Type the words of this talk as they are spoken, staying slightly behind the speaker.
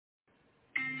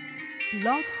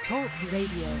Blog Talk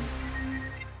Radio.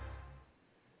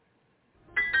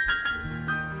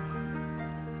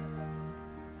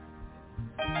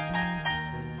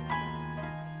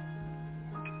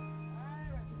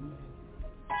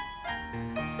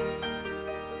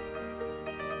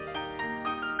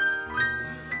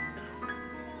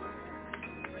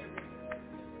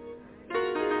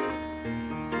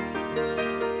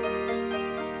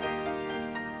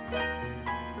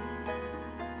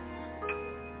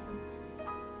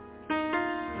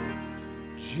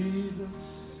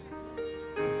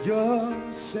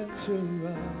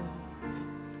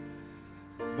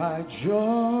 My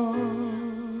joy,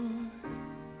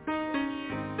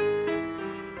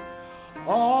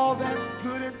 all that's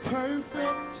good and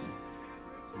perfect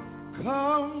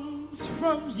comes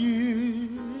from you.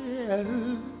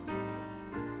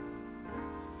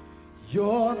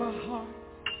 You're the heart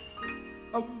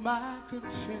of my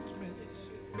contentment.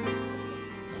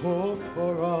 Oh,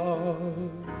 for all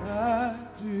I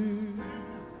do.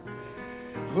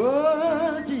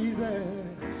 Oh, Jesus,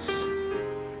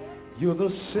 you're the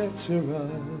center of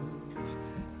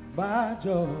my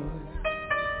joy.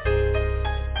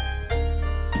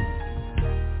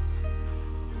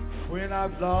 When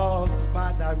I've lost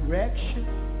my direction,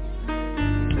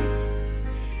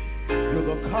 you're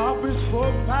the compass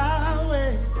for my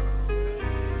way.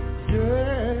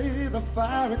 You're the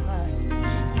fire at night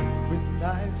when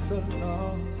nights are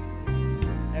long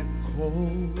and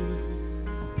cold.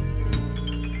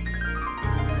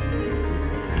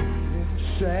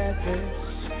 Sadness,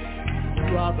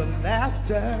 you are the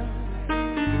laughter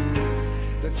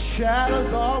that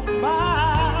shadows all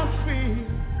my fears.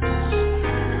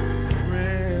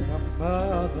 When I'm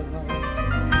alone,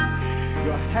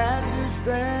 your hand is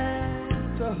there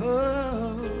to hold.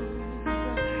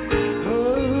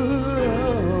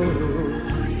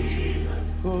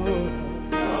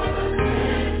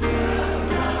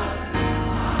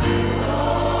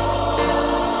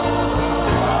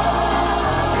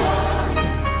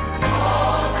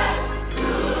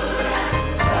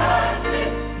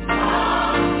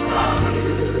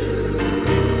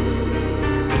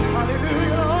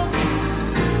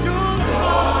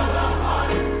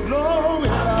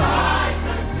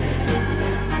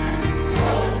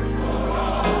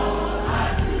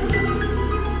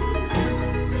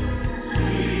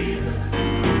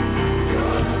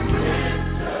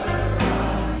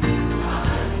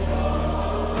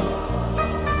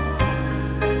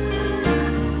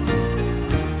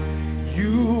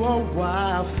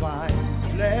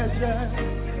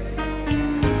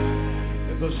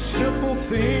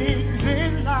 Things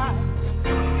in life,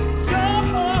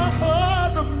 you're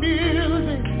the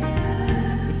music,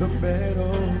 the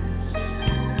meadows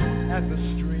and the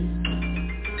streams,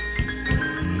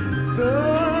 the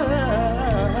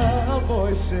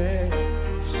voices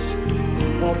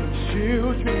of the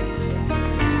children,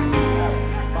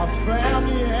 my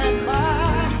family and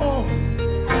my home.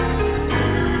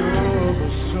 You're the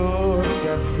source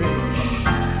and finish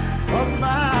of my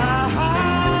heart.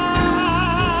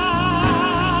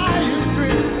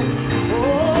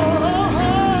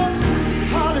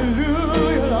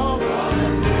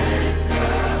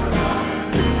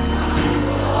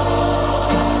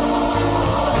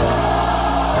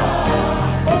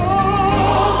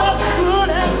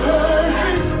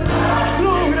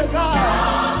 Glory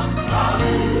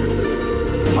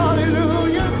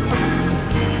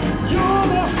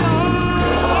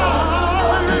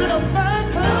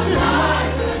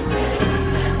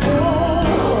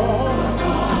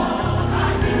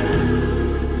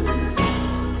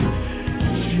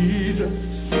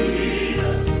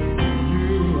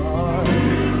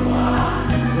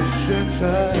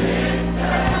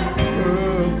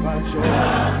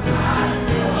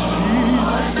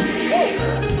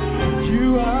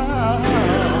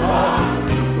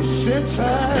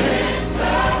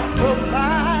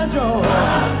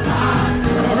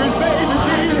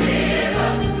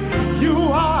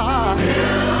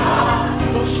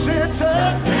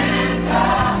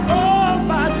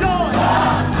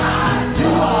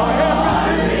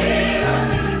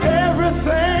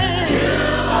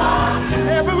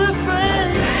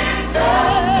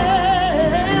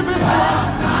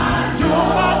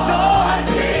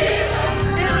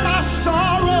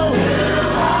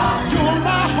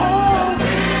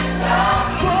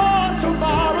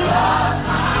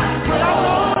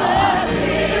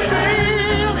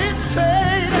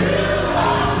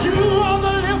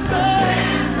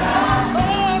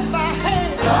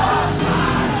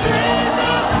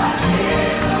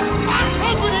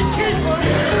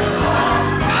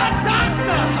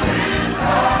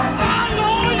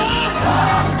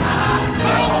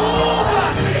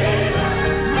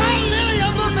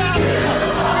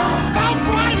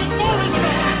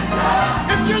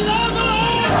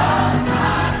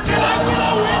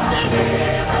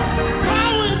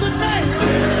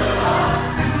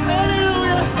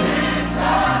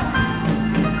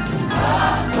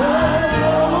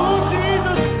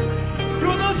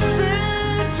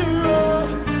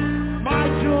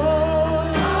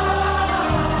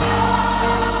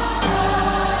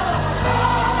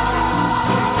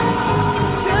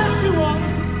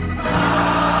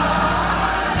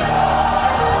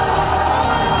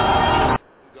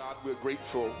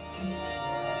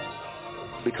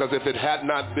if it had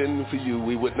not been for you,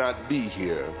 we would not be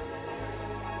here.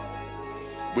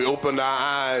 We opened our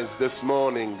eyes this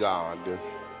morning, God,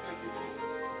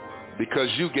 because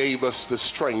you gave us the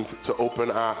strength to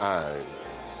open our eyes.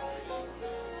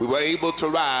 We were able to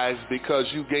rise because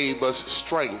you gave us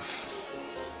strength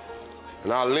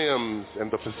in our limbs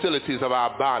and the facilities of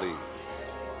our body.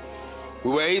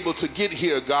 We were able to get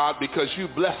here, God, because you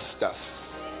blessed us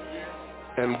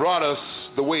and brought us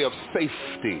the way of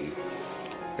safety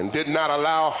and did not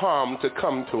allow harm to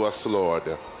come to us, Lord.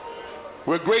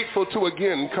 We're grateful to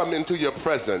again come into your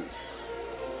presence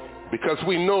because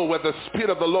we know where the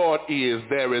Spirit of the Lord is,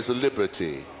 there is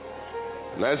liberty.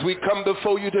 And as we come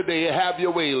before you today, have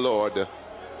your way, Lord.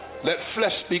 Let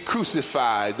flesh be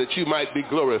crucified that you might be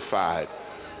glorified,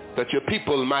 that your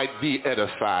people might be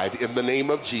edified in the name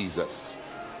of Jesus.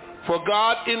 For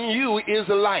God, in you is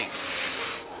life.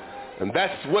 And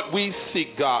that's what we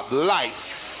seek, God, life,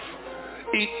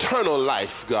 eternal life,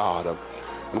 God.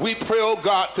 And we pray, oh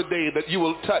God, today that you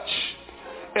will touch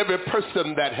every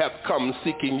person that have come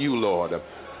seeking you, Lord.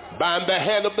 Bind the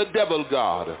hand of the devil,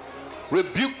 God.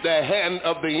 Rebuke the hand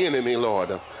of the enemy, Lord.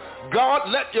 God,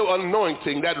 let your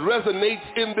anointing that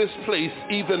resonates in this place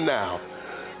even now,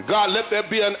 God, let there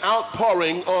be an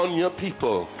outpouring on your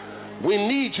people. We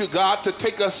need you, God, to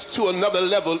take us to another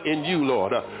level in you,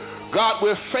 Lord. God,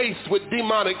 we're faced with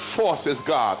demonic forces,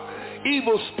 God.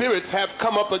 Evil spirits have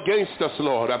come up against us,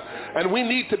 Lord, and we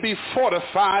need to be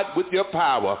fortified with your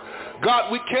power.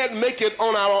 God, we can't make it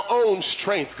on our own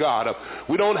strength, God.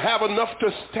 We don't have enough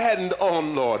to stand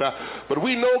on, Lord. But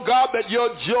we know, God, that your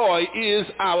joy is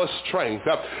our strength.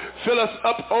 Fill us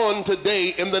up on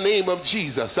today in the name of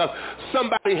Jesus.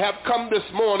 Somebody have come this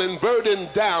morning burdened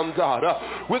down, God,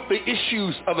 with the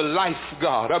issues of life,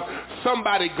 God.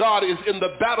 Somebody, God, is in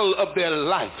the battle of their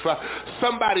life.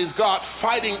 Somebody's, God,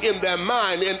 fighting in their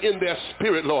mind and in their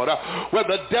spirit, Lord, where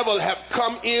the devil have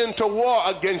come in to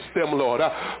war against them, Lord.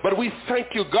 But we thank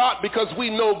you, God, because we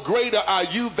know greater are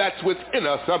you that's within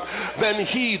us than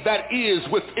he that is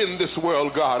within this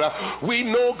world, God. We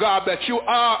know, God, that you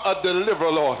are a deliverer,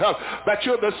 Lord, that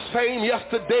you're the same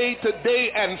yesterday,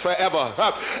 today, and forever.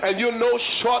 And you're no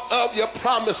short of your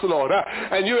promise, Lord,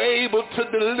 and you're able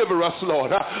to deliver us,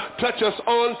 Lord. Touch us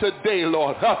on today,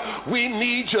 Lord. We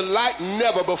need you like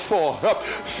never before.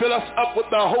 Fill us up with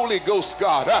the Holy Ghost,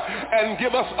 God, and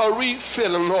give us a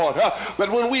refilling, Lord,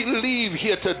 that when we leave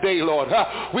here today, Lord,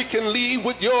 we can leave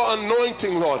with your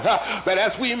anointing, Lord, that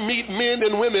as we meet men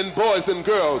and women, boys and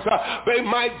girls, they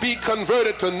might be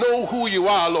converted to know who you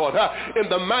are, Lord. In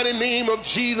the mighty name of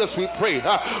Jesus we pray.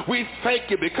 We thank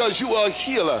you because you are a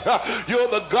healer. You're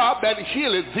the God that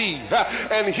healeth thee,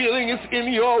 and healing is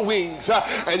in your wings,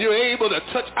 and you're able to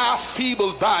touch our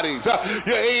feeble bodies.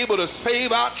 You're able to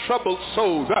save our troubled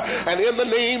souls, and in the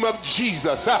name of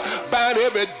Jesus, bind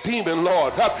every demon,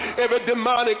 Lord, every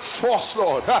demonic force,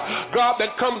 Lord, God,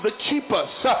 that comes to keep us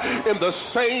in the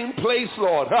same place,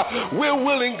 Lord. We're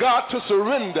willing, God, to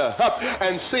surrender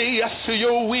and say yes to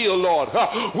your will, Lord.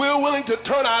 We're willing to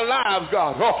turn our lives,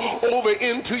 God, over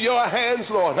into your hands,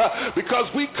 Lord, because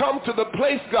we come to the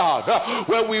place, God,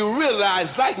 where we realize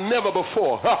like never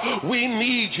before, we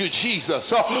need you, Jesus.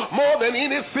 More than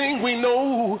anything we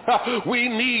know, we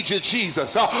need you, Jesus.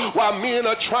 While men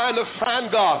are trying to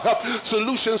find, God,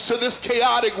 solutions to this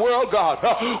chaotic world, God,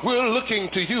 we're looking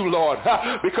to you, Lord,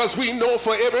 because we know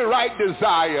for every right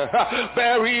desire,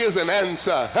 there is an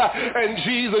answer. And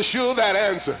Jesus, you're that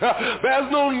answer.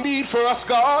 There's no need for us,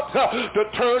 God,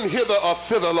 to turn hither or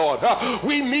thither, Lord.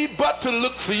 We need but to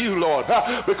look for you, Lord,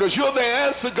 because you're the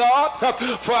answer, God,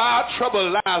 for our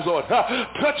troubled lives, Lord.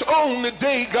 Touch on the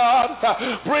day,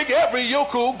 God. Break every yoke,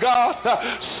 oh God.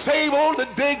 Save on the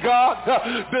day, God.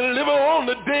 Deliver on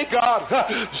the day, God.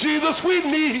 Jesus, we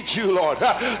need you, Lord.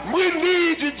 We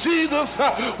need you, Jesus.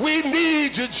 We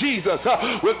need you, Jesus.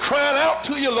 We're crying out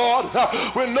to you, Lord.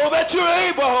 We know that you're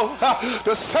able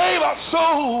to save our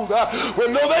souls. We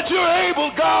know that you're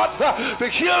able, God, to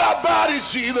heal our bodies,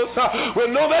 Jesus. We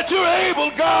know that you're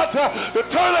able, God, to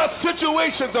turn our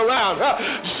situations around.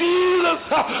 Jesus,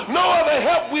 no other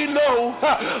help we know.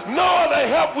 No other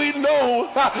help we know.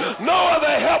 No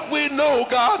other help we know,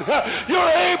 God. You're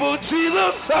able,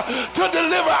 Jesus, to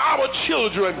deliver our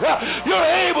children. You're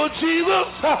able, Jesus,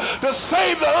 to save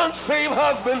save the unsaved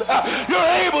husband.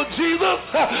 You're able, Jesus,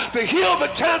 to heal the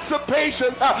cancer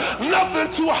patient.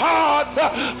 Nothing too hard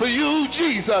for you,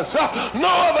 Jesus.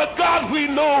 No other God we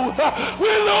know. We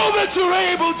know that you're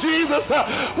able, Jesus.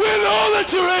 We know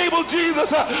that you're able, Jesus.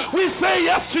 We say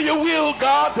yes to your will,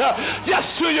 God. Yes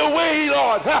to your way,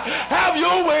 Lord. Have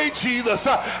your way, Jesus.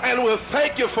 And we'll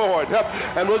thank you for it.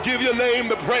 And we'll give your name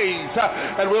the praise.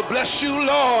 And we'll bless you,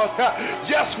 Lord.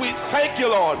 Yes, we thank you,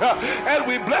 Lord. And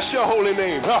we bless your holy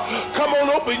name. Come on,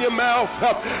 open your mouth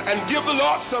and give the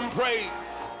Lord some praise.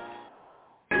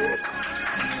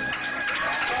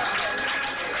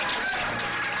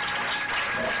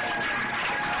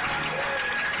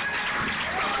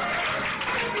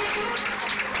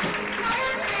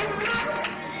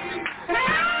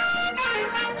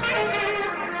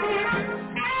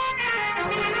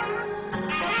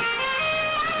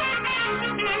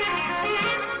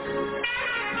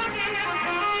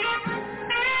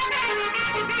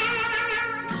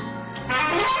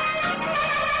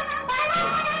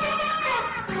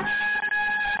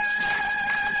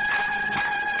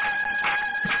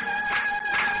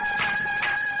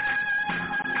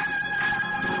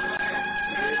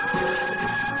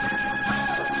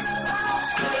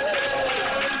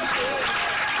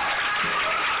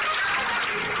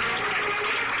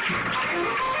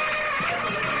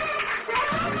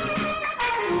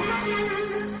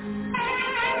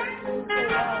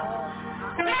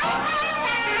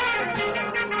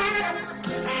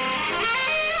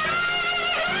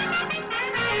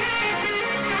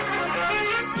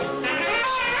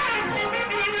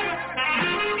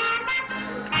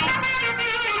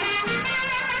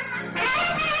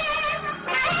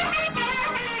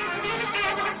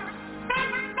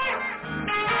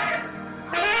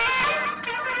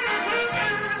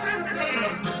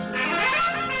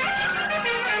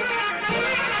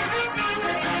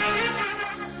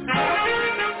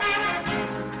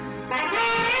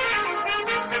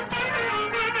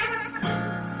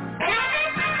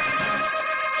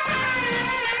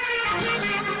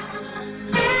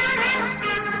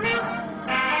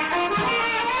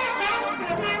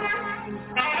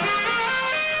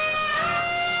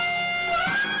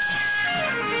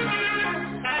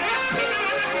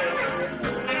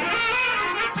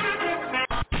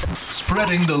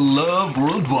 Spreading the love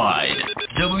worldwide.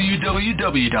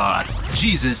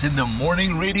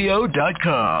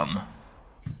 www.jesusinthemorningradio.com.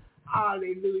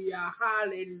 Hallelujah,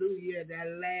 hallelujah. That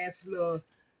last little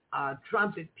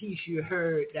trumpet piece you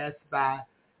heard, that's by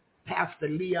Pastor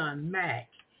Leon Mack.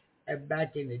 And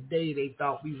back in the day, they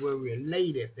thought we were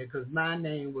related because my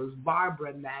name was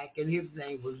Barbara Mack and his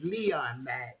name was Leon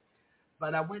Mack.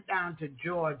 But I went down to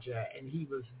Georgia and he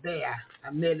was there.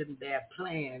 I met him there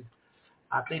playing,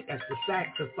 I think that's the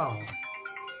saxophone.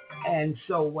 And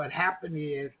so what happened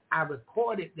is I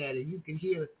recorded that, and you can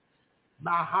hear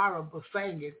my horrible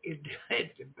singing in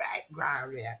the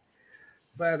background there.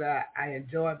 But I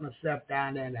enjoyed myself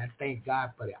down there, and I thank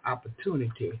God for the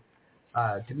opportunity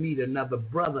to meet another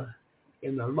brother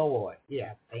in the Lord.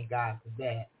 Yeah, thank God for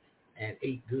that. And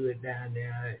ate good down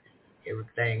there.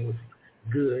 Everything was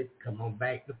good. Come on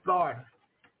back to Florida.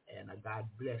 And God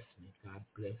bless me. God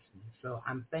bless me. So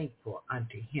I'm thankful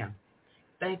unto him.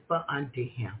 Thankful unto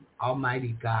him,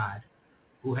 Almighty God,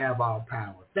 who have all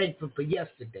power. Thankful for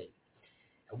yesterday.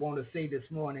 I want to say this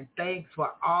morning, thanks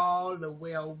for all the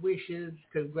well wishes,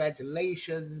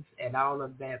 congratulations, and all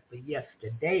of that for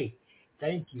yesterday.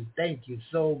 Thank you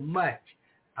so much.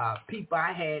 People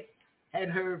I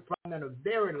hadn't heard from in a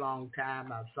very long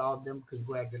time, I saw them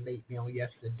congratulate me on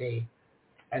yesterday.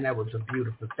 And that was a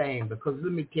beautiful thing, because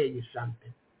let me tell you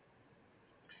something.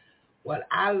 What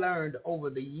I learned over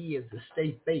the years is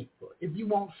stay faithful. If you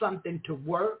want something to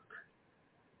work,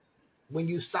 when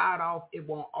you start off, it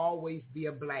won't always be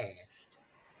a blast.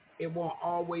 It won't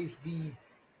always be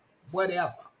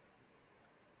whatever.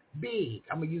 Big,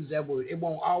 I'm going to use that word. It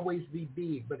won't always be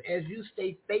big. But as you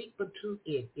stay faithful to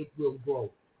it, it will grow.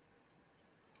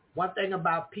 One thing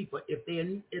about people, if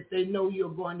they know you're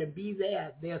going to be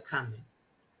there, they're coming.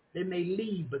 They may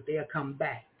leave, but they'll come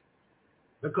back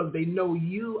because they know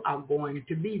you are going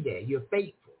to be there. You're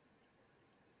faithful.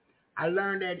 I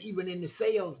learned that even in the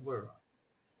sales world.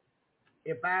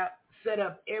 If I set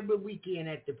up every weekend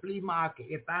at the flea market,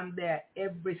 if I'm there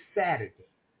every Saturday,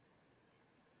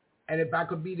 and if I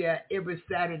could be there every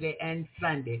Saturday and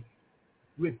Sunday,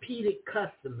 repeated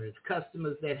customers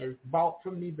that have bought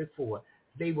from me before,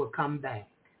 they will come back.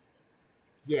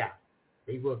 Yeah,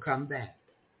 they will come back.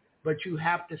 But you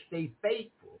have to stay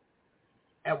faithful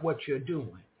at what you're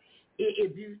doing.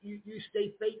 If you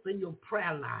stay faithful in your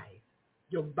prayer life,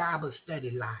 your Bible study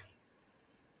life,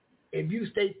 If you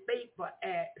stay faithful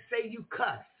at, say you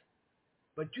cuss,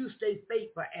 but you stay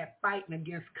faithful at fighting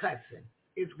against cussing,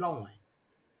 it's going.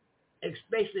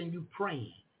 Especially in you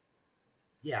praying.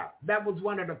 Yeah, that was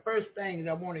one of the first things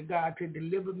I wanted God to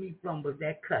deliver me from was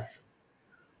that cussing.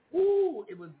 Ooh,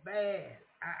 it was bad.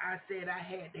 I said I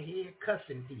had the head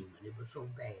cussing demon. It was so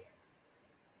bad.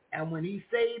 And when he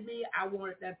saved me, I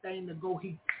wanted that thing to go.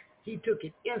 He took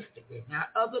it instantly. Now,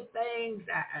 other things,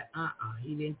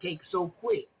 he didn't take so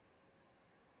quick.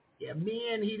 Yeah,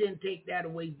 men, he didn't take that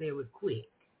away very quick.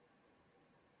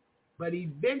 But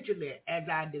eventually, as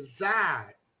I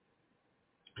desired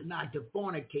not to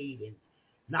fornicate and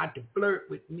not to flirt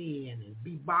with men and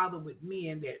be bothered with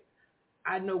men, that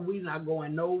I know we're not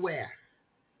going nowhere.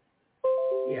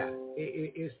 Yeah,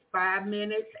 it's 5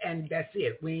 minutes and that's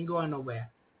it. We ain't going nowhere.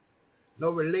 No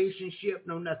relationship,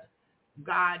 no nothing.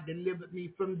 God delivered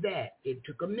me from that. It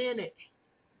took a minute,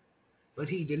 but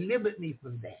he delivered me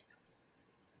from that.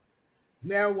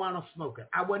 Marijuana smoker.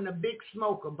 I wasn't a big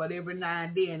smoker, but every now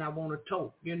and then I want to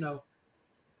toke,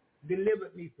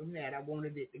 Delivered me from that. I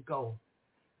wanted it to go.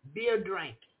 Beer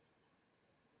drinking.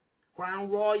 Crown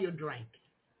Royal drinking.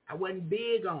 I wasn't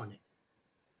big on it.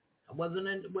 I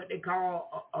wasn't what they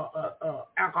call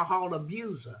alcohol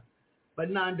abuser,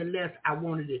 but nonetheless, I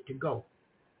wanted it to go.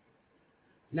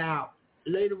 Now,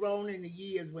 later on in the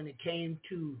years when it came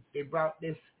to, they brought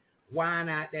this wine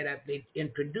out that they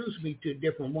introduced me to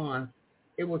different ones.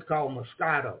 It was called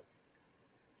Moscato.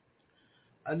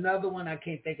 Another one I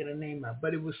can't think of the name of,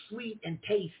 but it was sweet and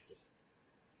tasty.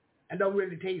 And don't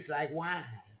really taste like wine.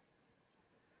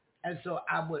 And so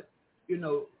I would,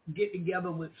 get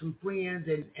together with some friends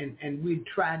and we'd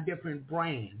try different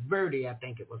brands. Verde, I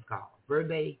think it was called.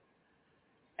 Verde.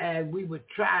 And we would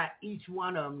try each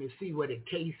one of them to see what it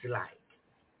tastes like.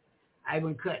 I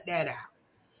even cut that out.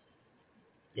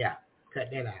 Yeah, cut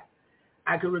that out.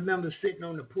 I can remember sitting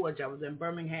on the porch. I was in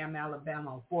Birmingham,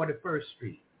 Alabama on 41st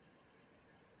Street.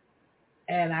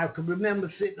 And I could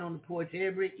remember sitting on the porch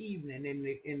every evening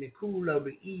in the cool of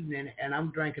the evening, and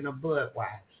I'm drinking a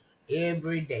Budweiser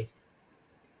every day.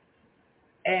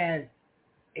 And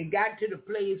it got to the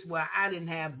place where I didn't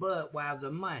have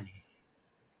Budweiser money,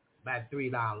 about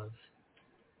 $3.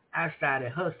 I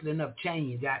started hustling up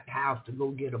change out the house to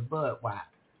go get a Budweiser.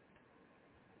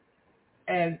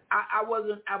 And I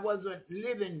wasn't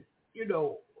living,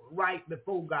 right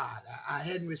before God. I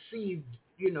hadn't received,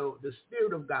 the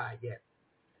Spirit of God yet.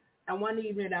 And one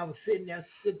evening I was sitting there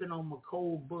sipping on my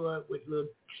cold Bud with little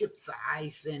chips of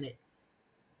ice in it.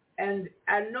 And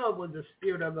I know it was the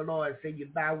Spirit of the Lord said, you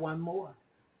buy one more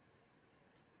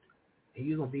and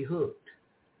you're going to be hooked.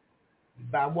 You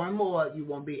buy one more, you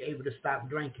won't be able to stop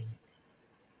drinking it.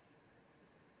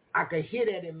 I could hear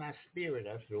that in my spirit.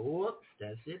 I said, whoops,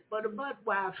 that's it for the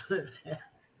Budweiser.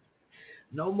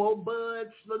 No more Buds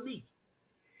for me.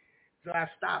 So I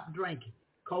stopped drinking.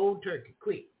 Cold turkey,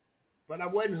 quick. But I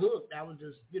wasn't hooked. I was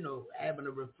just, having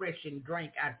a refreshing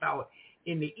drink, I thought,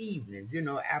 in the evenings,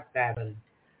 after I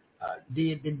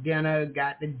did the dinner,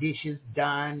 got the dishes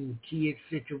done, kids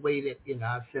situated,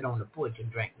 I sit on the porch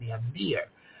and drank me a beer.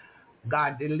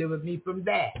 God delivered me from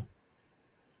that.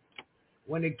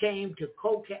 When it came to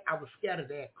cocaine, I was scared of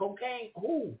that. Cocaine,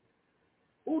 who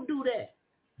do that?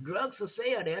 Drugs for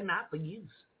sale, they're not for use,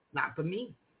 not for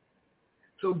me.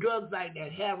 So drugs like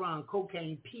that, heroin,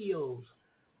 cocaine, pills,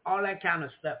 all that kind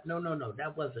of stuff. No,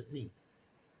 that wasn't me.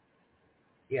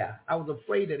 Yeah, I was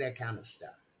afraid of that kind of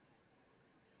stuff.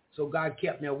 So God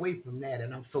kept me away from that,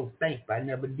 and I'm so thankful I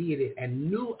never did it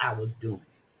and knew I was doing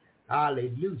it.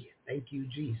 Hallelujah. Thank you,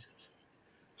 Jesus.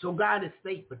 So God is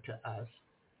faithful to us.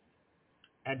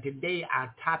 And today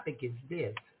our topic is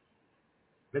this: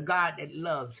 the God that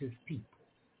loves his people.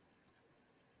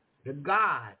 The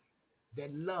God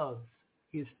that loves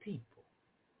his people.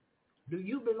 Do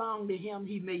you belong to him?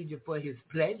 He made you for his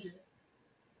pleasure.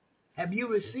 Have you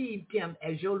received him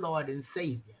as your Lord and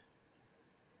Savior?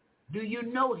 Do you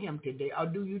know him today, or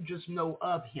do you just know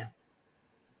of him?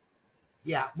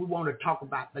 Yeah, we want to talk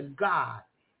about the God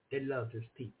that loves his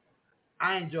people.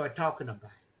 I enjoy talking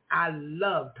about it. I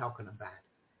love talking about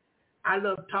it. I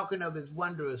love talking of his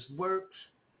wondrous works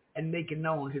and making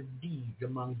known his deeds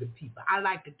among the people. I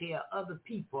like to tell other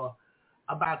people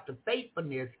about the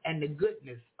faithfulness and the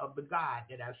goodness of the God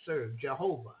that I serve,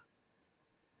 Jehovah.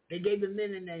 They gave him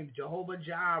many names: Jehovah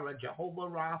Jireh, Jehovah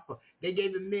Rapha. They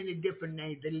gave him many different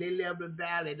names: the Lily of the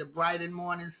Valley, the Bright and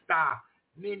Morning Star.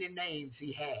 Many names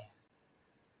he had.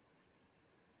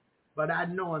 But I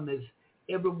know him as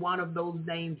every one of those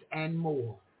names and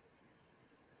more,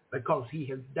 because he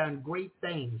has done great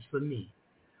things for me.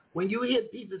 When you hear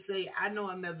people say, I know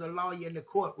him as a lawyer in the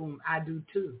courtroom, I do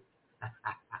too.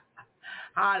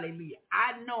 Hallelujah.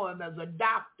 I know him as a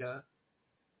doctor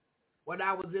when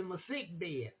I was in my sick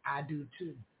bed. I do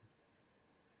too.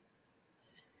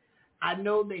 I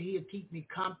know that he'll keep me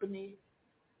company.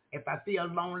 If I feel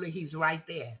lonely, he's right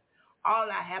there. All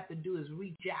I have to do is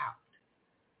reach out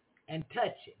and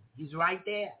touch him. He's right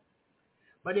there.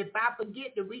 But if I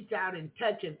forget to reach out and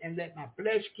touch him and let my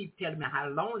flesh keep telling me how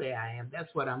lonely I am, that's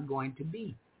what I'm going to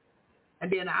be.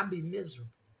 And then I'll be miserable.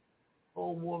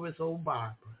 Oh, Warris, oh,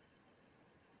 Barbara.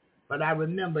 But I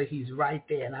remember he's right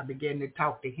there, and I began to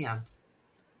talk to him.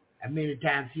 And many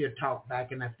times he'll talk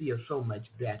back, and I feel so much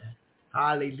better.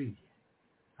 Hallelujah.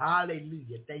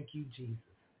 Hallelujah. Thank you, Jesus.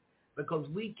 Because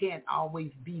we can't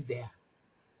always be there.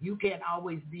 You can't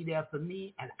always be there for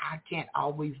me, and I can't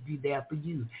always be there for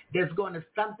you.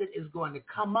 Something is going to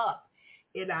come up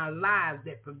in our lives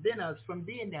that prevent us from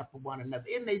being there for one another.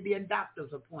 It may be a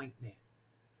doctor's appointment.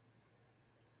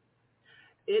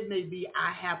 It may be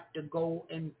I have to go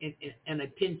and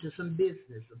attend to some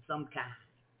business of some kind.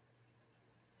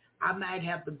 I might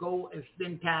have to go and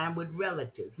spend time with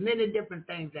relatives. Many different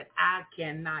things that I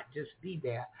cannot just be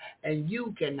there, and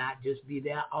you cannot just be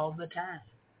there all the time.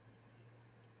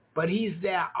 But he's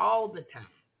there all the time,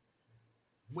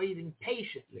 waiting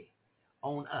patiently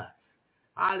on us.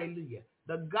 Hallelujah.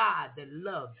 The God that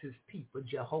loves his people,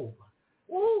 Jehovah.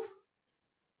 Woo!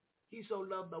 He so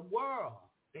loved the world,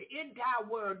 the entire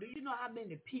world. Do you know how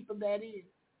many people that is?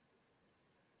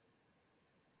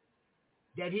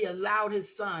 That he allowed his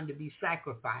son to be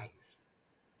sacrificed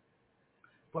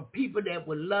for people that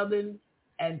would love him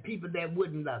and people that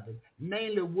wouldn't love him,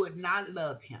 mainly would not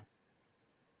love him.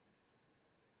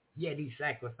 Yet he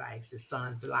sacrificed his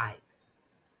son's life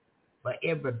for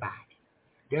everybody.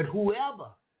 That whoever,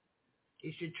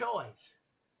 it's your choice,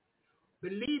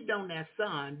 believed on that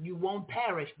son, you won't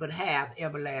perish but have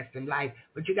everlasting life.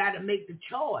 But you got to make the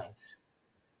choice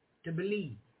to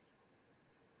believe.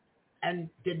 And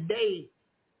today,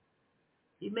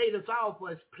 he made us all for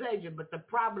his pleasure, but the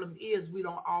problem is we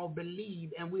don't all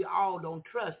believe and we all don't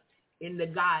trust in the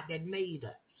God that made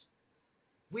us.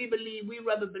 We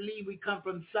rather believe we come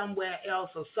from somewhere else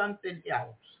or something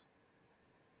else.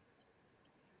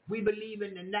 We believe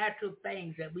in the natural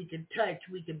things that we can touch,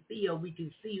 we can feel, we can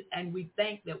see, and we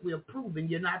think that we're proven.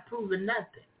 You're not proving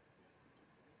nothing.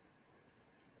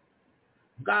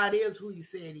 God is who he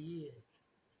said he is.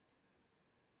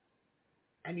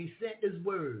 And he sent his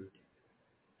word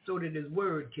so that his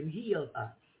word can heal us.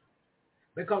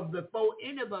 Because before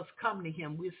any of us come to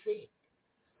him, we're sick.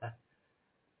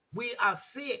 We are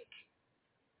sick.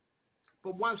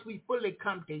 But once we fully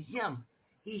come to him,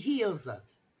 he heals us.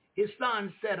 His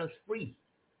son set us free.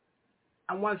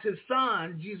 And once his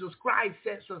son, Jesus Christ,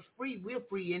 sets us free, we're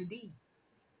free indeed.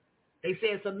 They say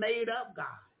it's a made-up God.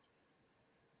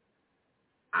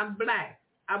 I'm black.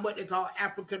 I'm what they call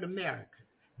African American.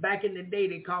 Back in the day,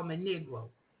 they called me Negro.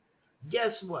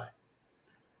 Guess what?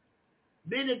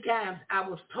 Many times I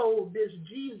was told this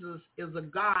Jesus is a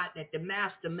God that the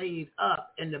master made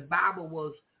up, and the Bible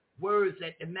was words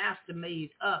that the master made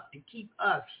up to keep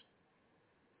us,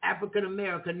 African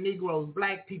American, Negroes,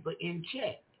 black people, in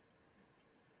check.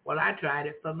 Well, I tried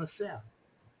it for myself.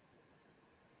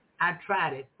 I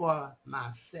tried it for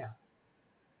myself.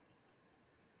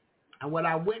 And when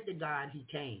I went to God, he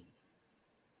came.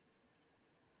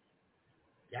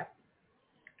 Yep.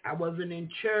 I wasn't in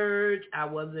church. I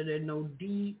wasn't in no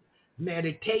deep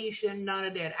meditation, none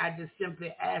of that. I just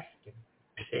simply asked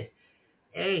him,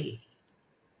 hey.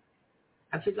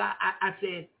 I said, God, I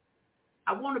said,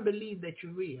 I want to believe that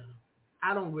you're real.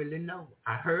 I don't really know.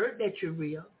 I heard that you're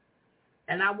real,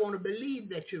 and I want to believe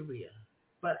that you're real,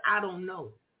 but I don't know.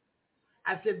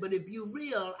 I said, but if you're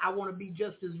real, I want to be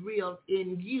just as real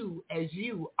in you as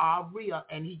you are real.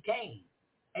 And he came,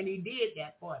 and he did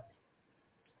that for me.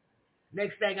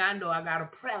 Next thing I know, I got a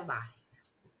prayer life.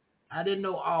 I didn't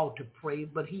know all to pray,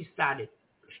 but he started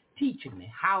teaching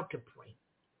me how to pray.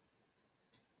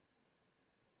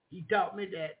 He taught me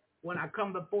that when I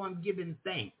come before him, give him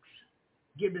thanks,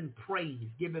 give him praise,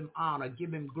 give him honor,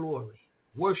 give him glory,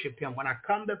 worship him. When I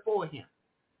come before him,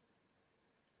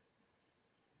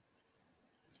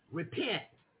 repent.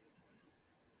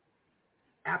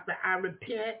 After I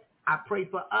repent, I pray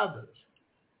for others.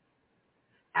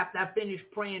 After I finish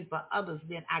praying for others,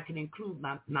 then I can include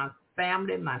my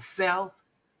family, myself,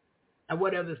 and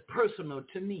whatever is personal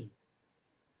to me.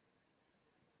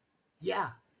 Yeah,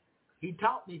 he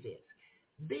taught me this.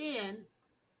 Then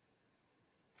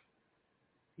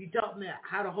he taught me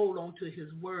how to hold on to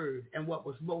his word and what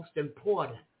was most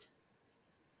important.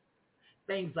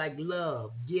 Things like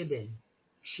love, giving,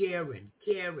 sharing,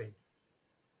 caring,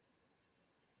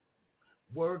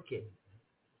 working,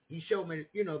 He showed me,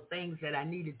 things that I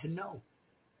needed to know.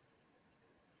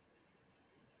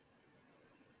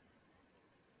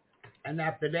 And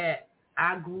after that,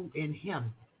 I grew in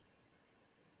him.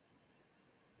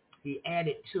 He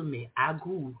added to me. I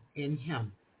grew in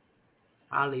him.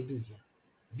 Hallelujah.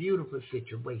 Beautiful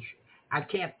situation. I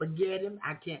can't forget him.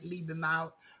 I can't leave him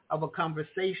out of a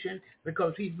conversation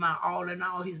because he's my all in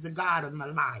all. He's the God of my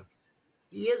life.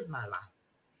 He is my life.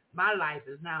 My life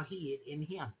is now hid in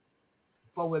him.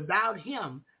 For without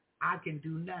him, I can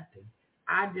do nothing.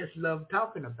 I just love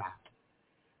talking about it.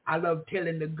 I love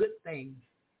telling the good things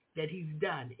that he's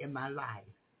done in my life.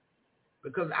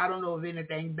 Because I don't know of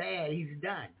anything bad he's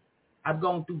done. I've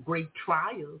gone through great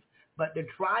trials, but the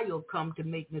trial come to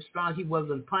make me strong. He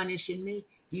wasn't punishing me.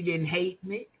 He didn't hate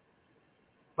me.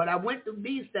 But I went through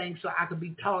these things so I could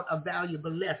be taught a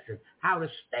valuable lesson, how to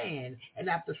stand. And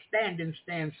after standing,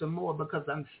 stand some more because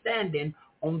I'm standing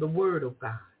on the word of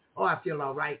God. Oh, I feel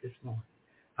all right this morning.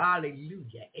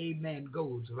 Hallelujah. Amen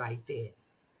goes right there.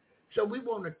 So we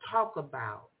want to talk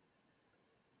about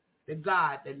the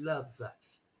God that loves us.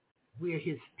 We're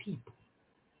his people.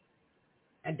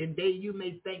 And today you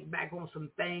may think back on some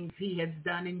things he has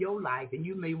done in your life, and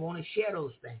you may want to share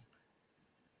those things.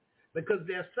 Because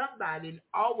there's somebody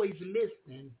always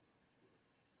listening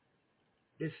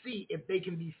to see if they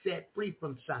can be set free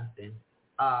from something.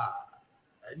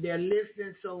 They're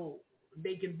listening so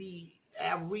they can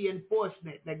have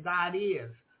reinforcement that God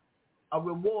is a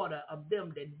rewarder of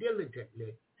them that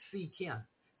diligently seek him.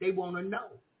 They want to know.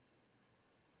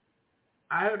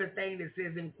 I heard a thing that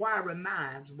says inquiring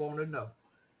minds want to know.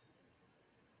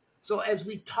 So as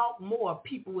we talk more,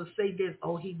 people will say this,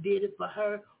 oh, he did it for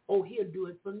her, oh, he'll do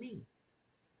it for me.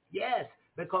 Yes,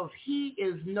 because he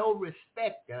is no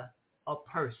respecter of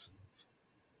persons.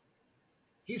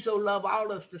 He so loves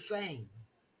all us the same.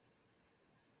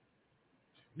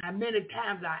 Now, many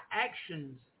times our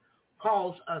actions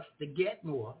cause us to get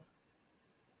more.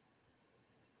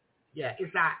 Yeah,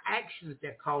 it's our actions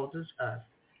that causes us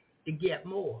to get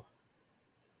more.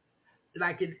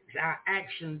 Like it's our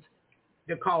actions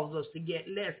that cause us to get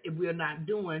less if we're not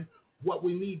doing what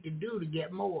we need to do to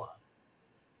get more.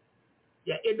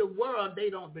 Yeah, in the world,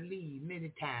 they don't believe.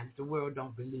 Many times the world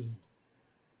don't believe.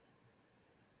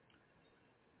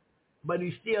 But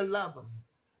he still loves them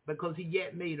because he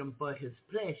yet made them for his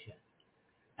pleasure.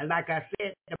 And like I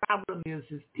said, the problem is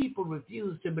people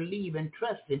refuse to believe and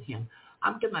trust in him.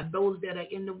 I'm talking about those that are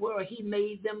in the world. He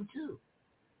made them too.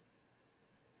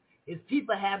 His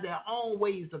people have their own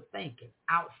ways of thinking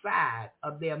outside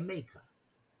of their maker,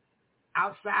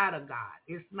 outside of God.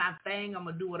 It's my thing. I'm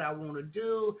going to do what I want to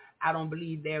do. I don't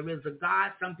believe there is a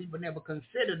God. Some people never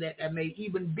consider that there may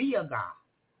even be a God.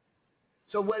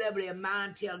 So whatever their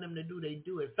mind tells them to do, they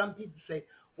do it. Some people say,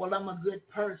 well, I'm a good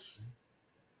person,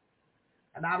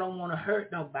 and I don't want to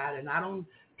hurt nobody, and I don't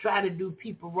try to do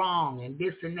people wrong and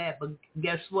this and that. But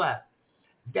guess what?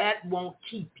 That won't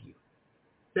keep you.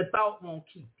 The thought won't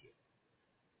keep you.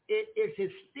 It is his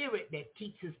spirit that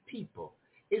keeps his people.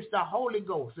 It's the Holy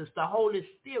Ghost. It's the Holy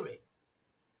Spirit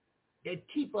that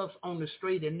keep us on the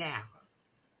straight and narrow.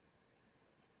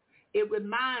 It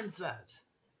reminds us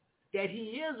that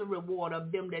he is a rewarder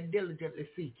of them that diligently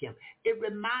seek him. It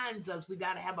reminds us we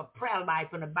got to have a prayer life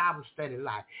and a Bible study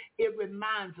life. It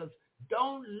reminds us,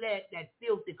 don't let that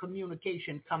filthy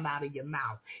communication come out of your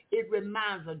mouth. It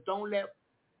reminds us, don't let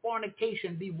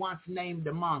fornication be once named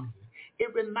among you.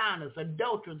 It reminds us,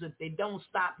 adulterers, if they don't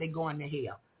stop, they're going to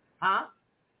hell. Huh?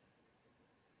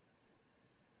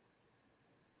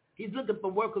 He's looking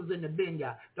for workers in the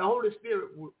vineyard. The Holy Spirit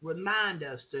remind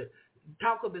us to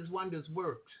talk of his wondrous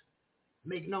works,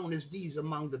 make known his deeds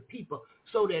among the people,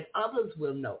 so that others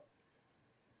will know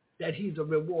that he's a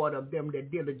reward of them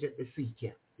that diligently seek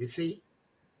him. You see?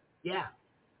 Yeah.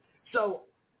 So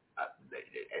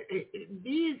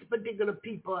these particular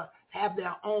people have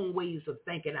their own ways of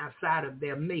thinking outside of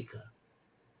their maker,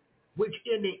 which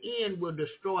in the end will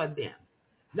destroy them.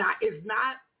 Now, it's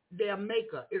not their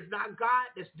maker. It's not God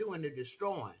that's doing the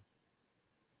destroying.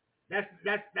 That's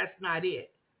not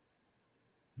it.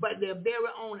 But their very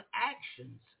own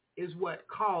actions is what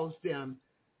caused them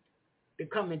to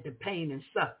come into pain and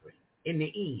suffering in the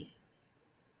end.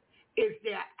 It's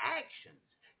their actions.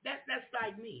 That's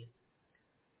like me.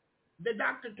 The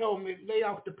doctor told me, lay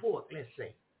off the pork, let's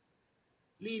say.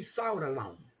 Leave salt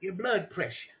alone. Your blood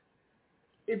pressure.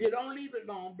 If you don't leave it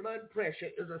alone, blood pressure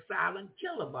is a silent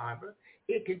killer, Barbara.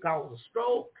 It can cause a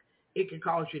stroke. It can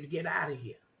cause you to get out of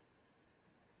here.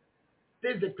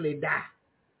 Physically die.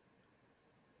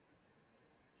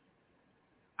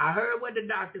 I heard what the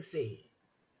doctor said,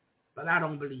 but I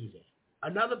don't believe it.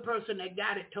 Another person that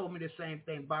got it told me the same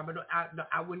thing, Barbara.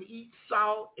 I wouldn't eat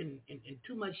salt and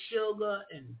too much sugar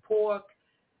and pork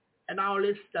and all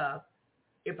this stuff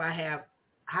if I have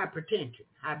hypertension,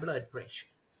 high blood pressure.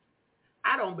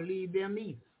 I don't believe them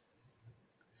either.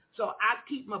 So I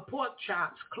keep my pork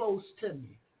chops close to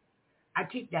me. I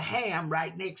keep the ham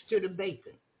right next to the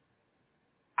bacon.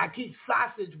 I keep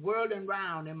sausage whirling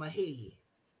around in my head.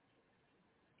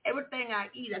 Everything I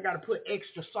eat, I got to put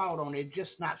extra salt on it,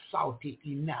 just not salty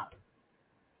enough.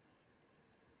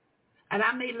 And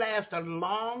I may last a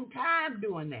long time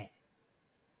doing that.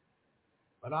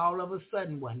 But all of a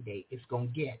sudden one day, it's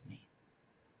going to get me.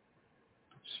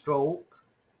 Stroke,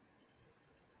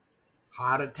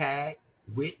 heart attack,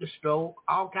 with the stroke,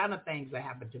 all kind of things that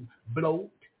happen to me. Bloat.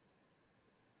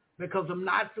 Because I'm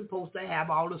not supposed to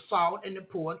have all the salt and the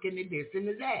pork and the this and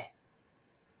the that.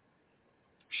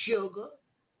 Sugar.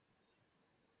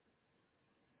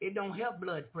 It don't help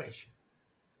blood pressure.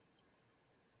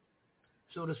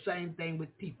 So the same thing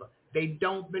with people. They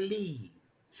don't believe.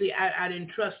 See, I didn't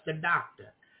trust the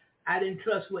doctor. I didn't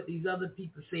trust what these other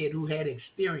people said who had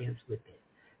experience with it.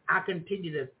 I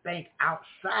continue to think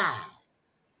outside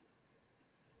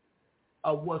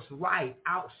of what's right,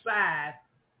 outside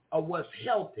of what's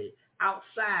healthy,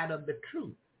 outside of the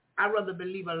truth. I'd rather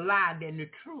believe a lie than the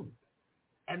truth.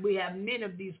 And we have many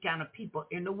of these kind of people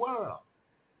in the world.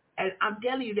 And I'm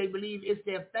telling you, they believe it's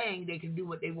their thing. They can do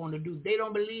what they want to do. They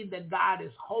don't believe that God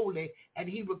is holy and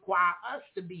he requires us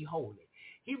to be holy.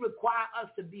 He requires us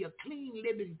to be a clean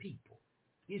living people.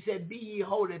 He said, be ye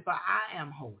holy, for I am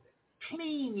holy.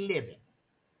 Clean living.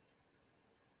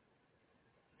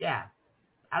 Yeah.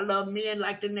 I love men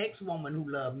like the next woman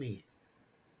who loved men.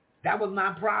 That was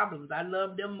my problems. I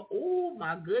loved them. Oh,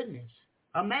 my goodness.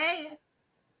 A man.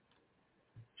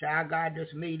 Child, God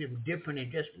just made him different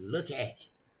and just look at it.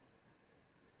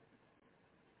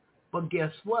 But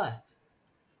guess what?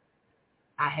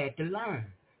 I had to learn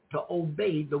to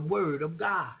obey the word of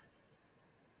God.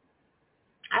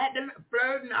 I had to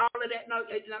flirt and all of that.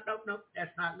 No,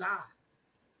 that's not God.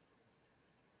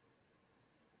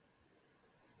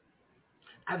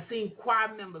 I've seen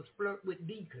choir members flirt with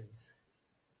deacons.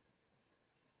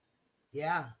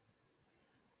 Yeah.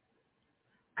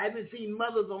 I haven't seen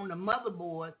mothers on the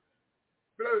motherboard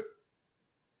flirt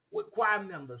with choir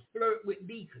members, flirt with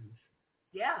deacons.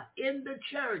 Yeah, in the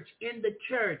church.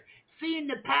 Seeing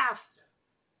the pastor.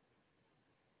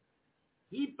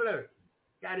 He flirted.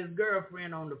 Got his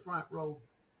girlfriend on the front row,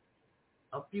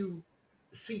 a few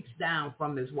seats down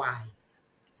from his wife.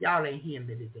 Y'all ain't hearing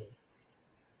me today.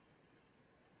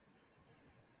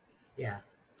 Yeah.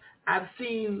 I've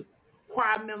seen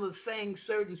choir members sing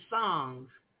certain songs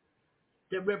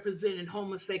that represented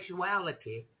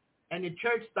homosexuality, and the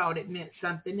church thought it meant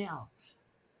something else.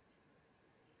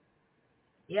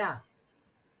 Yeah.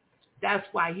 That's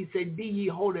why he said, be ye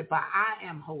holy, for I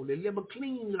am holy. Live a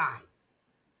clean life.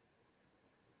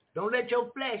 Don't let your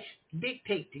flesh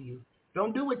dictate to you.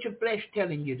 Don't do what your flesh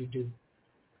telling you to do.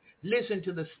 Listen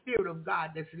to the Spirit of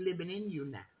God that's living in you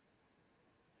now.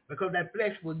 Because that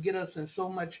flesh will get us in so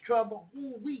much trouble.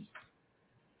 Ooh-wee.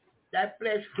 That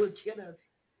flesh will get us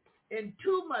in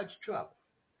too much trouble.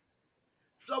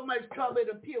 So much trouble it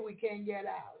appears we can't get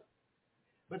out.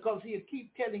 Because he'll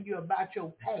keep telling you about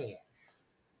your past.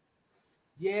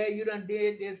 Yeah, you done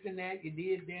did this and that. You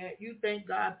did that. You think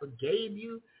God forgave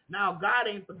you? Now God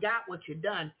ain't forgot what you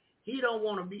done. He don't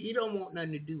want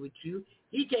nothing to do with you.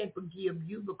 He can't forgive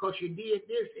you because you did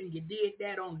this and you did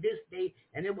that on this day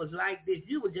and it was like this.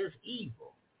 You were just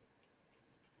evil.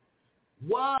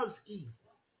 Was evil.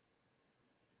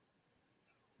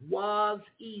 Was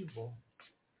evil.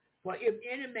 For if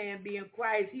any man be in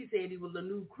Christ, he said he was a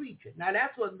new creature. Now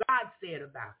that's what God said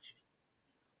about you.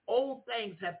 Old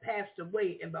things have passed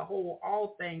away, and behold,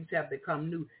 all things have become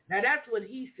new. Now that's what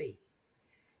he said.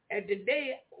 And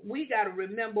today, we got to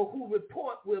remember who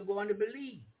report we're going to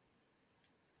believe.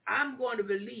 I'm going to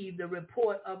believe the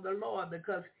report of the Lord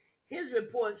because his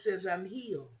report says I'm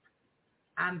healed.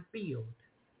 I'm filled.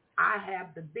 I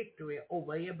have the victory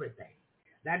over everything.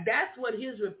 Now, that's what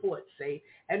his reports say.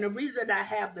 And the reason I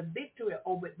have the victory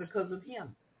over it because of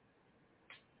him.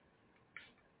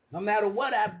 No matter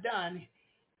what I've done,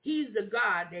 he's the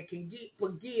God that can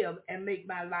forgive and make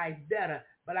my life better.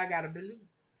 But I got to believe.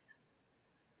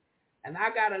 And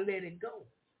I got to let it go.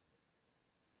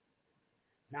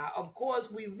 Now, of course,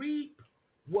 we reap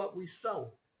what we sow.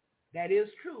 That is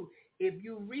true. If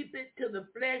you reap it to the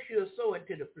flesh, you'll sow it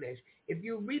to the flesh. If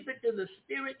you reap it to the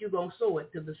spirit, you're going to sow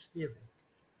it to the spirit.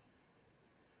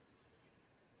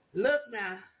 Look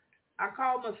now, I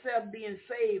call myself being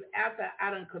saved after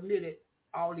I done committed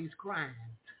all these crimes.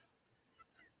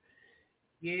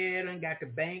 Yeah, I done got the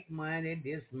bank money,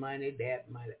 this money,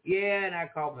 that money. Yeah, and I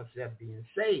call myself being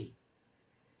saved.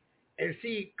 And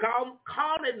see,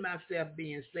 calling myself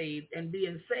being saved and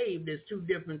being saved is two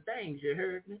different things. You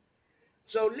heard me?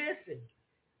 So listen,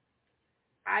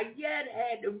 I yet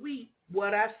had to reap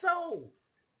what I sowed.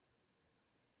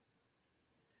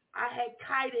 I had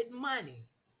kited money.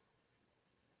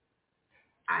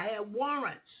 I had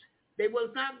warrants. They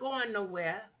was not going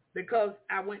nowhere because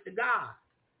I went to God.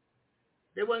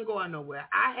 They wasn't going nowhere.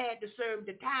 I had to serve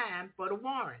the time for the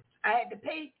warrants. I had to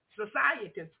pay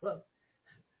society for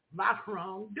my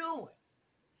wrongdoing.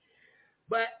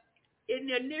 But in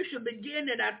the initial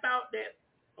beginning, I thought that,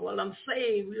 well, I'm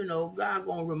saved, God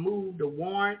going to remove the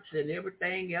warrants and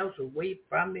everything else away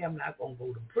from me. I'm not going to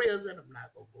go to prison. I'm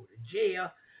not going to go to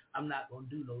jail. I'm not going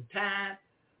to do no time.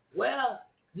 Well,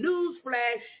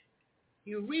 newsflash,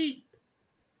 you reap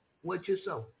what you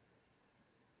sow.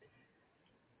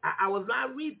 I was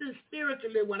not reaping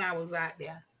spiritually when I was out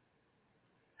there.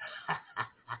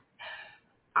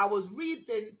 I was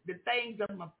reaping the things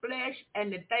of my flesh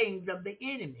and the things of the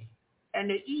enemy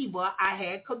and the evil I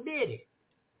had committed.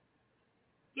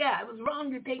 Yeah, it was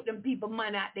wrong to take them people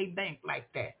money out their bank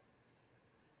like that.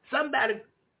 Somebody,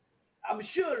 I'm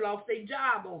sure, lost their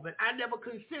job over it. I never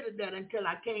considered that until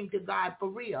I came to God for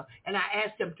real, and I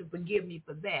asked him to forgive me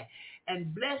for that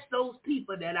and bless those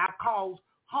people that I caused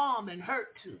harm and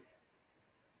hurt to.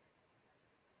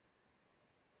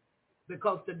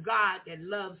 Because the God that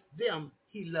loves them,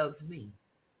 he loves me.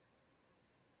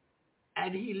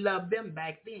 And he loved them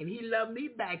back then. He loved me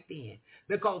back then.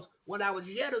 Because when I was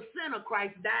yet a sinner,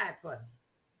 Christ died for me.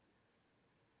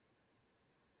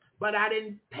 But I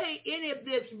didn't pay any of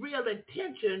this real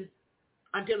attention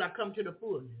until I come to the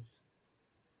fullness.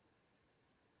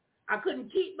 I couldn't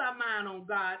keep my mind on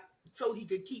God so he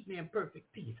could keep me in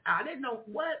perfect peace. I didn't know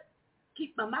what.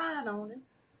 Keep my mind on him.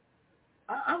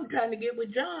 I'm trying to get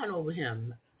with John over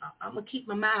him. I'm going to keep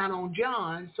my mind on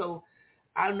John so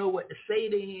I know what to say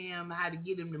to him, how to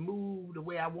get him to move the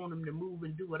way I want him to move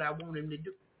and do what I want him to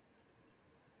do.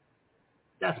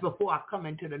 That's before I come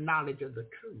into the knowledge of the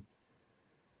truth,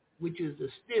 which is the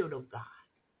Spirit of God.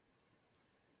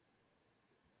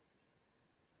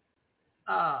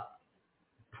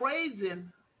 Praise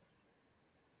him.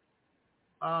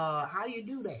 How you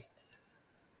do that?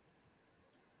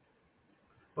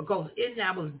 Because in there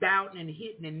I was doubting and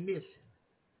hitting and missing.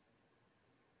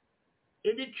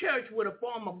 In the church with a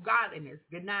form of godliness,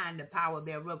 denying the power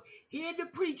thereof. Hear the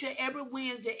preacher every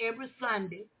Wednesday, every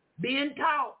Sunday, being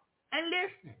taught and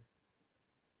listening.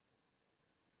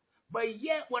 But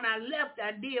yet when I left,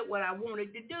 I did what I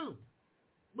wanted to do.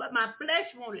 What my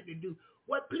flesh wanted to do.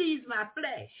 What pleased my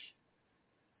flesh.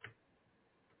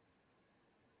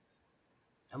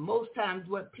 And most times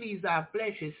what pleased our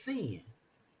flesh is sin.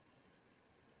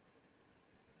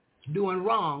 Doing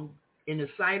wrong in the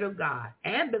sight of God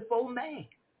and before man.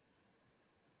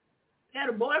 Now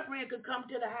the boyfriend could come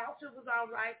to the house. It was all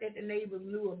right that the neighbors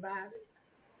knew about it.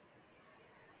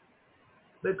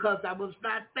 Because I was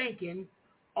not thinking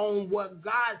on what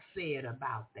God said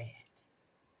about that.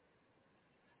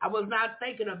 I was not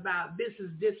thinking about this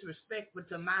is disrespectful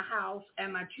to my house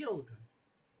and my children.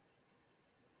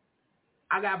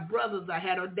 I got brothers. I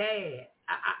had a dad.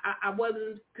 I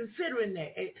wasn't considering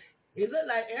that. It looked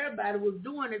like everybody was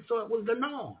doing it, so it was the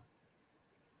norm.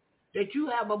 That you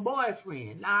have a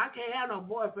boyfriend. Now, I can't have no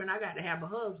boyfriend. I got to have a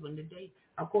husband today,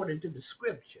 according to the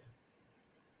scripture.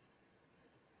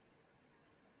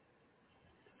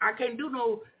 I can't do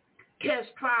no test,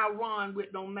 trial, run with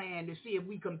no man to see if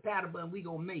we compatible and we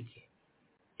going to make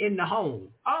it in the home.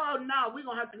 Oh, no, we're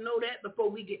going to have to know that before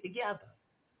we get together.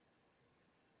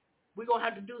 We're going to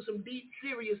have to do some deep,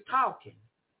 serious talking.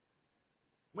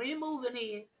 We ain't moving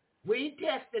in. We ain't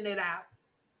testing it out.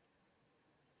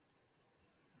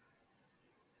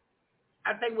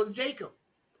 I think it was Jacob.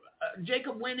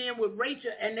 Jacob went in with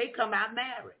Rachel and they come out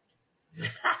married.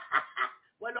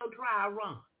 Well, no trial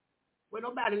run. Well,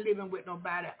 nobody living with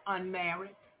nobody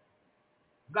unmarried.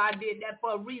 God did that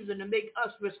for a reason, to make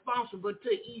us responsible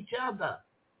to each other.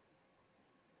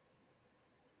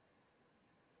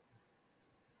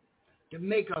 To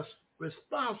make us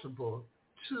responsible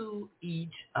to each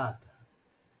other.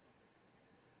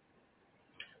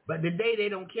 But today they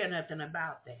don't care nothing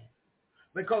about that.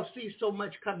 Because see, so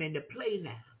much come into play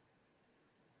now.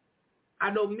 I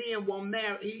know men won't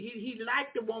marry. He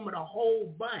liked the woman a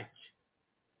whole bunch.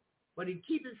 But he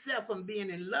keeps himself from being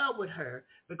in love with her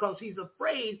because he's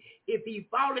afraid if he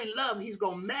fall in love, he's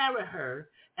going to marry her.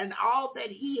 And all that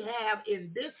he have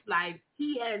in this life,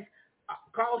 he has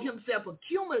called himself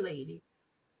accumulated.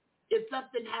 If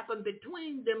something happened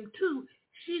between them two,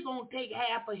 She gonna take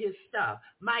half of his stuff,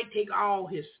 might take all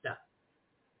his stuff.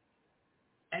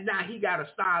 And now he got to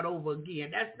start over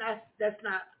again. That's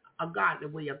not a godly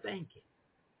way of thinking.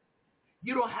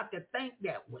 You don't have to think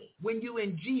that way. When you're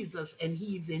in Jesus and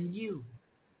he's in you,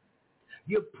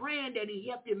 you're praying that he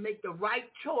help you make the right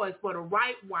choice for the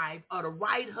right wife or the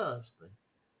right husband.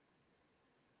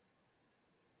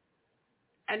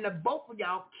 And the both of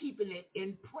y'all keeping it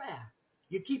in prayer.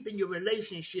 You're keeping your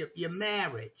relationship, your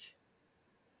marriage.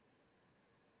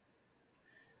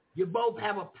 You both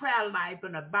have a prayer life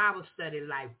and a Bible study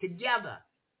life together.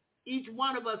 Each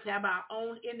one of us have our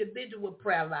own individual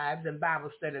prayer lives and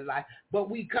Bible study life, but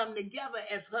we come together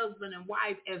as husband and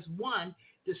wife as one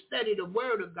to study the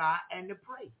word of God and to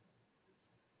pray.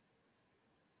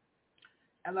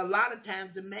 And a lot of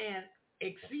times the man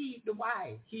exceeds the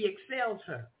wife. He excels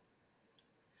her.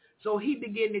 So he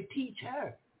began to teach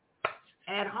her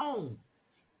at home.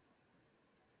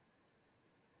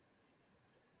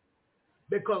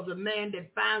 Because a man that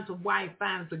finds a wife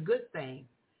finds a good thing.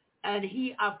 And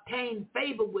he obtained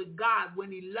favor with God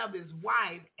when he loved his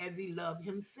wife as he loved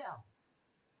himself.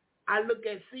 I look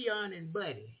at Sion and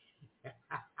Buddy.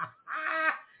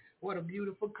 What a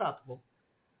beautiful couple.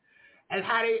 And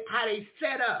how they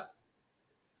set up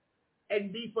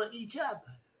and be for each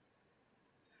other.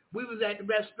 We was at the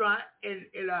restaurant and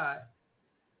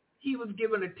he was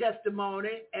giving a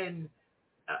testimony and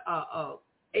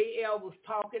A.L. was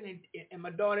talking and my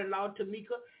daughter-in-law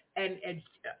Tamika and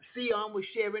Sion was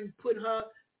sharing, put her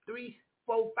 3,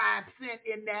 4, 5 cents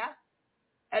in there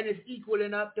and it's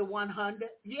equaling up to 100.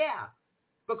 Yeah,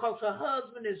 because her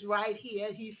husband is right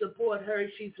here. He support her,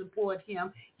 she support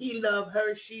him. He love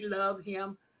her, she love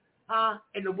him.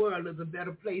 And the world is a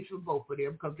better place for both of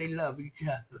them because they love each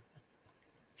other.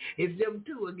 It's them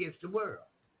two against the world.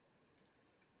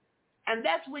 And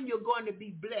that's when you're going to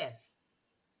be blessed.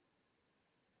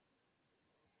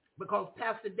 Because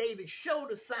Pastor David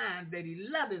showed a sign that he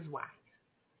loved his wife.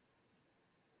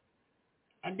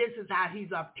 And this is how he's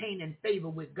obtaining favor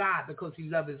with God, because he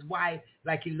loved his wife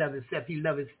like he loved himself. He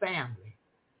loved his family.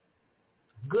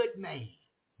 Good man.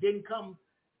 Didn't come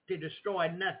to destroy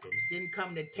nothing. Didn't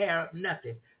come to tear up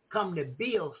nothing. Come to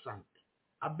build something.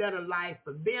 A better life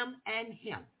for them and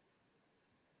him.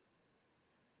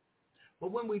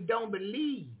 But when we don't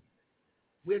believe,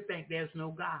 we'll think there's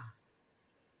no God.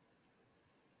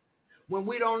 When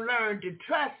we don't learn to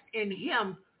trust in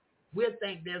him, we'll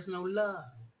think there's no love.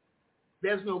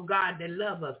 There's no God that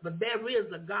loves us. But there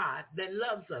is a God that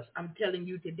loves us. I'm telling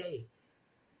you today.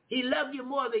 He loves you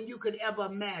more than you could ever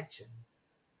imagine.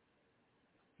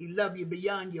 He loves you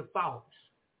beyond your faults,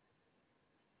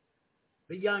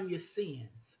 beyond your sins.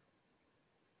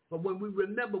 But when we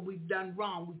remember we've done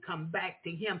wrong, we come back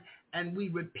to him and we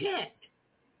repent.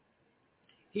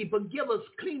 He forgive us,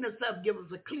 clean us up, give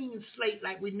us a clean slate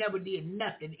like we never did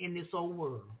nothing in this old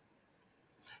world.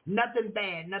 Nothing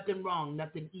bad, nothing wrong,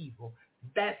 nothing evil.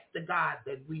 That's the God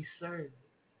that we serve.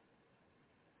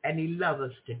 And he loves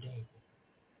us today.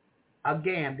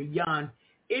 Again, beyond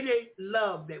any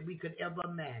love that we could ever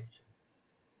imagine.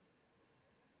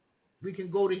 We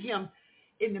can go to him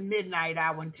in the midnight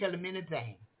hour and tell him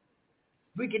anything.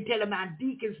 We can tell him our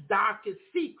deepest, darkest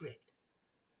secret.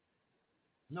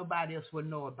 Nobody else will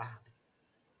know about it.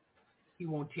 He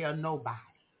won't tell nobody.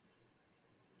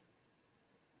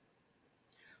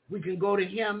 We can go to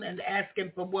him and ask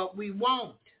him for what we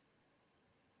want.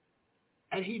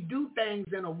 And he do things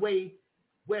in a way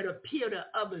where it appear to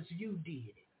others you did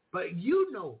it. But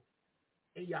you know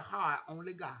in your heart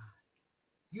only God.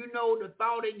 You know the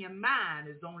thought in your mind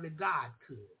is only God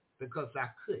could, because I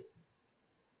couldn't.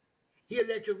 He'll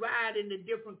let you ride in the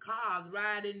different cars,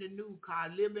 ride in the new car,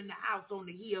 live in the house on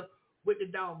the hill with the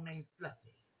dog named Fluffy.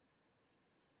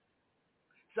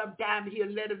 Sometimes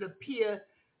he'll let it appear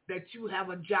that you have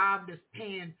a job that's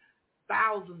paying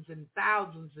thousands and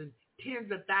thousands and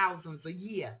tens of thousands a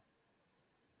year.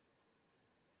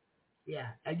 Yeah,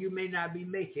 and you may not be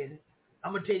making,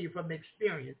 I'm going to tell you from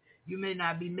experience, you may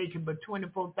not be making but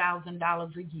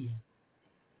 $24,000 a year.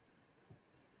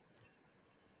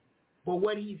 But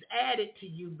what he's added to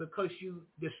you because you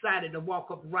decided to walk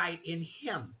upright in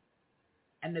him.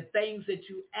 And the things that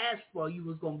you asked for, you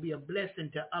was going to be a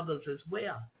blessing to others as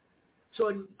well. So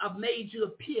it made you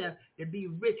appear to be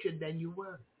richer than you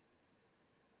were.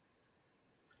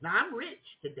 Now, I'm rich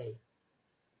today.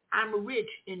 I'm rich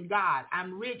in God.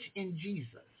 I'm rich in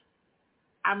Jesus.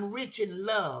 I'm rich in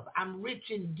love. I'm rich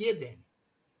in giving.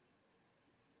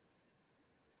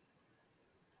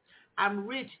 I'm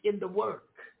rich in the work.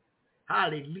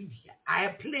 Hallelujah. I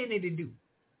have plenty to do.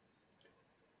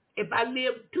 If I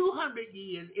lived 200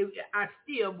 years, I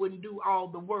still wouldn't do all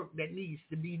the work that needs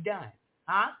to be done.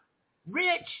 Huh?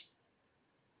 Rich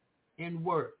in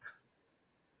work.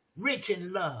 Rich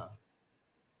in love.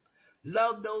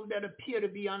 Love those that appear to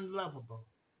be unlovable.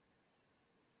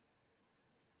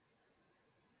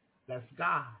 That's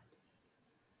God.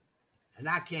 And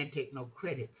I can't take no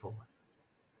credit for it.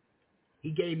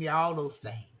 He gave me all those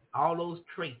things, all those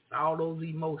traits, all those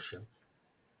emotions.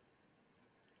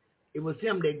 It was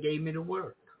him that gave me the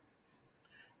work.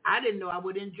 I didn't know I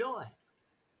would enjoy it.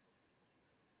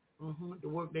 The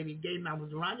work that he gave me, I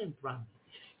was running from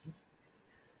it.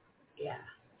 Yeah.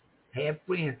 Have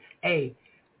friends. Hey,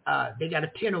 they got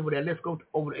a tent over there. Let's go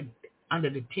over under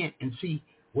the tent and see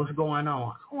what's going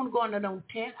on. I want to go under no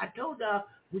tent. I told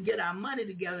we get our money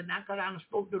together, and I got down and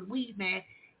spoke to the weed man.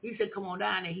 He said, come on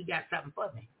down there. He got something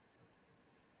for me.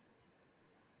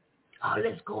 Oh,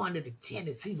 let's go under the tent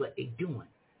and see what they're doing.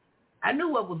 I knew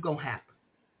what was going to happen.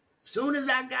 As soon as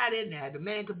I got in there, the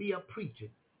man could be a preacher.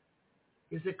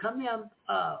 He said, come here,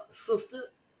 sister.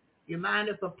 You mind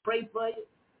if I pray for you?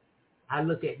 I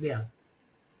look at them.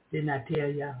 Didn't I tell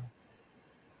y'all?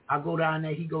 I go down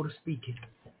there, he go to speaking.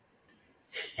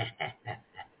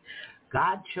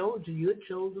 God chose you. You're a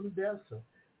chosen vessel.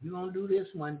 You're going to do this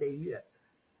one day. Yeah.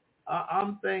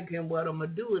 I'm thinking what I'm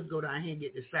going to do is go down here and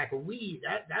get the sack of weed.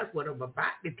 That's what I'm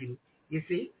about to do. You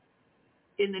see?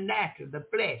 In the natural, the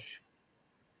flesh.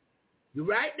 You're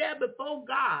right there before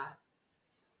God,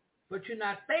 but you're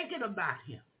not thinking about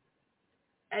him.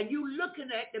 And you looking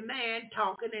at the man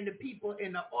talking and the people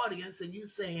in the audience and you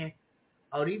saying,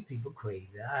 oh, these people crazy.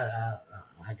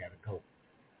 I got to go.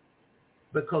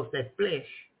 Because that flesh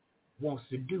wants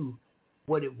to do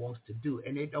what it wants to do.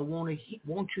 And they don't want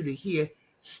you to hear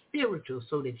spiritual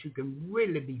so that you can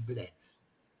really be blessed.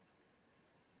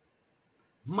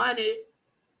 Money,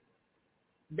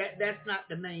 that's not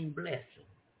the main blessing.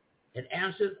 It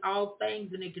answers all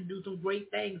things and it can do some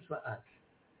great things for us.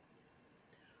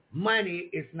 Money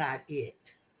is not it.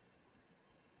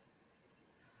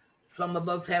 Some of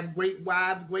us have great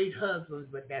wives, great husbands,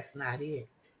 but that's not it.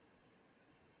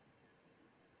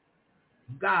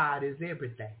 God is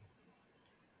everything.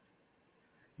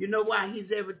 You know why he's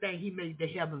everything? He made the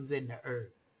heavens and the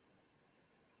earth.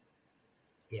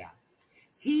 Yeah.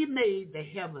 He made the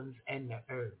heavens and the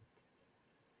earth.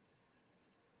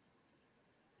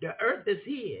 The earth is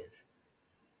his.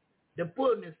 The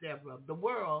fullness thereof, the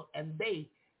world, and they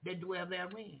that dwell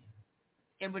therein.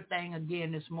 Everything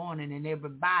again this morning and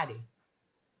everybody,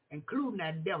 including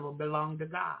that devil, belong to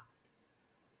God.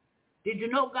 Did you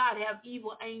know God have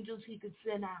evil angels he could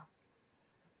send out?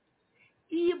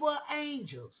 Evil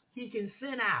angels he can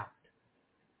send out.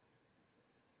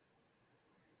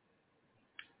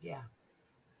 Yeah.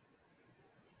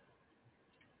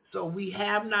 So we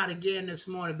have not again this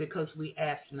morning because we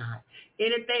ask not.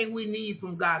 Anything we need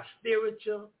from God,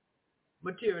 spiritual,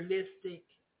 materialistic,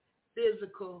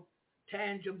 physical,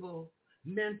 tangible,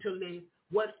 mentally,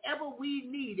 whatever we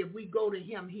need, if we go to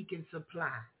him, he can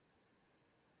supply.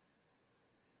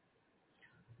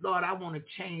 Lord, I want to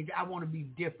change. I want to be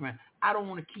different. I don't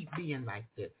want to keep being like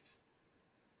this.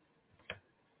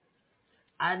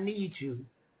 I need you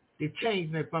to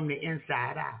change me from the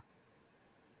inside out.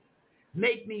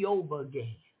 Make me over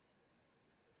again.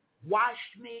 Wash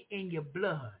me in your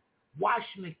blood. Wash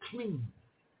me clean.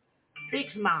 Fix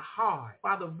my heart.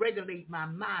 Father, regulate my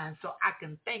mind so I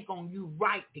can think on you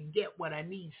right to get what I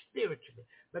need spiritually.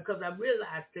 Because I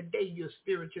realize today you're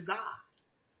spiritual God.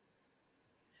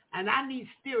 And I need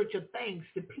spiritual things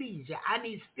to please you. I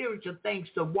need spiritual things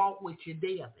to walk with you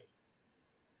daily.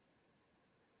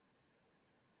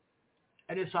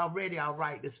 And it's already all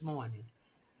right this morning.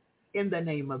 In the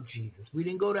name of Jesus. We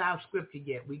didn't go to our scripture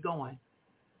yet. We're going.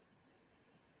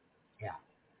 Yeah.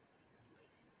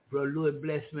 Brother Louis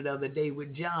blessed me the other day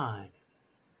with John.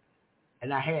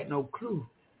 And I had no clue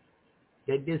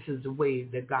that this is the way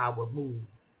that God will move.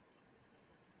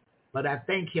 But I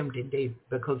thank him today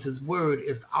because his word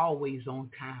is always on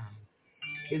time.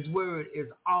 His word is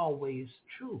always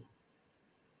true.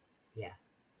 Yeah.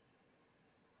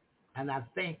 And I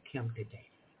thank him today.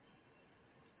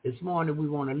 This morning we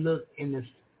want to look in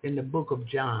the book of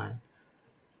John.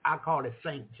 I call it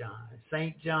St. John.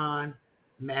 St. John,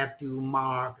 Matthew,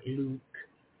 Mark, Luke,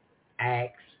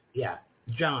 Acts. Yeah,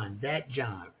 John, that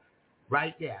John.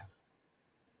 Right there.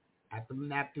 After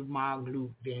Matthew, Mark,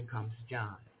 Luke, then comes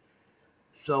John.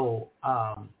 So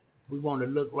we want to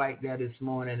look right there this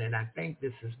morning, and I think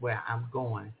this is where I'm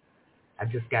going. I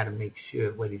just got to make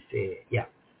sure what he said. Yeah.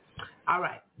 All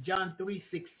right, John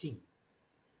 3:16.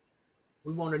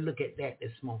 We want to look at that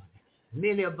this morning.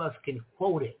 Many of us can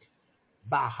quote it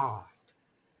by heart.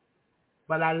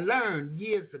 But I learned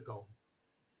years ago,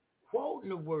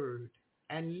 quoting the word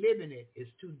and living it is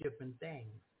two different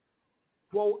things.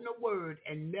 Quoting the word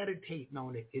and meditating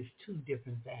on it is two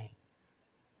different things.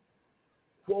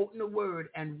 Quoting the word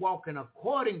and walking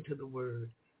according to the word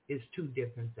is two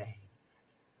different things.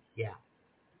 Yeah.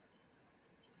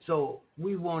 So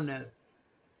we want to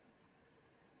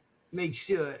make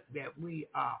sure that we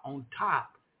are on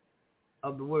top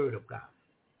of the word of God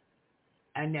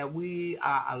and that we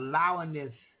are allowing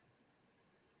this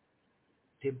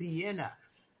to be in us,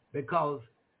 because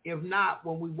if not,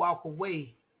 when we walk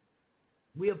away,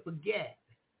 we'll forget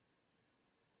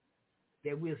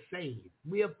that we're saved.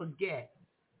 We'll forget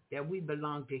that we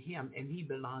belong to him and he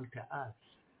belongs to us.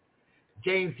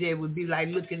 James said it would be like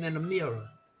looking in a mirror.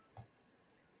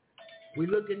 We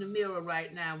look in the mirror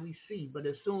right now, we see, but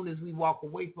as soon as we walk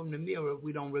away from the mirror,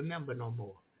 we don't remember no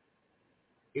more.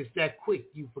 It's that quick,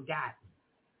 you've forgotten.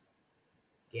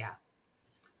 Yeah.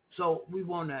 So we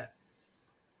want to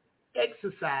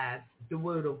exercise the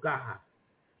word of God.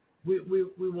 We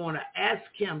want to ask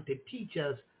him to teach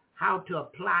us how to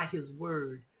apply his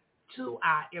word to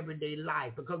our everyday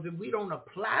life, because if we don't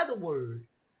apply the word,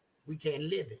 we can't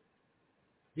live it.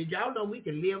 Did y'all know we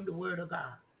can live the word of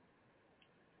God?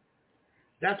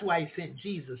 That's why he sent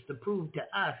Jesus, to prove to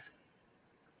us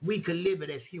we could live it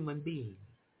as human beings.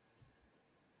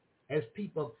 As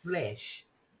people of flesh,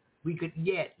 we could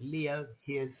yet live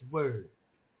his word.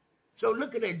 So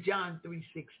look at John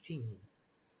 3:16.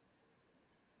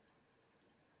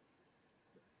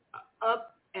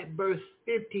 Up at verse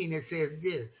 15 it says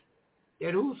this,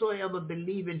 that whosoever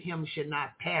believe in him should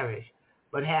not perish,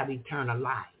 but have eternal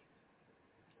life.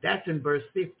 That's in verse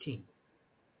 15.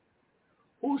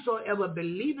 Whosoever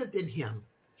believeth in him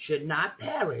should not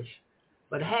perish,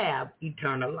 but have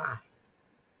eternal life.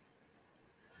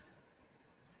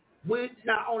 We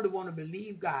not only want to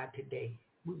believe God today,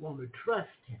 we want to trust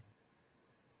him.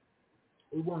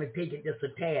 We want to take it just a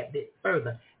tad bit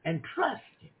further and trust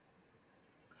him.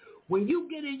 When you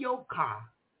get in your car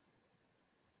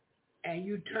and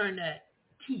you turn that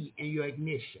key in your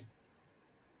ignition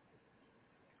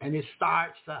and it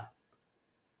starts up,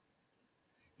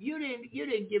 you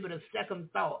didn't give it a second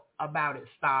thought about it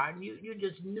starting. You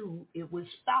just knew it would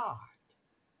start.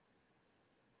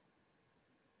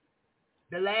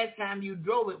 The last time you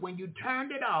drove it, when you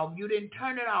turned it off, you didn't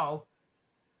turn it off.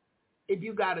 If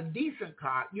you got a decent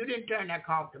car, you didn't turn that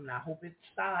car off. I hope it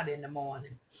started in the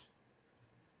morning.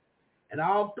 And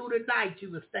all through the night,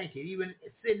 you was thinking, even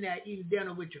sitting there eating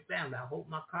dinner with your family, I hope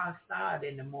my car started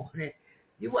in the morning.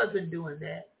 You wasn't doing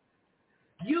that.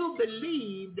 You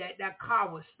believed that that car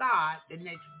would start the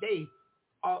next day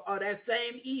or that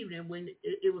same evening when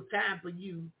it was time for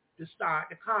you to start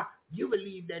the car. You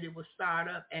believed that it would start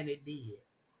up, and it did.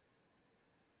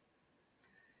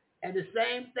 And the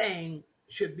same thing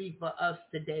should be for us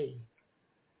today.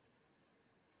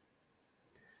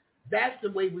 That's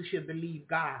the way we should believe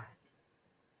God.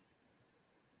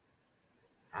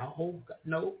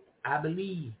 I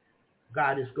believe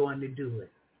God is going to do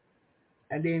it.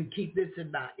 And then keep this in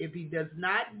mind. If he does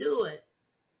not do it,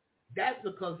 that's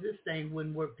because this thing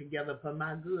wouldn't work together for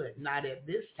my good, not at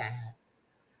this time.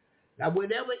 Now,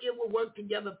 whenever it will work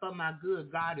together for my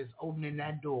good, God is opening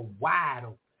that door wide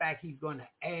open. In fact, he's going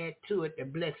to add to it to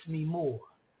bless me more.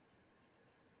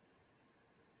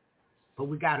 But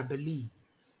we got to believe.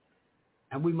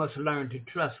 And we must learn to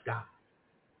trust God.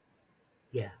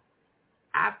 Yeah.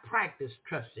 I practice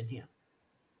trusting him.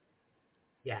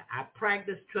 Yeah, I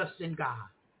practice trusting God.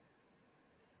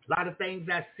 A lot of things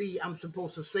I see I'm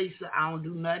supposed to say, so I don't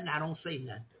do nothing. I don't say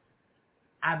nothing.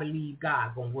 I believe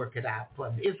God going to work it out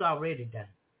for me. It's already done.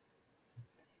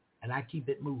 And I keep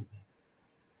it moving.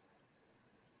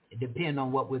 It depends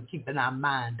on what we're keeping our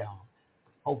mind on.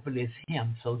 Hopefully it's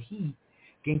him, so he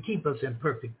can keep us in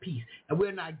perfect peace. And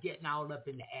we're not getting all up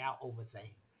in the air over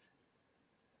things.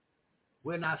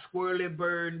 We're not squirrely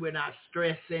bird. We're not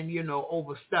stressing,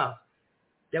 over stuff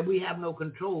that we have no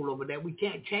control over, that we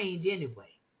can't change anyway.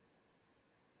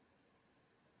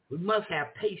 We must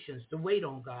have patience to wait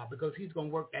on God, because he's going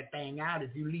to work that thing out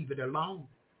if you leave it alone.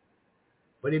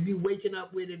 But if you're waking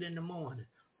up with it in the morning,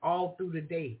 all through the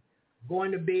day,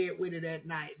 going to bed with it at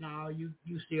night, now you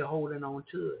still holding on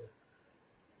to it.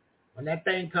 When that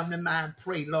thing come to mind,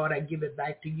 pray, Lord, I give it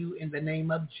back to you in the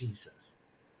name of Jesus.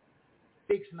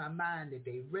 Fix my mind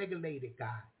today. Regulate it, God.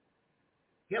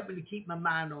 Help me to keep my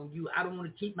mind on you. I don't want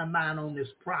to keep my mind on this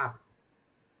problem.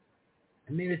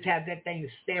 And many times that thing is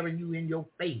staring you in your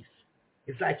face.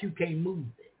 It's like you can't move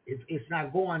it. It's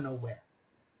not going nowhere.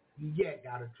 You yet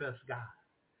got to trust God.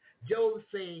 Job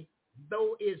said,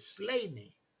 though it slay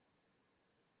me,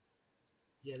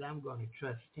 yet I'm going to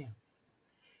trust him.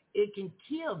 It can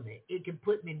kill me. It can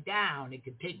put me down. It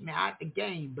can take me out the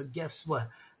game. But guess what?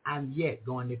 I'm yet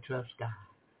going to trust God.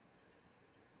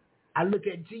 I look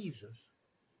at Jesus.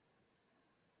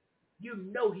 You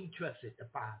know he trusted the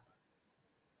Father.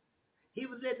 He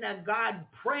was in that garden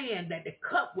praying that the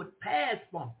cup would pass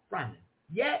from him.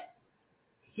 Yet,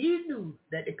 he knew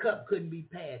that the cup couldn't be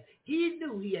passed. He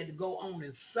knew he had to go on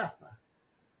and suffer.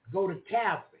 Go to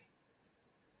Calvary.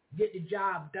 Get the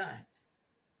job done.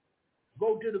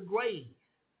 Go to the grave.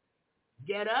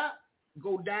 Get up,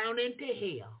 go down into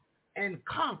hell, and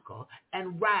conquer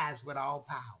and rise with all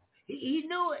power. He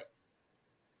knew it.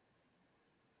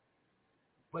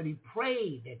 But he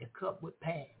prayed that the cup would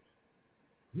pass.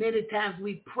 Many times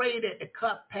we pray that the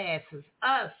cup passes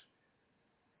us,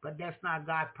 but that's not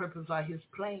God's purpose or his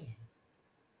plan.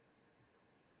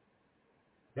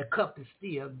 The cup is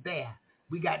still there.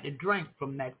 We got to drink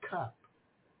from that cup.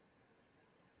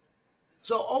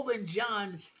 So over in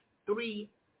John 3,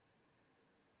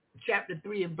 chapter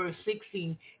 3 and verse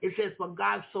 16, it says, for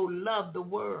God so loved the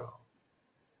world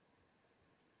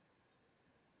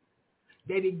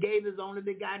that he gave his only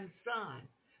begotten Son,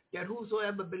 that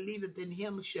whosoever believeth in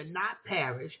him should not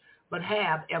perish, but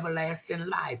have everlasting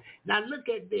life. Now look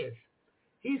at this.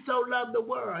 He so loved the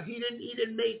world. He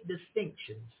didn't make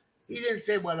distinctions. He didn't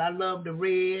say, well, I love the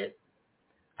red.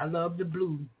 I love the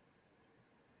blue.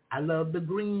 I love the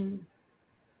green.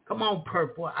 Come on,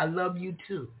 purple. I love you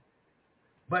too.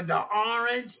 But the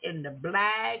orange and the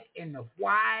black and the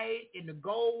white and the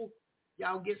gold,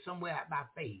 y'all get somewhere at my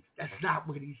face. That's not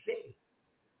what he said.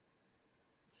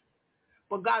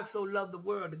 For God so loved the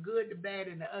world, the good, the bad,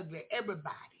 and the ugly,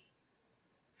 everybody.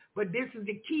 But this is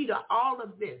the key to all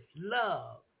of this.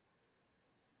 Love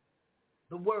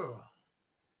the world.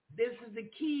 This is the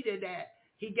key to that.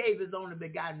 He gave his only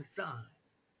begotten Son.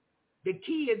 The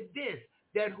key is this,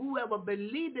 that whoever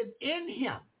believeth in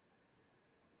him,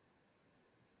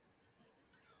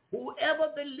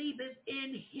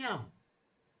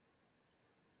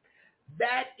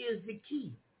 that is the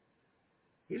key.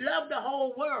 He loved the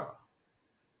whole world.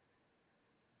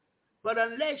 But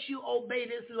unless you obey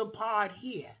this little part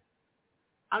here,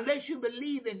 unless you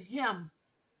believe in him,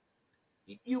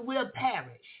 you will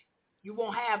perish. You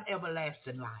won't have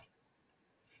everlasting life.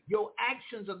 Your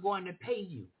actions are going to pay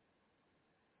you.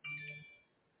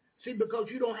 See, because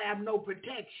you don't have no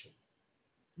protection.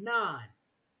 None.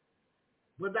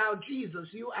 Without Jesus,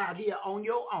 you out here on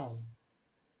your own.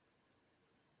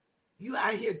 You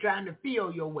out here trying to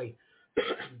feel your way.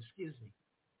 Excuse me.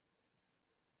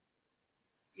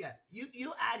 Yeah,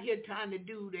 you out here trying to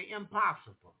do the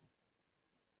impossible.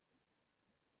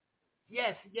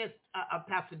 Yes,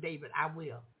 Pastor David, I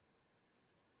will.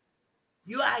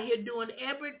 You out here doing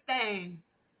everything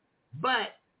but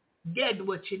get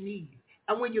what you need.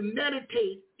 And when you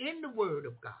meditate in the Word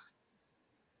of God,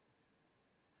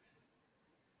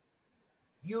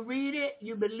 you read it,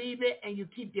 you believe it, and you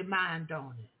keep your mind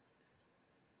on it.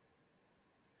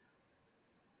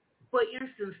 For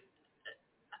instance,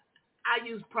 I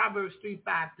use Proverbs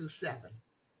 3:5-7.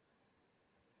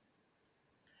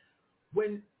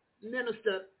 When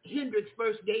Minister Hendricks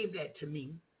first gave that to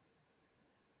me,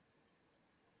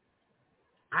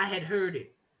 I had heard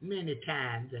it many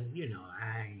times, and,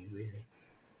 I ain't really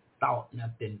thought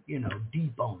nothing,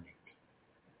 deep on it.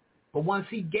 But once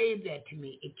he gave that to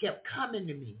me, it kept coming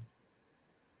to me.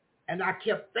 And I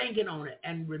kept thinking on it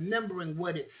and remembering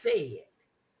what it said.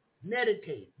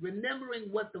 Meditate,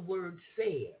 remembering what the word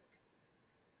said.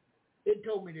 It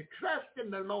told me to trust in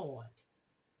the Lord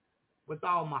with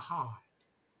all my heart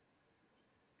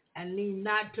and lean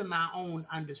not to my own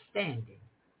understanding.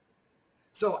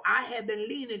 So I have been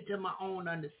leaning to my own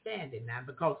understanding now,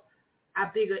 because I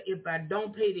figure if I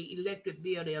don't pay the electric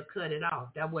bill, they'll cut it off.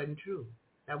 That wasn't true.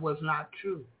 That was not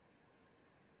true.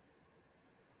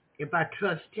 If I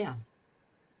trust him,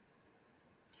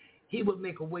 he would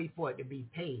make a way for it to be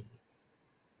paid.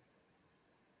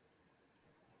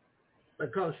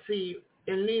 Because, see,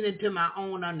 in leaning to my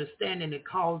own understanding, it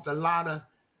caused a lot of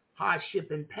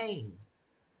hardship and pain.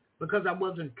 Because I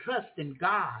wasn't trusting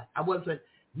God. I wasn't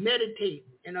meditating.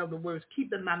 In other words,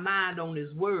 keeping my mind on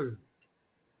his word.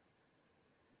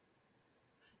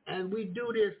 And we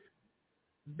do this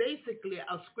basically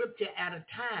a scripture at a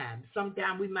time.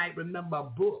 Sometimes we might remember a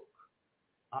book,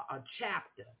 a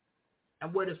chapter,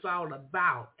 and what it's all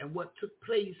about, and what took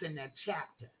place in that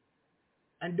chapter.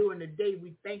 And during the day,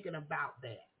 we're thinking about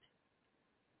that.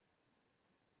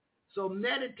 So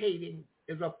meditating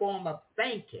is a form of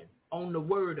thinking on the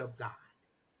word of God.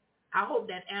 I hope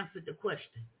that answered the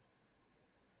question.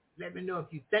 Let me know if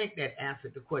you think that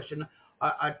answered the question,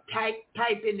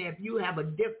 type in there if you have a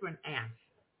different answer,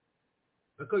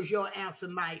 because your answer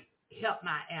might help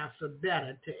my answer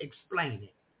better to explain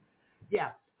it.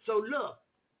 Yeah. So look,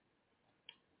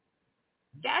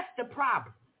 that's the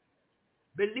problem.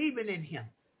 Believing in him.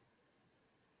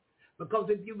 Because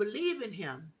if you believe in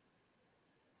him,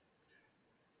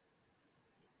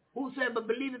 whosoever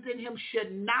believeth in him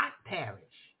should not perish,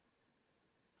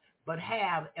 but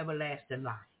have everlasting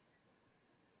life.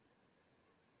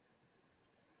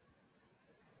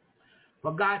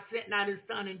 For God sent not his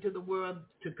Son into the world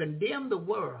to condemn the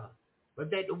world, but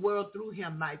that the world through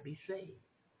him might be saved.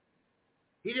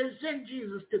 He didn't send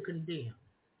Jesus to condemn,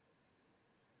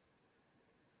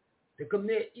 to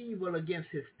commit evil against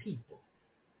his people,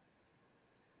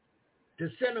 to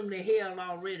send them to hell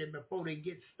already before they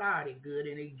get started good,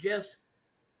 and they just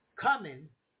coming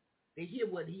to hear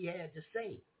what he had to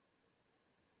say.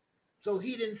 So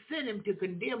he didn't send him to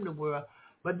condemn the world,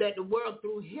 but that the world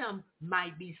through him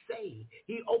might be saved.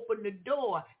 He opened the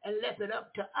door and left it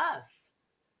up to us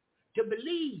to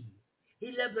believe. He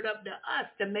left it up to us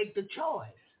to make the choice.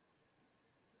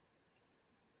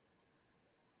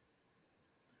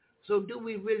 So do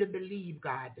we really believe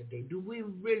God today? Do we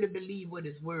really believe what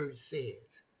his word says?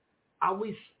 Are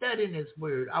we studying his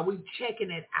word? Are we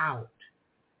checking it out?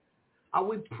 Are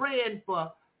we praying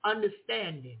for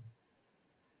understanding,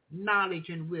 knowledge,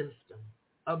 and wisdom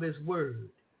of his word?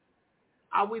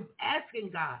 Are we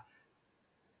asking God,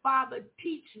 Father,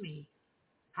 teach me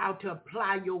how to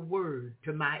apply your word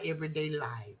to my everyday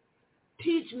life.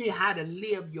 Teach me how to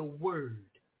live your word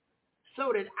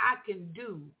so that I can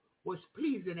do what's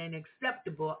pleasing and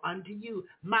acceptable unto you.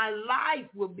 My life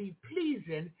will be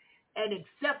pleasing and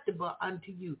acceptable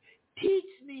unto you. Teach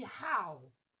me how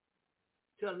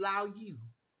to allow you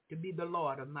to be the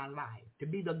Lord of my life, to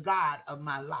be the God of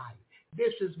my life.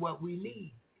 This is what we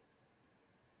need.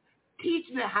 Teach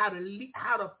me how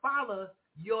to follow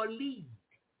your lead.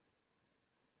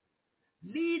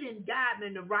 Lead and guide me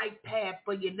in the right path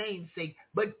for your name's sake,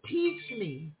 but teach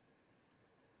me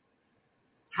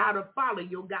how to follow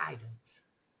your guidance.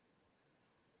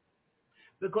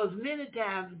 Because many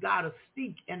times God will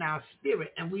speak in our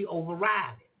spirit and we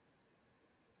override it.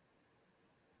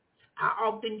 I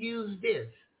often use this.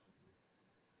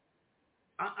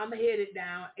 I'm headed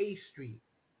down A Street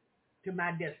to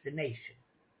my destination.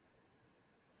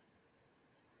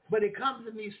 But it comes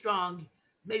to me strong,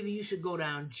 maybe you should go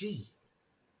down G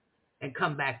and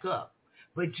come back up.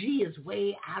 But G is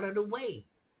way out of the way.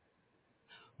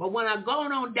 But when I go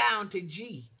on down to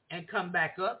G and come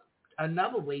back up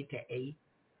another way to A,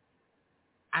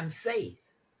 I'm safe.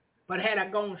 But had I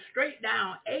gone straight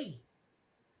down A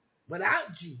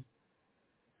without G,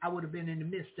 I would have been in the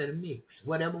midst of the mix.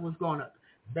 Whatever was going on,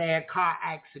 bad car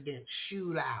accident,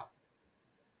 shootout.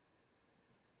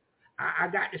 I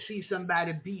got to see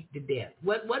somebody beat to death.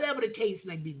 Whatever the case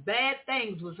may be, bad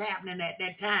things was happening at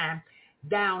that time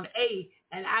down A,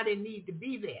 and I didn't need to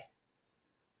be there.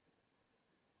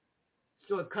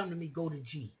 So it come to me, go to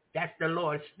G. That's the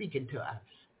Lord speaking to us.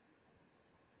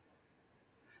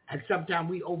 And sometimes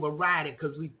we override it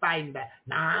because we fighting back.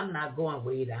 Nah, I'm not going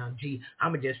way down G.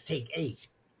 I'm going to just take A.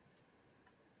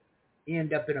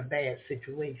 End up in a bad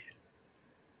situation.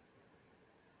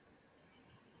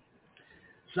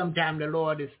 Sometimes the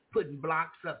Lord is putting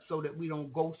blocks up so that we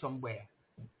don't go somewhere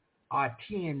or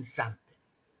attend something.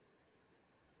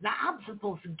 Now, I'm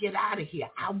supposed to get out of here.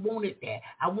 I wanted that.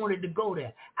 I wanted to go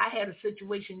there. I had a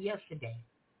situation yesterday.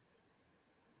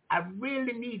 I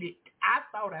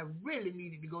thought I really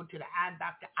needed to go to the eye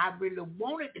doctor. I really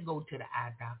wanted to go to the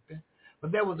eye doctor,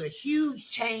 but there was a huge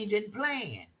change in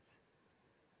plans.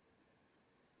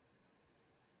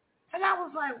 And I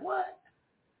was like, what?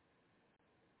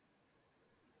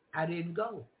 I didn't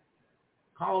go.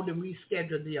 Called and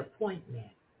rescheduled the appointment.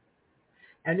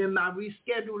 And in my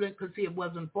rescheduling, because it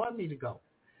wasn't for me to go.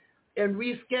 In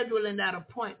rescheduling that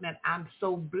appointment, I'm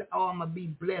going to be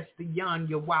blessed beyond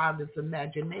your wildest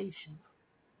imagination.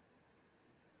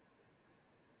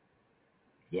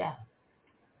 Yeah.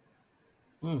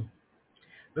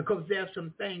 Because there's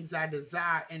some things I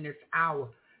desire in this hour.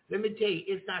 Let me tell you,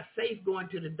 it's not safe going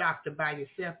to the doctor by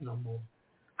yourself no more.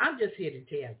 I'm just here to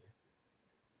tell you.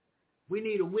 We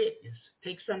need a witness.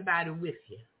 Take somebody with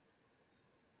you.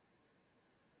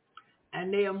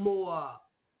 And they are more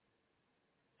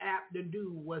apt to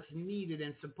do what's needed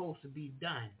and supposed to be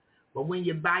done. But when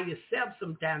you're by yourself,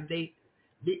 sometimes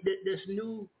this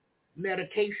new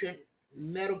medication,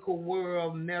 medical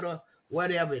world,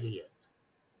 whatever it is,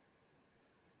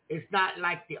 it's not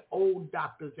like the old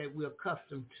doctors that we're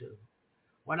accustomed to.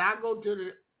 When I go to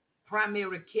the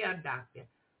primary care doctor,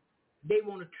 They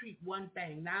want to treat one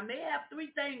thing. Now, they have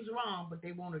three things wrong, but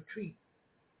they want to treat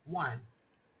one.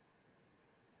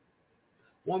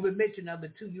 When we mention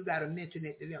number two, you got to mention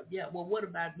it to them. Yeah, well, what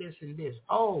about this and this?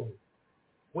 Oh,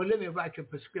 well, let me write your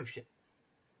prescription.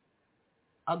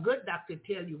 A good doctor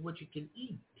tell you what you can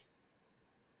eat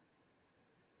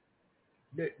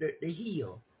to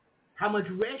heal, how much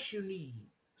rest you need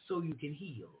so you can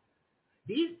heal.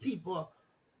 These people,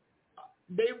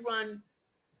 they run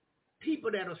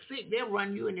people that are sick. They'll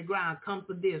run you in the ground. Come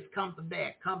for this, come for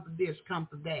that, come for this, come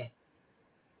for that.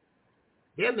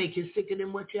 They'll make you sicker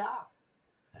than what you are.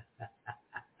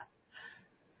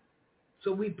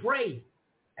 So we pray,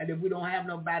 and if we don't have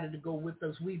nobody to go with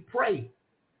us, we pray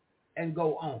and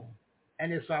go on,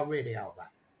 and it's already all right.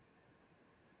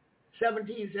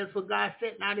 17 says, for God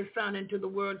sent not his son into the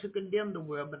world to condemn the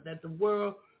world, but that the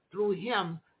world through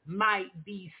him might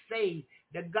be saved.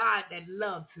 The God that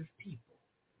loves his people.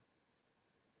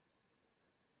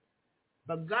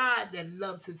 But God that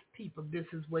loves his people, this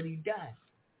is what he does.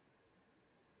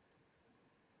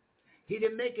 He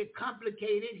didn't make it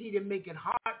complicated. He didn't make it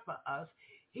hard for us.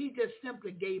 He just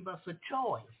simply gave us a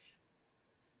choice.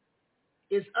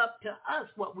 It's up to us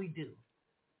what we do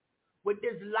with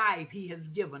this life he has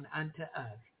given unto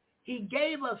us. He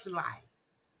gave us life.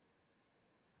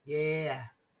 Yeah.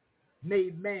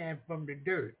 Made man from the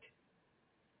dirt,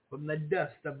 from the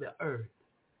dust of the earth.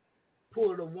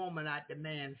 Pulled a woman out the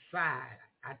man's side,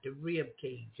 out the rib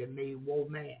cage, and made woe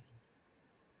man.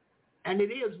 And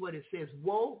it is what it says,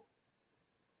 woe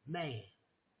man.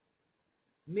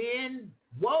 Men,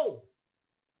 woe.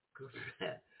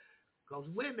 Because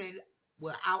women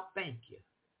will outthink you.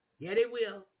 Yeah, they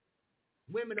will.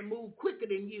 Women will move quicker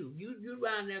than you. You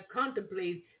around there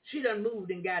contemplate, she done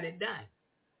moved and got it done.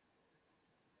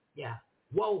 Yeah.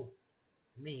 Woe,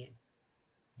 men.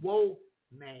 Woe,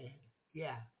 man.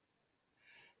 Yeah.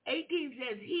 18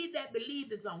 says, he that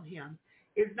believeth on him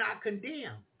is not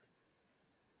condemned.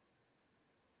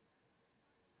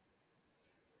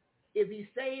 If he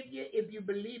saved you, if you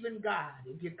believe in God,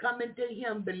 if you come into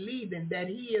him believing that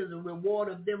he is a reward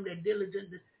of them that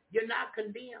diligently, you're not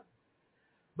condemned.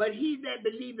 But he that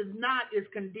believeth not is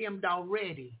condemned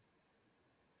already,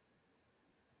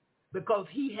 because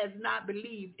he has not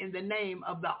believed in the name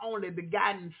of the only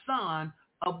begotten Son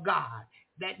of God.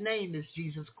 That name is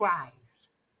Jesus Christ.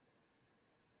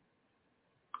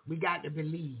 We got to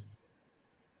believe.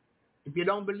 If you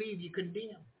don't believe, you're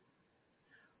condemned.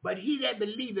 But he that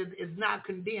believeth is not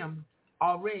condemned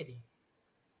already,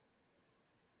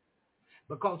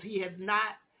 because he has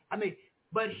not,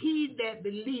 but he that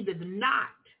believeth not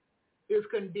is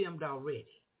condemned already,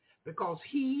 because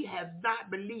he has not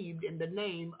believed in the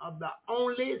name of the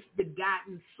only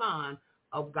begotten Son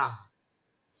of God.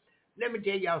 Let me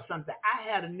tell y'all something. I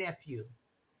had a nephew,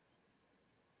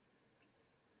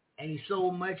 and he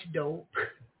sold much dope.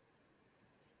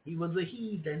 He was a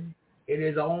heathen in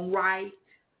his own right,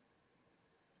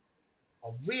 a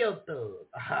real thug.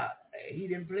 He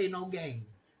didn't play no games.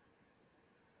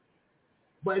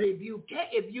 But if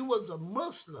you was a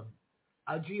Muslim,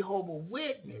 a Jehovah's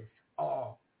Witness,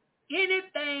 or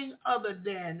anything other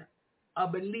than a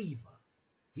believer,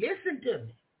 listen to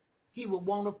me, he would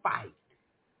want to fight.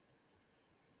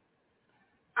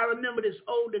 I remember this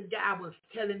older guy was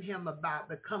telling him about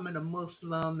becoming a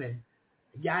Muslim and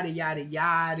yada, yada,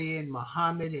 yada, and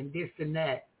Muhammad and this and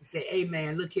that. He said, hey,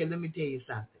 man, look here, let me tell you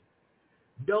something.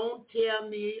 Don't tell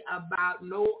me about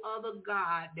no other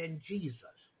God than Jesus,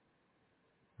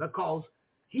 because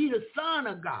he's the Son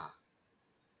of God.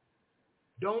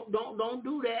 Don't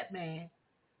do that, man.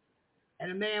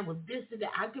 And the man was this and that.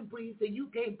 I can prove, he said, you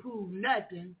can't prove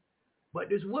nothing but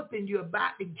this whooping you're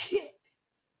about to get.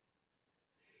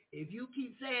 If you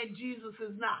keep saying Jesus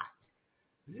is not,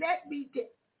 let me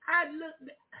I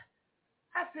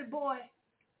said, boy,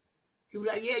 he was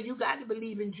like, yeah, you got to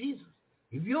believe in Jesus.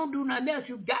 If you don't do nothing else,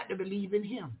 you got to believe in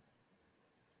him.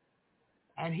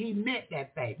 And he meant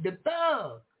that fact. The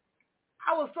thug,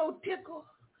 I was so tickled.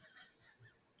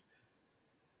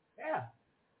 Yeah.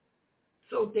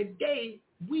 So today,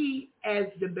 we as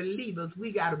the believers,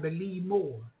 we got to believe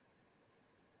more.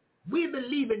 We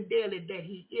believe in daily that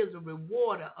he is a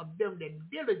rewarder of them that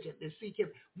diligently seek him.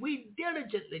 We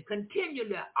diligently,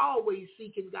 continually, always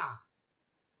seeking God.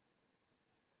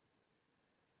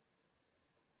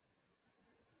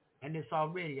 And it's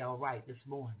already all right this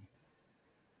morning.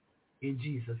 In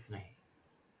Jesus' name.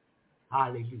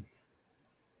 Hallelujah.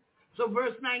 So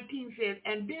verse 19 says,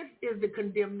 and this is the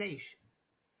condemnation,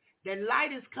 that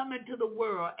light is come into the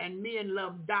world, and men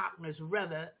love darkness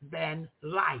rather than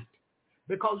light,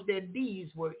 because their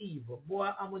deeds were evil. Boy,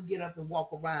 I'm going to get up and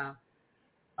walk around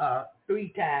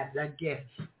 3 times, I guess.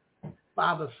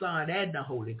 Father, Son, and the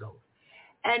Holy Ghost.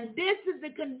 And this is the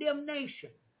condemnation.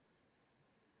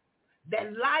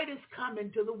 That light is come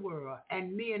into the world,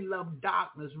 and men love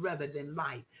darkness rather than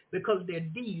light, because their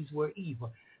deeds were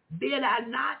evil. Did I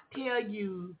not tell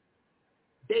you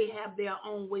they have their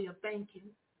own way of thinking?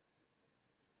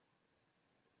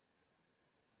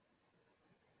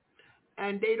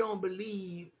 And they don't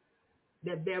believe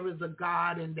that there is a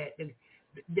God and that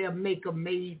their maker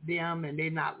made them, and they're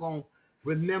not going to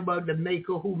remember the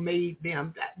maker who made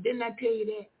them. Didn't I tell you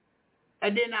that?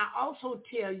 And then I also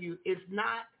tell you it's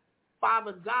not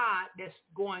Father God that's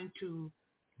going to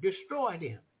destroy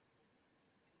them.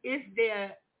 It's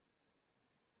their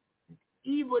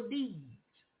evil deeds.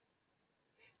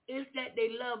 It's that they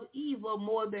love evil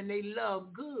more than they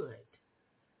love good.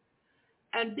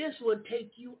 And this will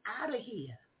take you out of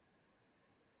here.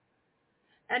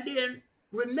 And then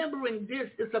remembering this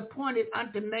is appointed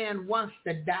unto man once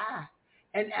to die,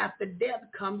 and after death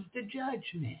comes the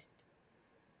judgment.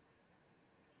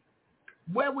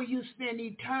 Where will you spend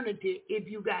eternity if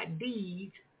you got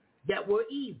deeds that were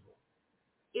evil?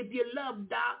 If you love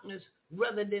darkness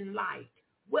rather than light,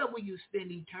 where will you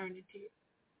spend eternity?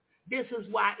 This is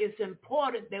why it's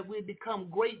important that we become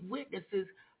great witnesses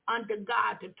unto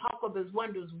God, to talk of his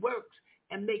wondrous works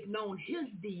and make known his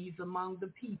deeds among the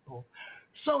people,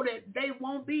 so that they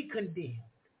won't be condemned,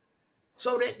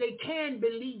 so that they can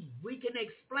believe. We can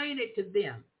explain it to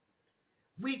them.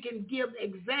 We can give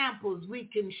examples. We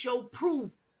can show proof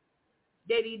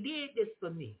that he did this for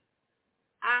me.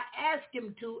 I asked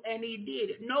him to, and he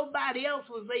did it. Nobody else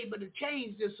was able to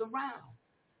change this around.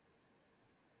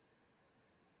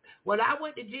 When I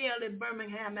went to jail in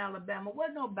Birmingham, Alabama,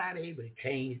 wasn't nobody able to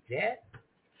change that.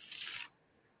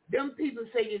 Them people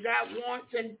say you got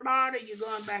warrants in Florida, you're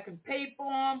going back and pay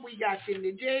for them, we got you in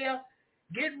the jail,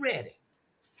 get ready.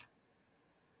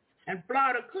 And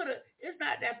Florida could have, it's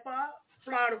not that far,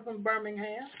 Florida from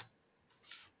Birmingham.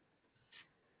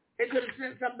 They could have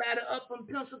sent somebody up from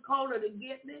Pensacola to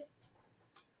get me.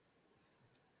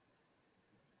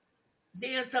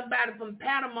 Then somebody from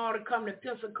Panama to come to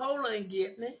Pensacola and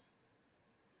get me.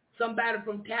 Somebody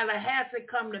from Tallahassee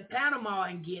come to Panama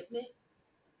and get me.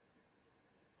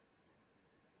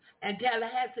 And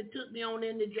Tallahassee took me on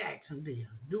into Jacksonville.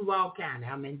 Duval County,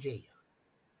 I'm in jail.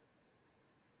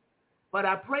 But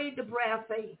I prayed the prayer of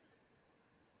faith.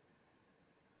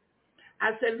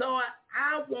 I said, Lord,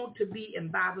 I want to be in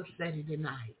Bible study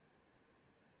tonight.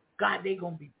 God, they're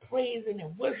going to be praising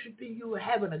and worshiping you and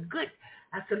having a good.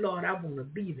 I said, Lord, I want to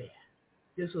be there.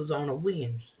 This was on a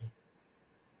Wednesday.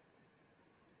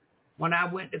 When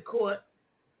I went to court,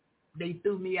 they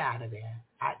threw me out of there,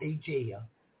 out their jail.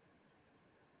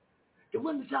 The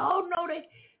women said, oh, no,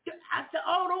 I said,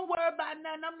 oh, don't worry about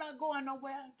nothing. I'm not going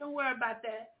nowhere. Don't worry about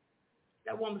that.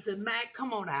 That woman said, Mac,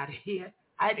 come on out of here.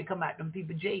 I had to come out of them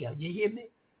people's jail. You hear me?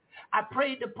 I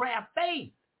prayed the prayer of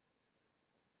faith.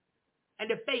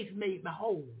 And the faith made me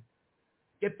whole.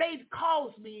 The faith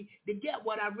caused me to get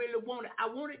what I really wanted.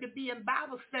 I wanted to be in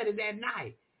Bible study that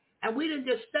night. And we didn't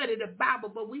just study the Bible,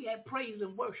 but we had praise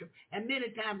and worship. And many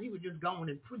times he would just go on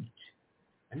and preach.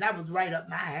 And that was right up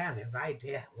my alley, right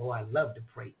there. Oh, I love to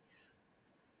praise.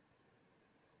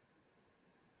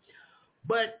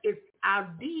 But it's our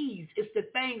deeds, it's the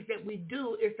things that we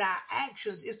do, it's our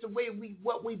actions, it's the way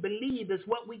what we believe, it's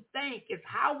what we think, it's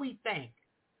how we think.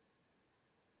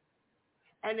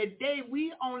 And today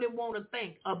we only want to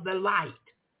think of the light,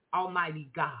 Almighty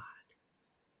God,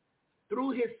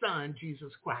 through his Son,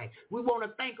 Jesus Christ. We want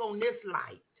to think on this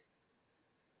light.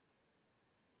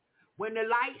 When the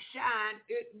light shines,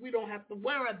 we don't have to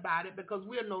worry about it because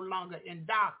we're no longer in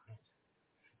darkness.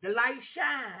 The light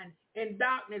shines in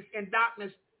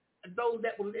darkness, those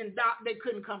that were in dark, they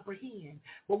couldn't comprehend.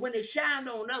 But when it shined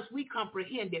on us, we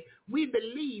comprehended. We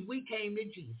believe we came to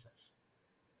Jesus.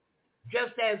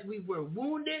 Just as we were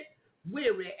wounded,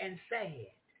 weary, and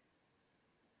sad.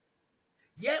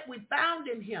 Yet we found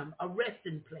in him a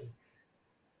resting place.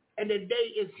 And the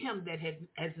day is him that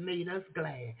has made us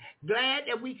glad. Glad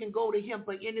that we can go to him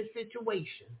for any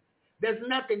situation. There's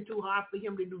nothing too hard for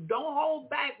him to do. Don't hold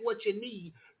back what you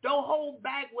need. Don't hold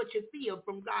back what you feel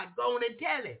from God. Go on and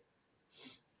tell him.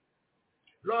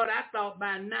 Lord, I thought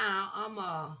by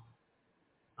now,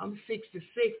 I'm 66.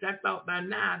 I thought by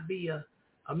now I'd be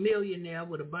a millionaire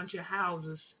with a bunch of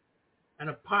houses and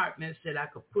apartments that I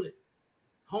could put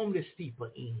homeless people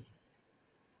in.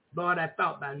 Lord, I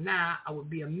thought by now I would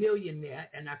be a millionaire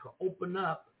and I could open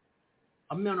up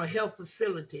a mental health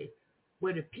facility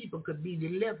where the people could be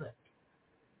delivered.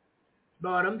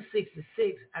 Lord, I'm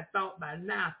 66. I thought by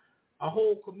now a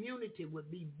whole community would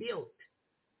be built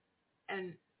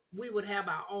and we would have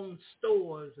our own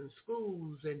stores and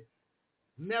schools and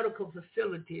medical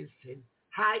facilities and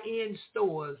high-end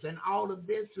stores and all of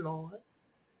this, Lord.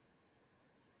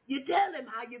 You tell him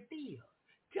how you feel.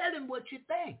 Tell him what you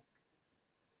think.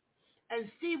 And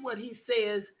see what he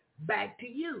says back to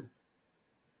you.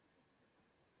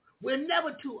 We're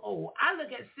never too old. I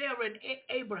look at Sarah and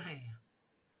Abraham.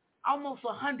 Almost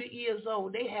 100 years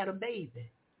old, they had a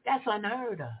baby. That's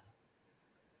unheard of.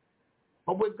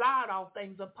 But with God, all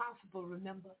things are possible,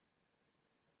 remember?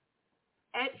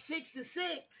 At 66,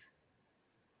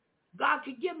 God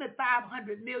could give me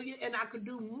 $500 million and I could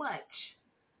do much.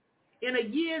 In a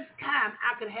year's time,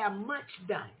 I could have much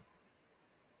done.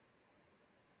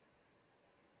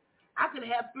 I could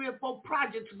have 3 or 4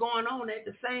 projects going on at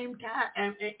the same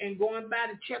time and going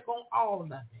by to check on all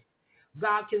of it.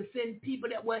 God can send people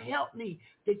that will help me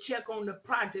to check on the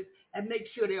project and make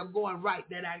sure they're going right,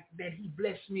 that he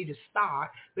blessed me to start,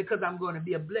 because I'm going to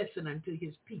be a blessing unto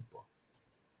his people.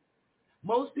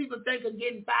 Most people think of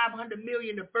getting $500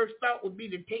 million, the first thought would be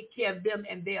to take care of them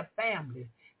and their families.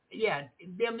 Yeah,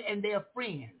 them and their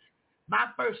friends. My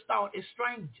first thought is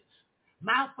strangers.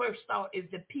 My first thought is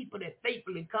the people that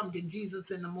faithfully come to Jesus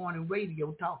in the Morning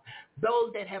Radio Talk.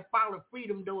 Those that have followed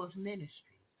Freedom Doors Ministries.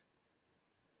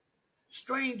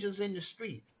 Strangers in the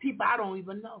streets. People I don't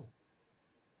even know.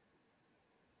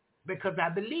 Because I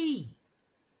believe.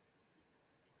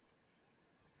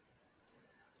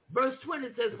 Verse 20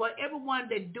 says, for everyone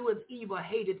that doeth evil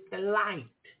hateth the light.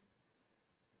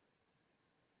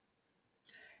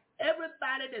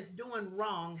 Everybody that's doing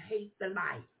wrong hates the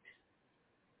light.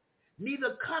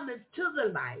 Neither cometh to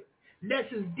the light,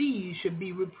 lest his deeds should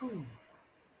be reproved.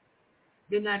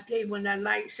 Didn't I tell you when that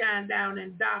light shines down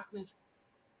in darkness?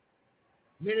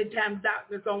 Many times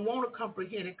darkness don't want to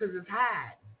comprehend it because it's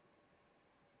hiding.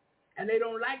 And they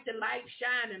don't like the light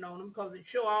shining on them because it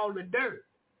show all the dirt.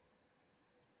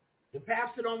 The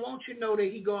pastor don't want you to know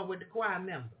that he going with the choir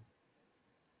member.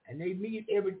 And they meet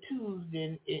every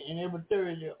Tuesday and every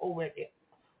Thursday over at the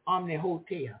Omni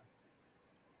Hotel.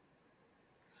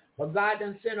 But God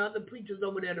done sent other preachers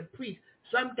over there to preach.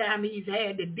 Sometimes he's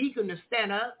had the deacon to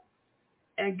stand up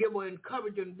and give an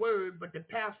encouraging word, but the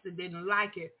pastor didn't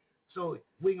like it, so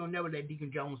we ain't going to never let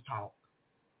Deacon Jones talk.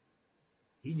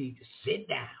 He needs to sit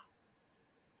down.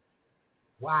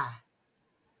 Why?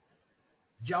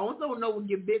 Jones don't know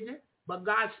your business, but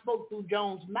God spoke through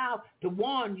Jones' mouth to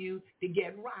warn you to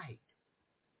get right.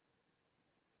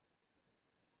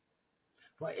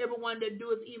 For everyone that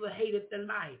doeth evil hateth the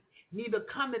light, neither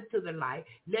cometh to the light,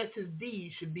 lest his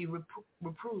deeds should be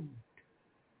reproved.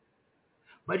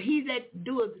 But he that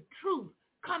doeth the truth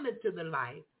cometh to the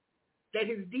light, that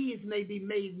his deeds may be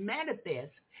made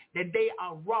manifest, that they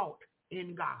are wrought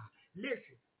in God.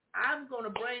 Listen, I'm going to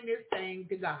bring this thing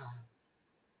to God.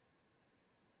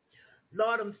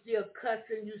 Lord, I'm still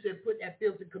cussing. You said put that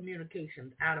filthy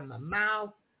communications out of my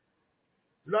mouth.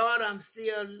 Lord, I'm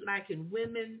still liking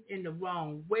women in the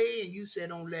wrong way, and you said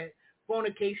don't let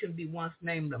fornication be once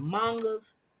named among us.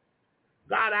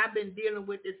 God, I've been dealing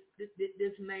with this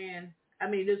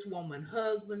woman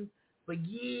husband for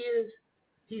years.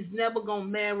 He's never going to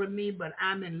marry me, but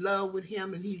I'm in love with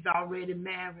him, and he's already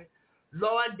married.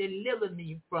 Lord, deliver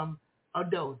me from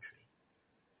adultery.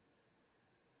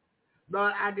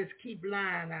 Lord, I just keep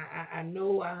lying. I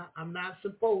know I'm not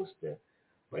supposed to,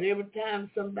 but every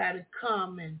time somebody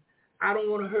come and I don't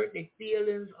want to hurt their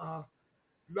feelings, or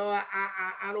Lord,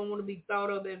 I don't want to be thought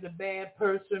of as a bad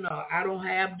person, or I don't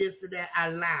have this or that, I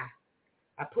lie.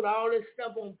 I put all this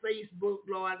stuff on Facebook,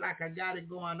 Lord, like I got it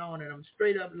going on, and I'm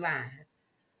straight up lying.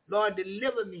 Lord,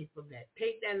 deliver me from that.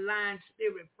 Take that lying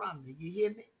spirit from me. You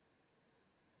hear me?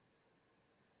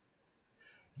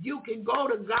 You can go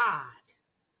to God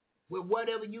with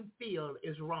whatever you feel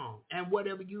is wrong and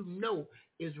whatever you know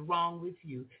is wrong with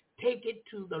you. Take it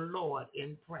to the Lord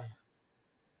in prayer.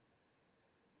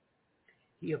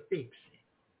 He'll fix it.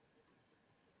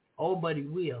 Oh, but he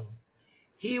will.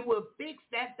 He will fix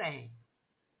that thing.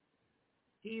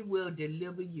 He will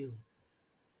deliver you.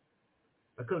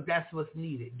 Because that's what's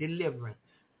needed, deliverance.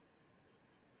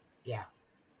 Yeah.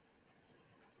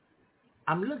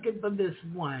 I'm looking for this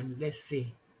one. Let's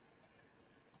see.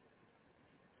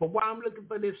 But while I'm looking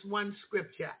for this one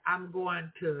scripture, I'm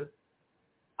going to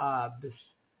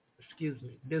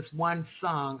this one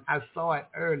song. I saw it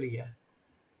earlier,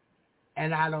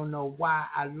 and I don't know why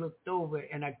I looked over it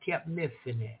and I kept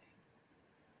missing it.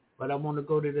 But I want to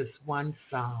go to this one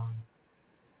song.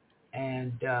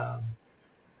 And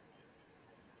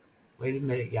wait a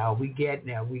minute, y'all. We getting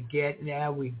there.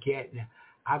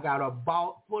 I got a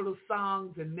vault full of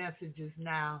songs and messages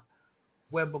now.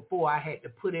 where before I had to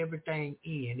put everything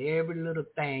in, every little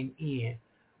thing in.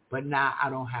 But now I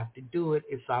don't have to do it.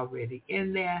 It's already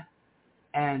in there.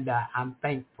 And I'm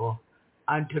thankful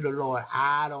unto the Lord.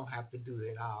 I don't have to do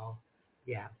it all.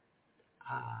 Yeah.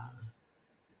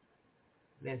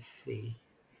 Let's see.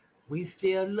 We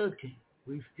still looking.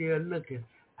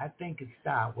 I think it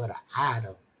started with an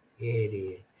item. Here it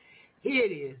is. Here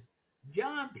it is.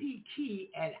 John P.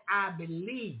 Key and I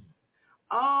Believe.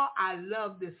 Oh, I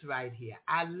love this right here.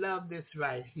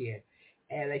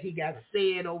 And he got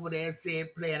said over there,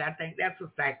 said playing. I think that's a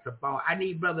saxophone. I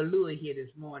need Brother Louis here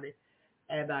this morning.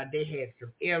 And they had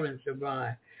some errands to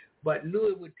run. But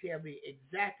Louis would tell me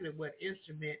exactly what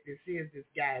instrument this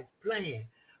guy is playing.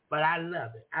 But I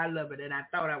love it. And I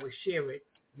thought I would share it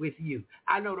with you.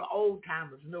 I know the old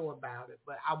timers know about it,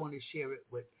 but I want to share it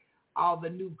with all the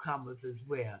newcomers as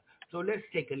well. So let's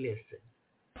take a listen.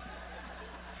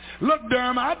 Look,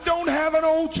 Durham, I don't have an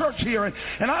old church here,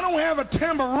 and I don't have a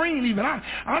tambourine even. I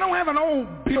don't have an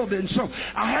old building, so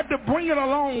I had to bring it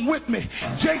along with me.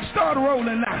 Jake, start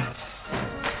rolling now.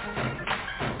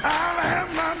 I'll have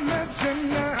my mention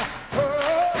now.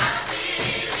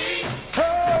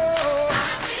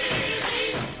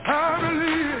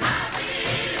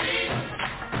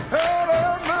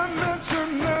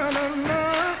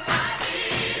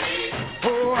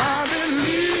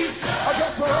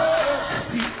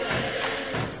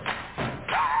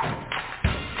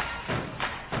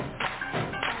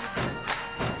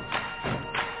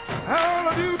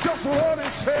 Just what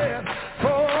it said.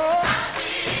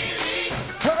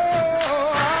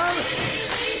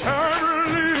 I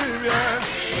believe, yeah.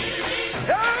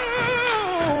 I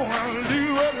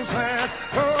believe what it said.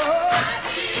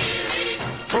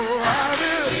 I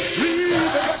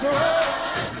believe that's all.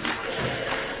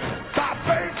 By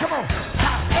faith, come on.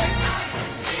 By faith.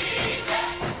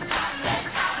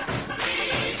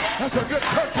 That's a good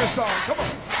country song. Come on.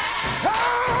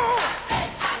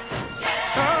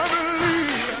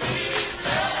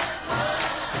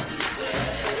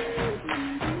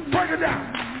 Down.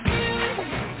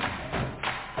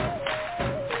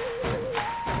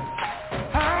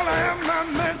 I'll have my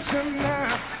mention now.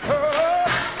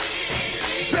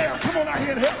 Sam, come on out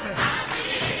here and help me.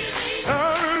 I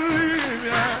believe,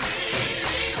 yeah.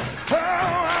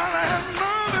 I'll have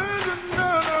my mention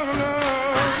now.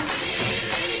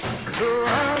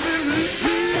 I believe.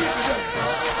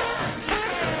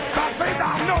 By faith, I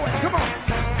know it. Come on.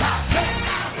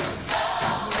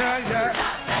 Yeah.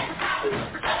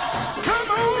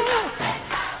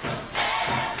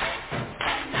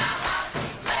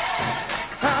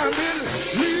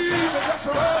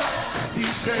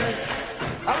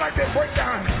 I like that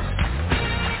breakdown.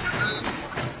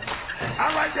 I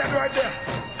like that right there.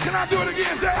 Can I do it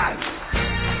again, Dad?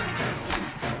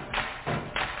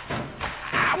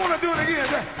 I want to do it again,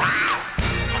 Dad.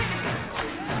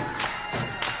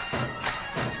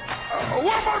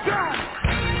 One more time.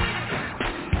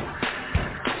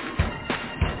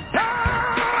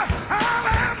 I'll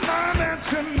have my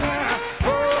mention now.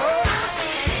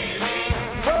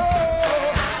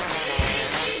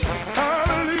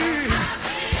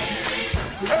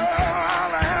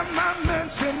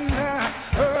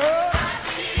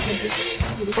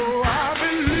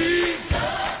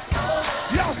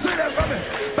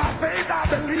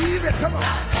 Come on.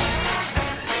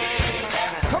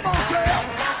 Come on, Sam.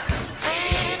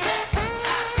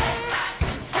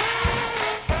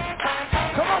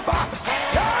 Come on, Bob.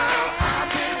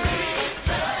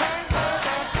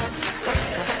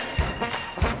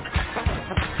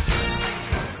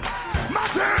 My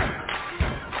turn.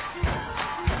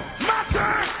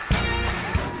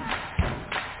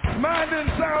 Mine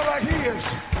didn't sound like his.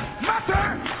 My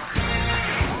turn.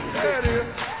 There it is.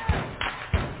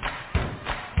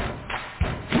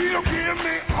 He'll give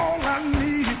me all I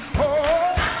need.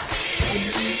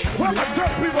 Where my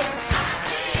church people?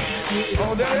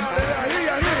 There they are. Hear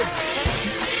ya.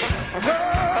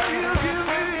 He'll give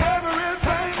me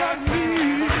everything I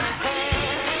need.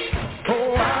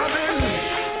 I believe.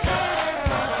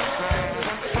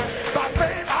 By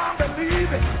faith, I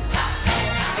believe it.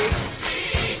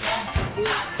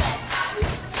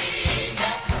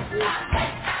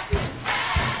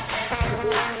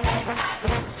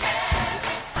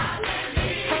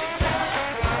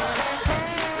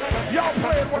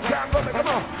 One time, brother, come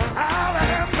on. I'll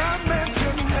have my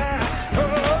mention now.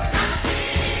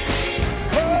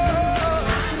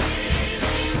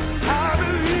 I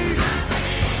believe.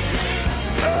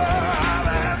 I'll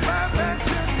have my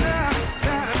mention now.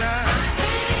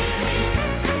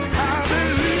 I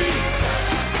believe.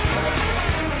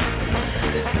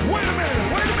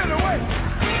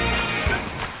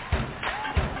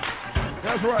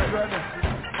 just right there.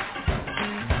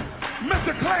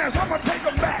 Mr. Clarence, I'm going to take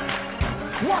him back.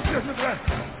 Watch this, Mr. Clarence.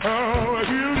 Oh,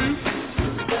 he'll do.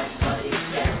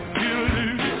 He'll do.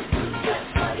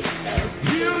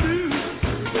 He'll do.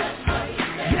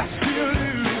 Yes, he'll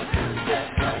do.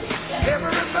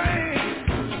 Everything.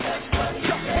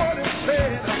 Just what it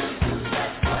said.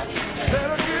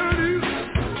 Said he'll do.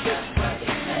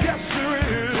 Yes, he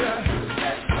will.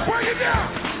 Bring it down.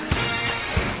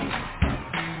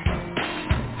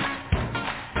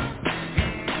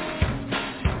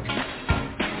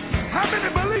 How many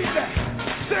believe that?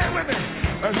 Say it with me.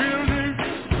 He'll do.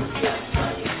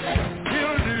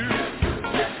 He'll do.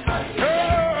 Oh,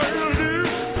 he'll do.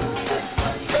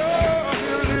 Oh,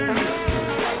 he'll do.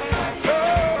 Oh,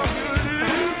 he'll do.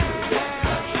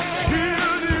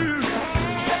 He'll do.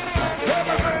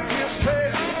 Everything you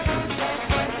said.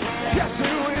 Yes, he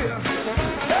will.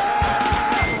 Oh,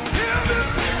 he'll do.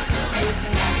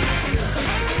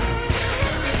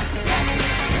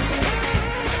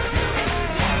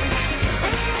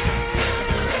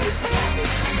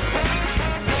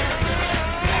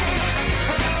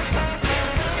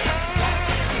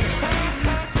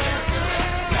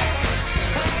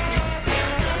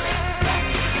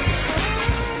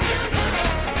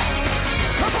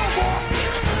 Come on, boy.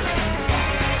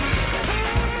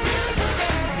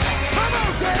 Come on,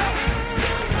 Sam.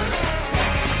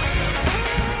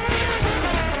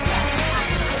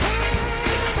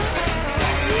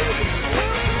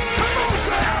 Come on,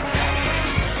 Sam.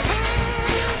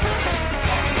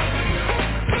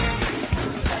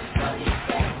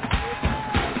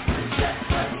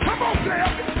 Come on, Sam.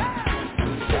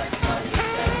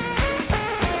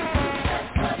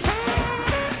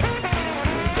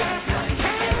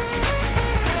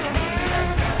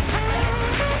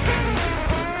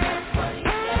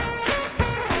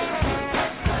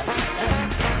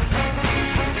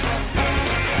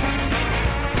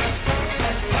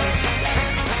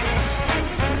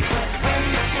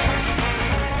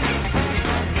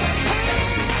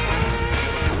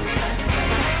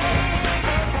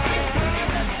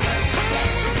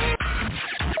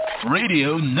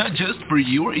 Radio not just for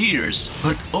your ears,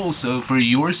 but also for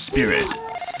your spirit.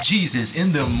 Jesus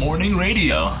in the Morning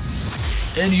Radio.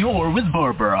 And you're with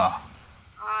Barbara.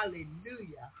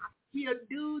 Hallelujah. He'll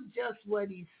do just what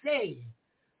he said.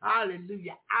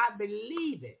 Hallelujah. I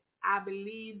believe it. I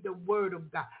believe the word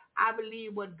of God. I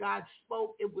believe what God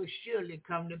spoke, it will surely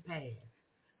come to pass.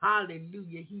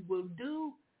 Hallelujah. He will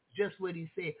do just what he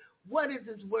said. What is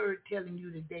his word telling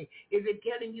you today? Is it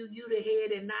telling you the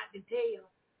head and not the tail?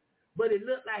 But it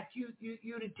looked like you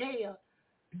the tail.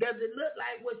 Does it look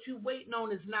like what you're waiting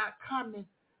on is not coming?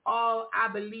 Oh, I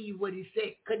believe what he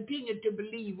said. Continue to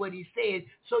believe what he said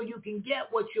so you can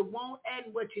get what you want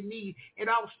and what you need. It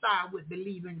all starts with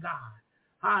believing God.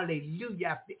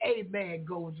 Hallelujah. The amen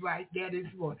goes right there this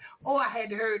morning. Oh, I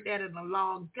hadn't heard that in a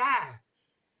long time.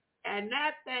 And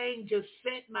that thing just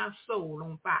set my soul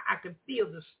on fire. I could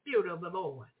feel the spirit of the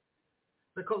Lord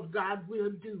because God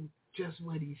will do just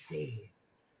what he said.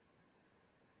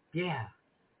 Yeah,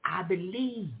 I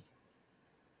believe.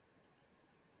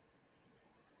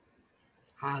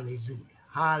 Hallelujah.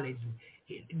 Hallelujah.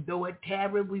 Though it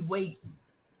tarry, we waiting.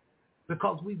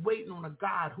 Because we waiting on a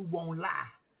God who won't lie.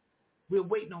 We're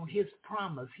waiting on his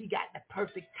promise. He got the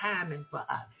perfect timing for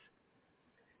us.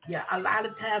 Yeah, a lot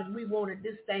of times we wanted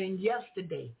this thing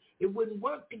yesterday. It wouldn't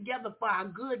work together for our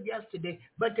good yesterday,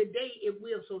 but today it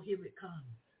will, so here it comes.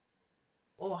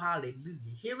 Oh,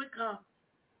 hallelujah. Here it comes.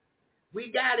 We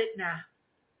got it now.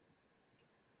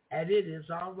 And it is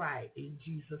all right in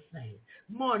Jesus' name.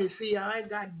 Morning, CI.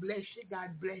 God bless you.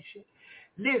 God bless you.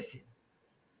 Listen,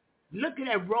 looking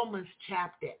at Romans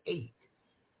chapter 8.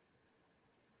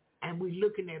 And we're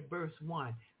looking at verse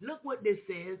 1. Look what this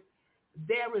says.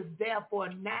 There is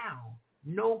therefore now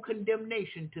no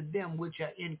condemnation to them which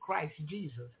are in Christ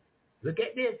Jesus. Look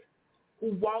at this.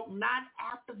 Who walk not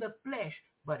after the flesh,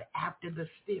 but after the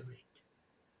Spirit.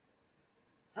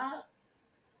 Huh?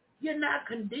 You're not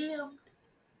condemned.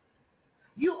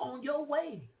 You're on your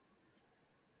way.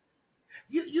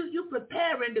 You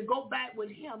preparing to go back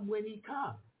with him when he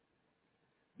comes.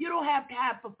 You don't have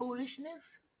time for foolishness.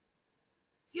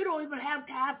 You don't even have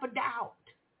time for doubt.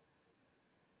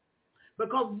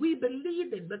 Because we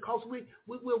believe it, because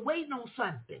we're waiting on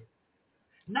something.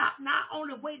 Not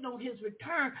only waiting on his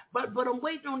return, but I'm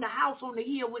waiting on the house on the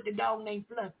hill with the dog named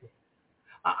Fluffy.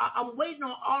 I'm waiting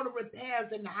on all the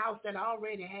repairs in the house that I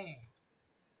already have.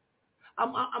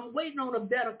 I'm waiting on a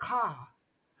better car.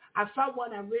 I saw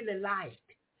one I really liked.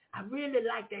 I really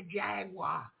like that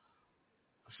Jaguar.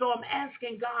 So I'm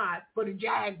asking God for the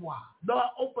Jaguar. Lord,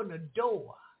 open the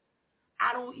door.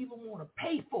 I don't even want to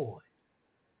pay for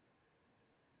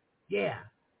it. Yeah.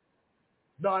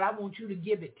 Lord, I want you to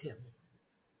give it to me.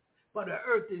 For the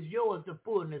earth is yours, the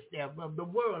fullness thereof, the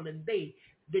world and they.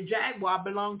 The jaguar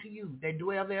belong to you. They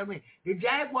dwell therein. The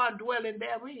jaguar dwelling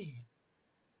therein.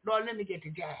 Lord, let me get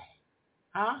the jag.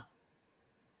 Huh?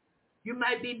 You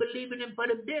might be believing him for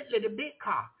the Bentley, the big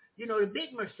car. You know, the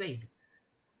big Mercedes.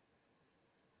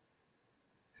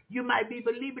 You might be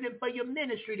believing him for your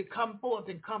ministry to come forth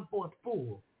and come forth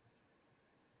full.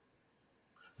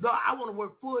 Lord, I want to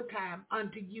work full time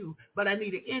unto you, but I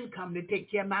need an income to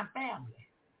take care of my family.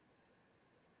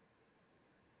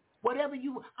 Whatever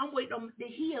you, I'm waiting on the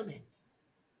healing.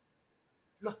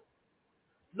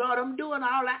 Lord, I'm doing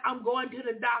all that. I'm going to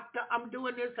the doctor. I'm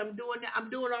doing this. I'm doing that. I'm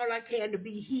doing all I can to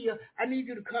be healed. I need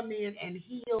you to come in and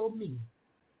heal me.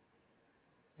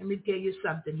 Let me tell you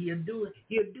something. He'll do it.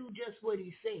 He'll do just what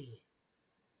he said.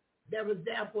 There is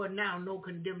therefore now no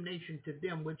condemnation to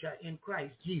them which are in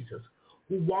Christ Jesus,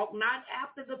 who walk not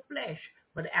after the flesh,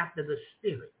 but after the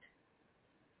Spirit.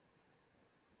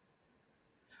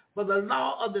 For the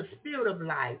law of the Spirit of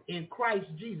life in Christ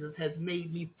Jesus has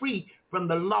made me free from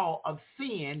the law of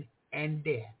sin and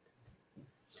death.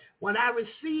 When I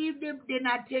received him, didn't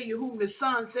I tell you whom the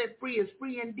Son set free is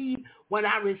free indeed? When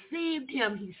I received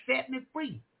him, he set me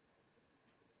free.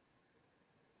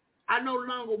 I no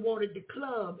longer wanted the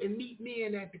club and meet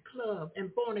men at the club and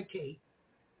fornicate.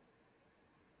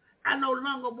 I no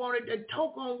longer wanted to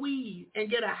toke on weed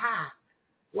and get a high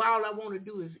while all I want to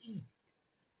do is eat.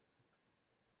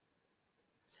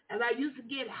 And I used to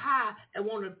get high and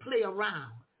want to play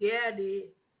around. Yeah, I did.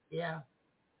 Yeah.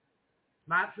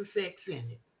 Lots of sex in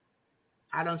it.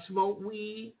 I done smoked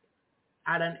weed.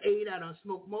 I done ate. I done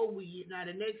smoked more weed. Now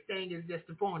the next thing is just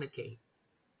to fornicate.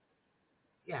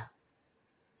 Yeah.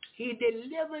 He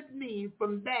delivered me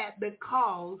from that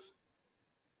because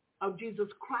of Jesus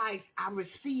Christ. I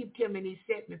received him and he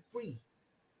set me free.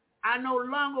 I no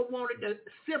longer wanted to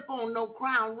sip on no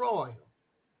Crown Royal.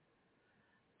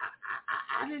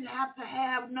 I didn't have to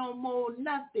have no more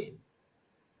nothing.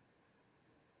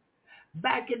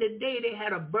 Back in the day, they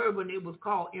had a bourbon. It was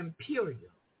called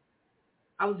Imperial.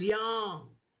 I was young.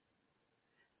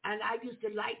 And I used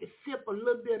to like to sip a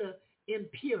little bit of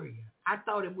Imperial. I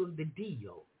thought it was the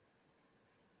deal.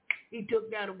 He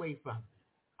took that away from me.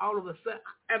 All of a sudden,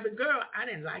 as a girl, I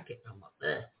didn't like it no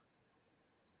more. Ugh.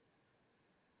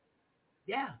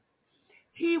 Yeah.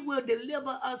 He will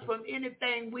deliver us from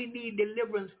anything we need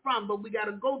deliverance from, but we got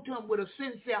to go to him with a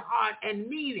sincere heart and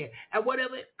mean it. And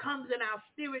whatever comes in our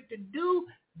spirit to do,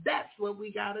 that's what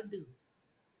we got to do.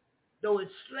 Though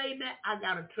it's slay me, I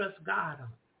got to trust God on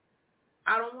it.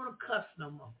 I don't want to cuss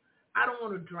no more. I don't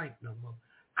want to drink no more.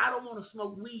 I don't want to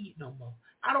smoke weed no more.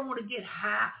 I don't want to get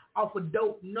high off of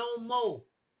dope no more.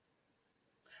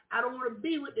 I don't want to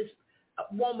be with this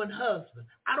woman husband.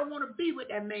 I don't want to be with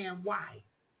that man wife.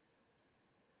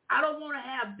 I don't want to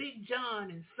have Big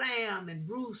John and Sam and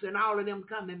Bruce and all of them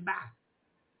coming by.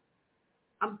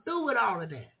 I'm through with all of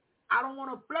that. I don't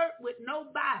want to flirt with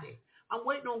nobody. I'm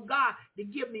waiting on God to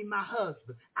give me my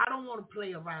husband. I don't want to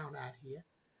play around out here.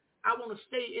 I want to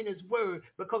stay in his word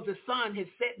because the Son has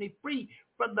set me free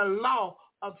from the law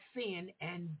of sin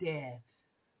and death.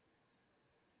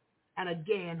 And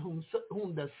again, whom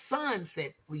the Son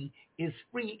set free is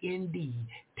free indeed.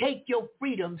 Take your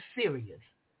freedom serious.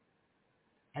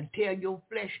 And tell your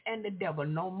flesh and the devil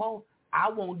no more. I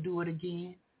won't do it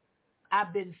again.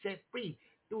 I've been set free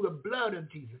through the blood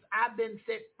of Jesus. I've been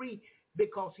set free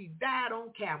because he died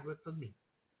on Calvary for me.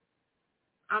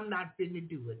 I'm not finna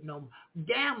do it no more.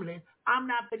 Gambling, I'm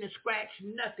not finna scratch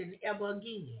nothing ever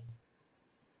again.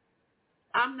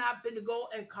 I'm not finna go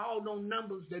and call no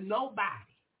numbers to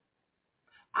nobody.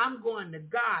 I'm going to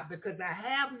God because I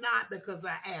have not, because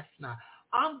I ask not.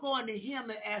 I'm going to him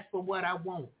and ask for what I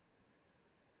want.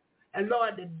 And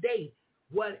Lord, today,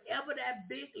 whatever that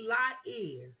big lot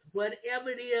is, whatever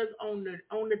it is on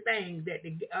the thing that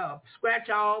they scratch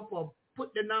off or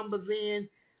put the numbers in,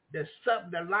 the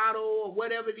lotto or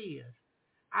whatever it is,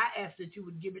 I ask that you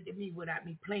would give it to me without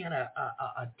me playing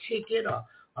a ticket or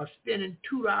spending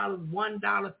 $2,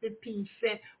 $1, 15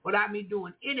 cents, without me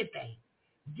doing anything.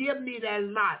 Give me that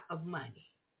lot of money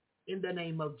in the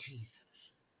name of Jesus.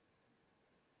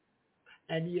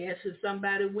 And yes, if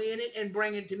somebody win it and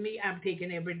bring it to me, I'm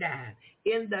taking every dime.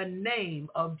 In the name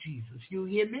of Jesus. You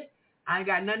hear me? I ain't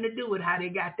got nothing to do with how they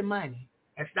got the money.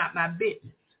 That's not my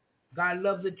business. God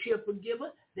loves a cheerful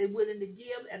giver. They're willing to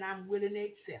give, and I'm willing to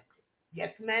accept it.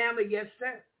 Yes, ma'am, or yes,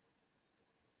 sir.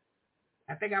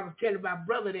 I think I was telling my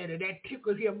brother that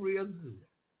tickled him real good.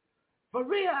 For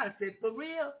real, I said, for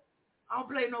real? I don't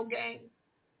play no game.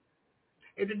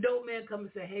 If the dope man comes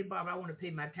and say, hey, Bob, I want to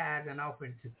pay my tithes and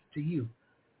offering to you,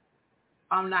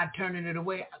 I'm not turning it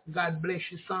away. God bless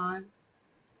you, son.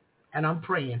 And I'm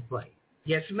praying for you.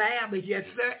 Yes, ma'am. Yes,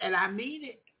 sir. And I mean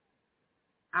it.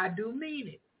 I do mean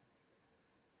it.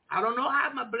 I don't know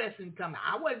how my blessing comes.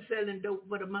 I wasn't selling dope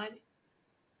for the money.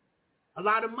 A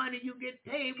lot of money you get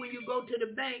paid when you go to the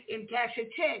bank and cash a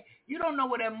check. You don't know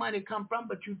where that money come from,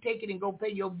 but you take it and go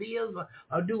pay your bills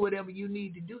or do whatever you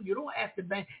need to do. You don't ask the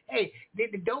bank, hey,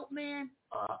 did the dope man,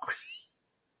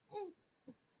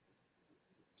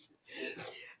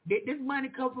 did this money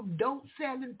come from dope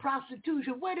selling,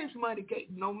 prostitution? Where this money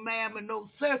came? No, ma'am, and no,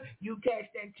 sir. You cash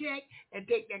that check and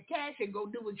take that cash and go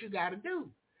do what you got to do.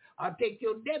 Or take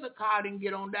your debit card and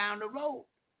get on down the road.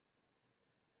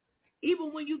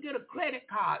 Even when you get a credit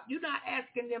card, you're not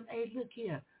asking them, hey, look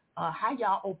here, how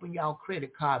y'all open y'all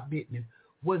credit card business?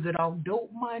 Was it on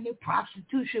dope money,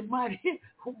 prostitution money?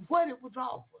 What it was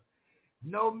off of?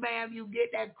 No, ma'am, you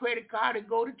get that credit card and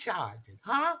go to charging.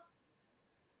 Huh?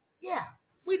 Yeah,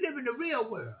 we live in the real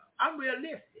world. I'm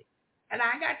realistic. And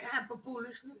I ain't got time for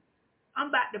foolishness. I'm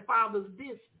about the Father's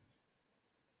business.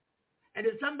 And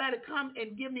if somebody come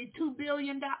and give me $2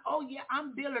 billion, oh, yeah,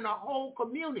 I'm building a whole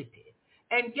community.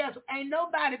 And guess what? Ain't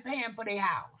nobody paying for their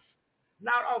house.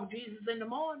 Not off Jesus in the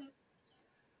morning.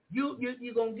 You're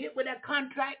going to get with that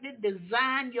contractor,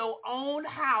 design your own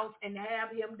house, and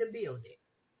have him to build it.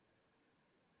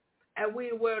 And we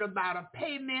ain't worried about a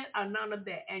payment or none of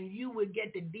that. And you will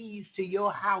get the deeds to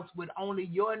your house with only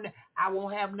your name. I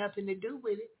won't have nothing to do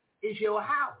with it. It's your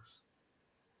house.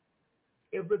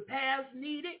 If repairs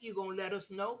needed, you're going to let us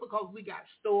know because we got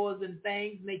stores and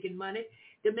things making money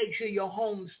to make sure your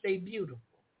home stay beautiful.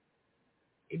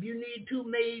 If you need 2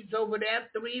 maids over there,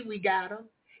 3, we got them.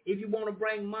 If you want to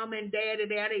bring mom and daddy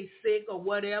there, they sick or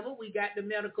whatever, we got the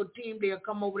medical team. They'll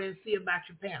come over there and see about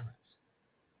your parents.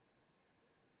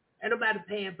 Ain't nobody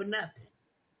paying for nothing.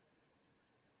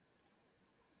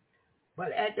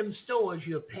 But at them stores,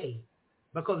 you'll pay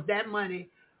because that money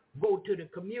go to the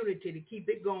community to keep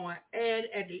it going. And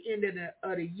at the end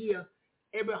of the year,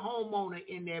 every homeowner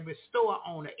in there, every store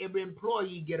owner, every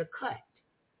employee get a cut.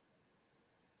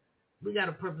 We got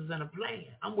a purpose and a plan.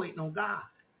 I'm waiting on God.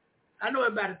 I know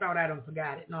everybody thought I done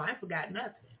forgot it. No, I forgot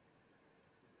nothing.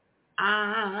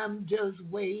 I'm just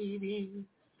waiting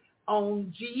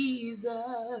on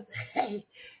Jesus. Hey,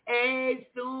 and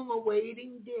soon my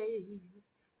waiting days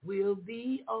will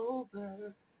be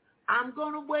over. I'm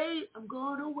going to wait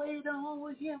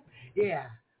on him. Yeah.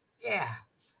 Yeah.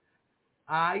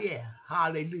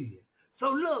 Hallelujah.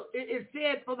 So look, it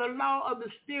said, for the law of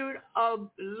the Spirit of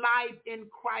life in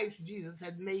Christ Jesus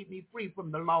has made me free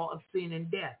from the law of sin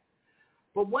and death.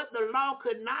 But what the law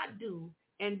could not do,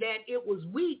 and that it was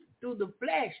weak through the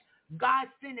flesh, God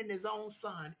sending his own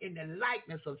son in the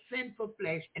likeness of sinful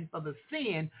flesh, and for the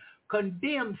sin,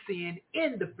 condemned sin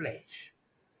in the flesh.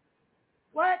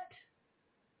 What?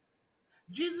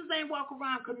 Jesus ain't walk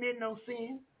around committing no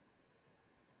sin.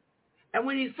 And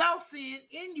when he saw sin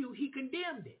in you, he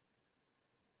condemned it.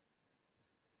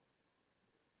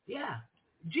 Yeah.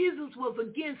 Jesus was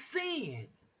against sin,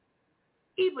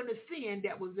 even the sin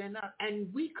that was in us.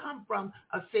 And we come from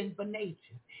a sinful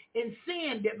nature. In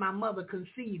sin did my mother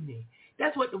conceive me.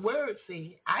 That's what the word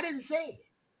said. I didn't say it.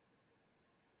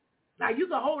 Now, you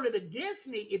can hold it against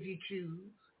me if you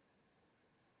choose.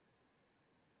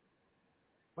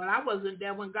 But I wasn't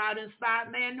there when God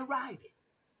inspired man to write it.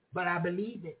 But I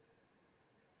believe it.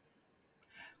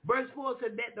 Verse 4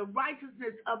 said that the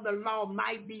righteousness of the law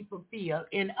might be fulfilled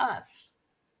in us,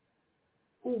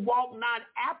 who walk not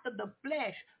after the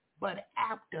flesh, but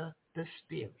after the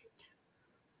Spirit.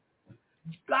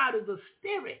 God is a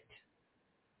spirit,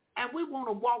 and we want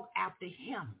to walk after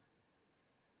him.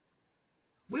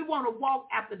 We want to walk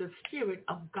after the Spirit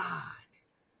of God.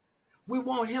 We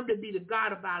want him to be the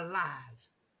God of our lives,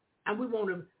 and we want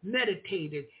to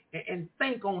meditate it and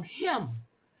think on him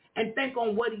and think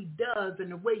on what he does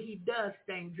and the way he does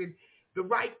things and the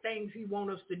right things he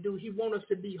wants us to do. He wants us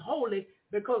to be holy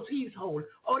because he's holy.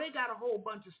 Oh, they got a whole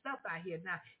bunch of stuff out here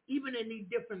now, even in these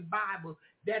different Bibles,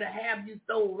 that'll have you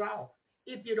thrown off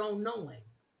if you don't know him.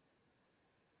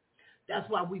 That's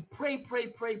why we pray to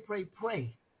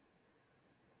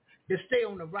stay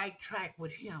on the right track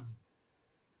with him.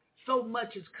 So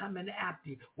much is coming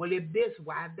after you. Well, if this,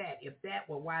 why that? If that,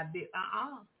 well, why this?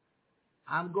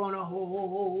 I'm going to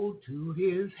hold to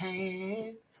his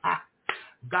hand.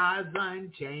 God's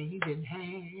unchanging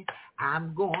hand.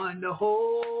 I'm going to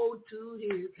hold to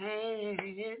his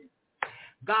hand.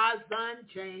 God's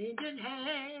unchanging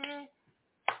hand.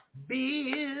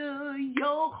 Build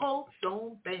your hopes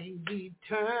on things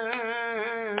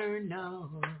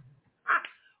eternal.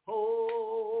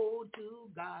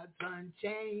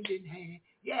 unchanging hand.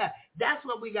 Yeah, that's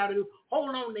what we got to do.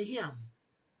 Hold on to him.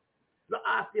 Look,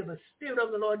 I feel the Spirit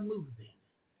of the Lord moving.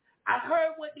 I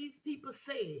heard what these people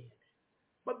said.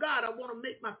 But God, I want to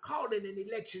make my calling and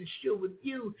election sure with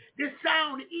you. This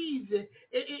sound easy.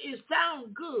 It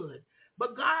sound good.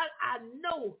 But God, I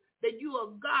know that you are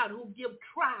God who give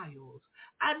trials.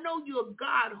 I know you're a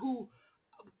God who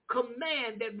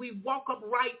command that we walk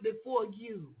upright before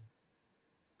you.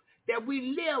 That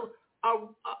we live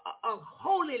a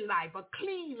holy life, a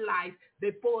clean life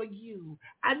before you.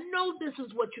 I know this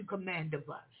is what you command of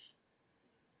us.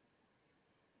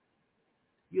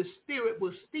 Your Spirit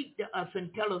will speak to us and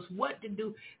tell us what to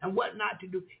do and what not to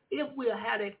do if we'll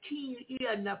have that keen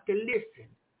ear enough to listen.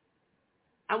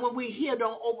 And when we hear,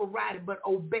 don't override it, but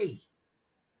obey.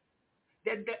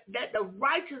 That the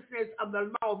righteousness of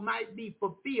the law might be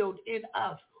fulfilled in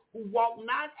us who walk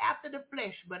not after the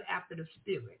flesh, but after the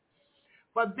Spirit.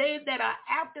 For they that are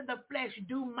after the flesh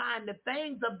do mind the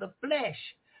things of the flesh,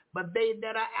 but they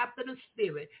that are after the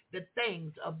Spirit, the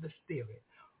things of the Spirit.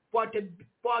 For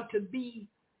to be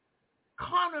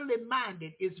carnally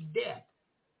minded is death,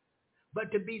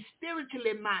 but to be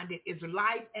spiritually minded is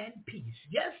life and peace.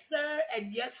 Yes, sir,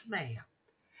 and yes, ma'am.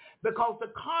 Because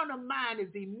the carnal mind is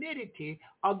enmity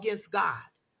against God.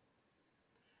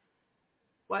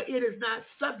 For it is not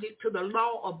subject to the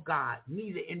law of God,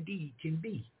 neither indeed can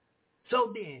be.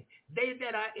 So then, they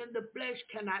that are in the flesh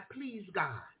cannot please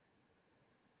God.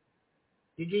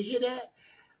 Did you hear that?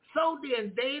 So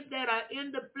then, they that are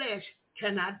in the flesh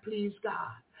cannot please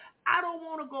God. I don't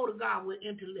want to go to God with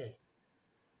intellect.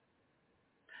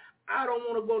 I don't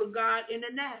want to go to God in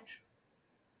the natural.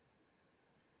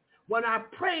 When I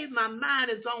pray, my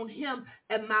mind is on him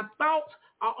and my thoughts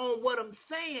are on what I'm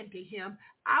saying to him.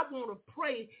 I want to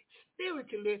pray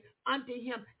spiritually unto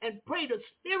him and pray the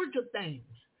spiritual things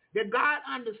that God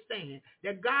understands,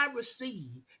 that God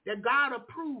receives, that God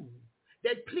approves,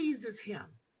 that pleases him,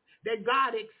 that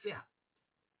God accepts.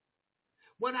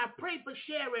 When I pray for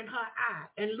Sharon, her eye,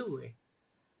 and Louis,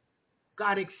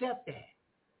 God accept that.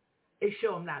 It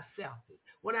shows I'm not selfish.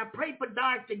 When I pray for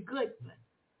Dorothy Goodman,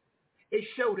 it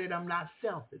shows that I'm not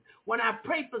selfish. When I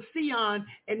pray for Sion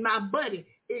and my buddy,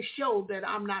 it shows that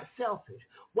I'm not selfish.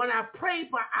 When I pray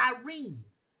for Irene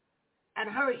and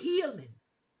her healing,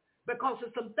 because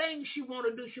of some things she want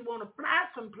to do, she want to fly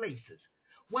some places.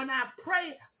 When I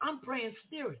pray, I'm praying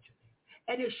spiritually.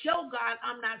 And it shows God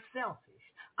I'm not selfish.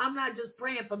 I'm not just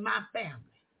praying for my family.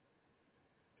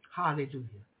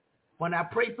 Hallelujah. When I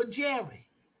pray for Jerry,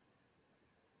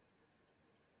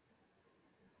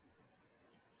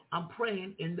 I'm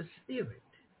praying in the Spirit.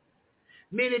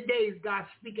 Many days God's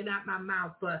speaking out my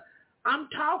mouth, but I'm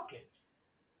talking.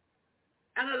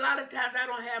 And a lot of times I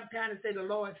don't have time to say the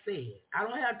Lord said. I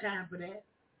don't have time for that.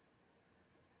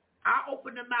 I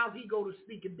open the mouth, he go to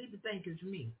speak, and people think it's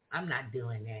me. I'm not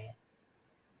doing that.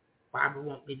 Bible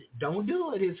won't be, don't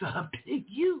do it. It's up to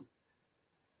you.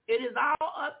 It is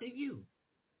all up to you.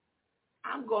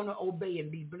 I'm going to obey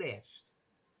and be blessed.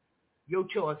 Your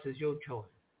choice is your choice.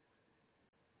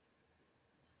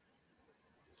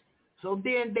 So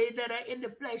then they that are in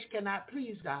the flesh cannot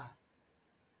please God.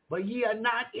 But ye are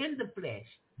not in the flesh,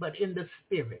 but in the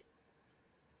Spirit.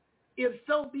 If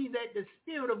so be that the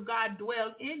Spirit of God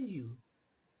dwell in you.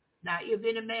 Now, if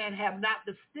any man have not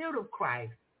the Spirit of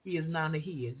Christ, he is none of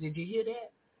his. Did you hear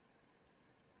that?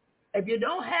 If you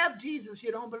don't have Jesus,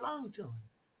 you don't belong to him.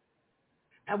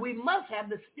 And we must have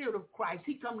the Spirit of Christ.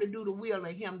 He come to do the will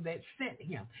of him that sent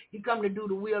him. He come to do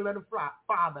the will of the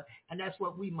Father, and that's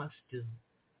what we must do.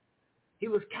 He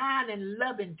was kind and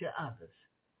loving to others.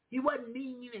 He wasn't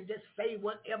mean and just say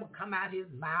whatever come out his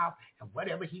mouth and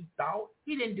whatever he thought.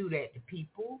 He didn't do that to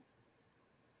people.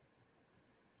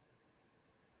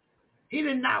 He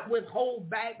did not withhold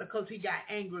back because he got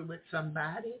angry with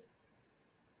somebody.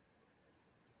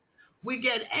 We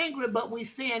get angry, but we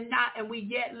sin not, and we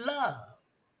get love.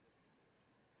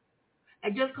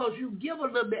 And just because you give a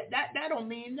little bit, that don't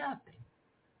mean nothing.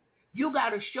 You got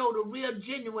to show the real,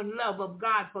 genuine love of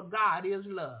God, for God is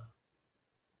love.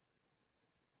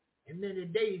 And many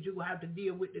days you're going to have to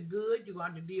deal with the good, you're going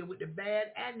to have to deal with the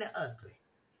bad and the ugly.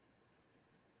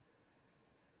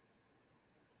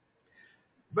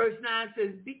 Verse 9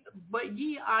 says, but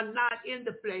ye are not in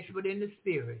the flesh, but in the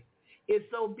Spirit. If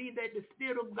so be that the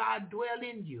Spirit of God dwell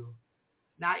in you.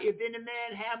 Now, if any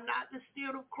man have not the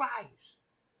Spirit of Christ,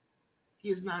 he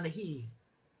is none of his.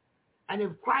 And if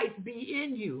Christ be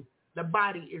in you, the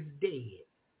body is dead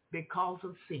because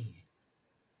of sin.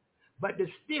 But the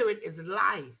Spirit is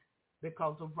life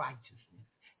because of righteousness.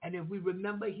 And if we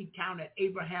remember, he counted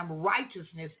Abraham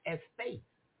righteousness as faith.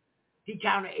 He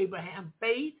counted Abraham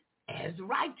faith as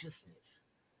righteousness.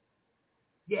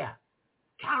 Yeah.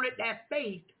 Counted that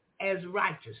faith as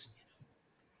righteousness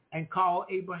and called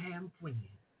Abraham friend.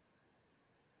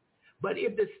 But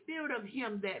if the spirit of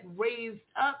him that raised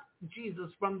up Jesus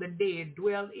from the dead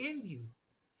dwell in you,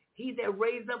 he that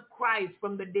raised up Christ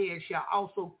from the dead shall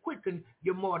also quicken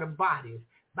your mortal bodies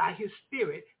by his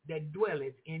spirit that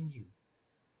dwelleth in you.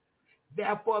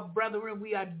 Therefore, brethren,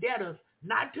 we are debtors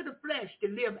not to the flesh to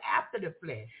live after the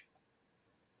flesh.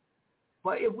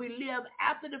 For if we live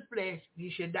after the flesh,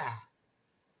 ye shall die.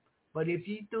 But if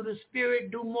ye through the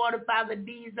spirit do mortify the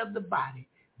deeds of the body,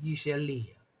 ye shall live.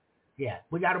 Yeah,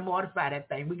 we got to mortify that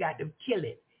thing. We got to kill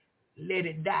it. Let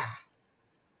it die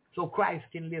so Christ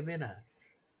can live in us.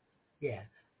 Yeah,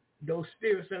 those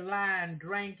spirits of lying,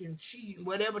 drinking, cheating,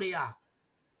 whatever they are,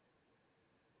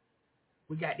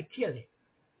 we got to kill it.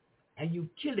 And you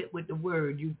kill it with the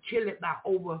word. You kill it by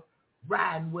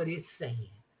overriding what it's saying.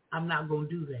 I'm not going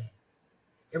to do that.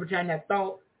 Every time that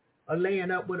thought of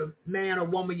laying up with a man or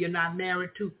woman you're not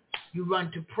married to, you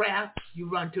run to prayer, you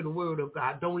run to the word of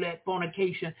God. Don't let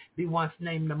fornication be once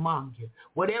named among you.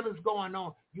 Whatever's going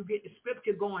on, you get the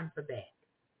scripture going for that.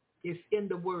 It's in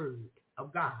the word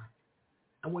of God.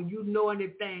 And when you know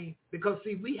anything, because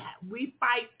see, we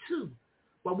fight too,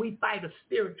 but we fight a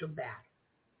spiritual battle.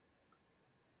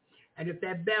 And if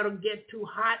that battle gets too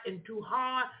hot and too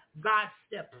hard, God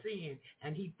steps in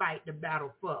and he fight the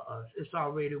battle for us. It's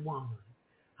already won.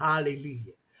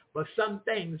 Hallelujah. But some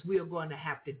things we are going to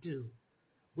have to do.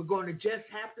 We're going to just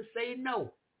have to say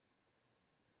no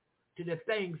to the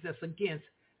things that's against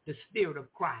the spirit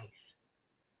of Christ.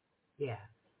 Yeah.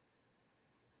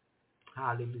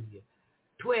 Hallelujah.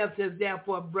 12 says,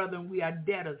 therefore, brethren, we are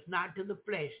debtors not to the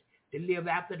flesh to live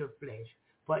after the flesh.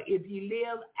 For if ye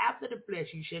live after the flesh,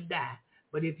 ye shall die.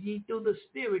 But if ye through the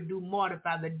spirit do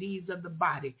mortify the deeds of the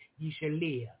body, ye shall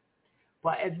live.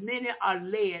 For as many are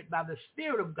led by the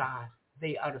Spirit of God,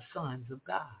 they are the sons of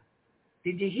God.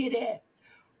 Did you hear that?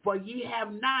 For ye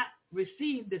have not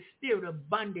received the spirit of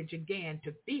bondage again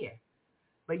to fear,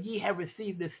 but ye have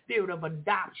received the spirit of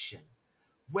adoption,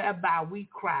 whereby we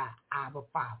cry, Abba,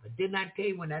 Father. Didn't I tell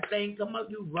you when that thing come up,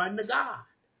 you run to God.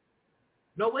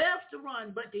 Nowhere else to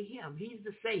run but to him. He's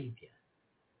the Savior.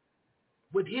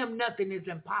 With him, nothing is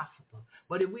impossible.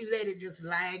 But if we let it just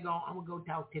lag on, I'm going to go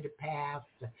talk to the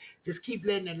pastor. Just keep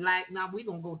letting it lag. Now we're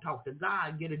going to go talk to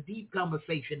God, get a deep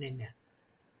conversation in there.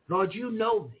 Lord, you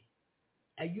know me.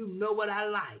 And you know what I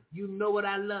like. You know what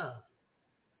I love.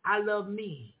 I love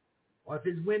me. Or if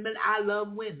it's women, I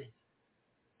love women.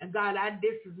 And God,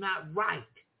 this is not right.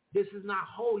 This is not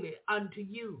holy unto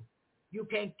you. You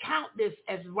can't count this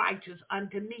as righteous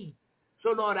unto me.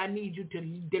 So, Lord, I need you to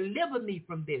deliver me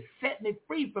from this. Set me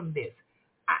free from this.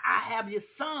 I have your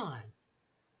son.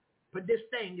 But this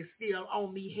thing is still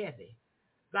on me heavy.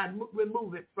 God,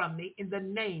 remove it from me in the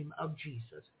name of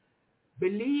Jesus.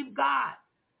 Believe God.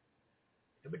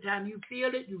 Every time you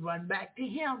feel it, you run back to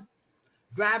him.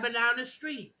 Driving down the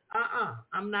street.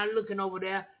 I'm not looking over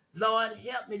there. Lord,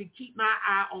 help me to keep my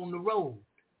eye on the road.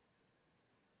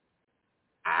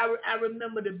 I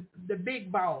remember the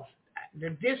big boss, the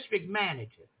district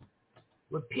manager,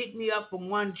 would pick me up from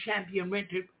one Champion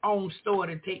rented-owned store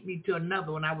to take me to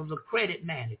another when I was a credit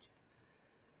manager.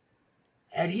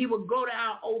 And he would go to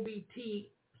our OBT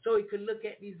so he could look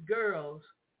at these girls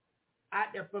out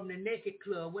there from the naked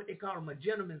club, what they call them, a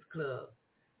gentleman's club.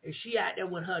 And she out there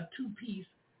with her two-piece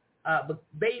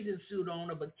bathing suit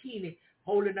on, a bikini,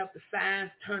 holding up the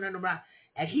signs, turning around.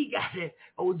 And he got to,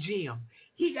 Jim,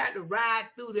 he got to ride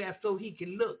through there so he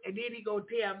can look. And then he going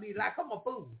to tell me like I'm a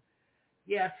fool.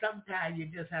 Yeah, sometimes you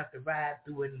just have to ride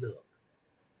through and look.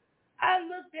 I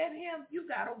looked at him, you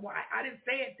got a wife. I didn't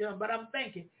say it to him, but I'm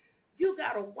thinking, you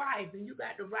got a wife and you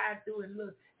got to ride through and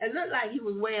look. It looked like he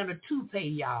was wearing a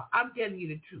toupee, y'all. I'm telling you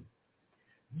the truth.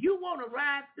 You want to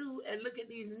ride through and look at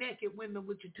these naked women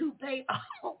with your toupee?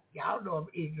 Oh, y'all know I'm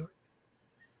ignorant.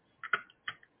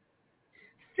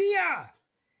 See y'all.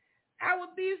 I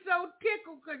would be so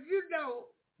tickled because, you know,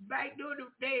 back during the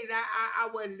days,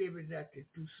 I wasn't living nothing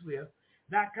too swift.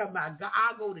 Not talking about God.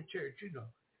 I'll go to church, you know.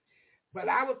 But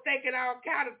I was thinking all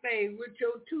kind of things with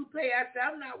your toupee. I said,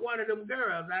 I'm not one of them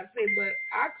girls. I said, but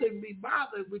I couldn't be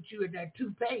bothered with you in that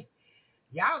toupee.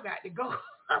 Y'all got to go,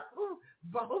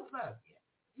 both of you.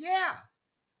 Yeah.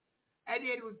 And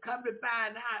then we come to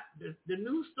find out the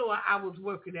new store I was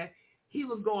working at, he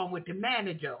was going with the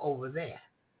manager over there.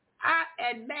 I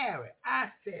had married.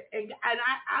 I said, and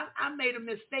I made a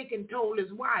mistake and told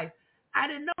his wife. I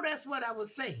didn't know that's what I was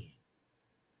saying.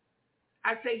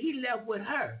 I said, he left with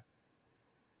her.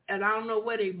 And I don't know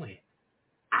where they went.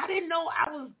 I didn't know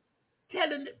I was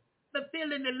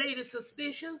fulfilling the lady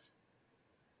suspicious.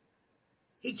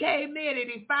 He came in and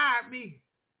he fired me.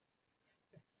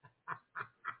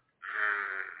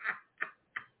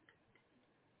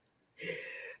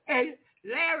 And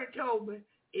Larry told me,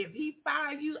 if he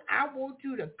fire you, I want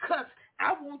you to cuss.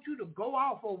 I want you to go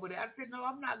off over there. I said, no,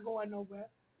 I'm not going nowhere.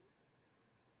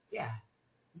 Yeah,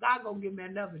 God gonna give me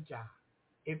another job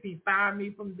if he fired me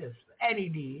from this. And he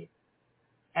did.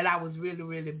 And I was really,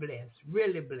 really blessed.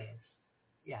 Really blessed.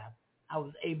 Yeah, I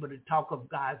was able to talk of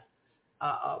God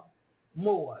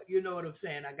more. You know what I'm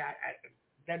saying?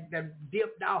 That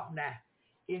dipped off now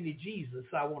into Jesus,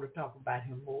 so I want to talk about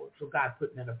him more. So God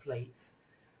put me in a place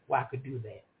where I could do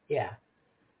that. Yeah.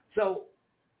 So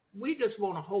we just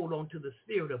want to hold on to the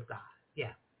Spirit of God.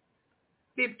 Yeah.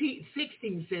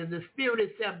 16 says, the Spirit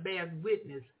itself bears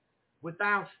witness with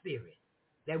our spirit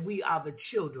that we are the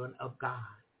children of God.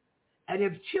 And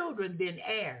if children, then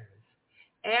heirs,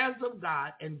 heirs of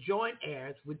God and joint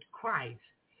heirs with Christ,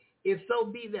 if so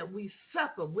be that we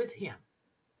suffer with him,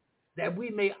 that we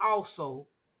be also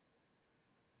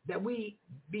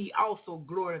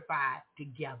glorified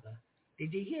together.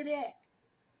 Did you hear that?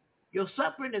 Your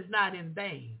suffering is not in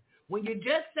vain. When you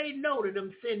just say no to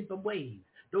them sinful ways,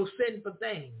 those sinful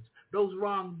things, those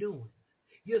wrongdoings,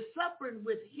 you're suffering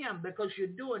with him because you're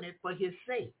doing it for his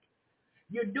sake.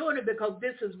 You're doing it because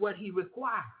this is what he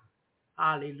requires.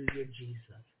 Hallelujah,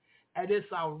 Jesus. And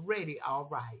it's already all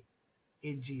right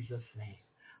in Jesus' name.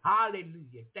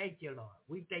 Hallelujah. Thank you, Lord.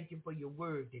 We thank you for your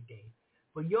word today.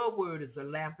 For your word is a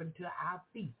lamp unto our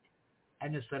feet,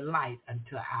 and it's a light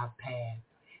unto our path.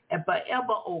 And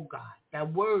forever, oh God,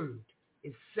 that word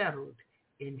is settled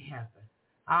in heaven.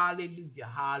 Hallelujah,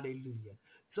 hallelujah.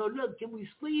 So look, can we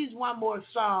squeeze one more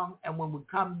song? And when we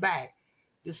come back,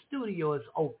 the studio is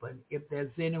open. If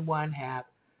there's anyone have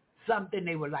something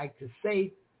they would like to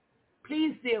say,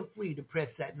 please feel free to press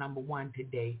that number 1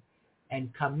 today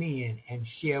and come in and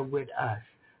share with us.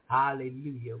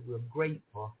 Hallelujah. We're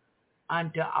grateful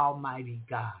unto Almighty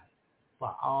God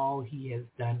for all he has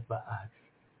done for us.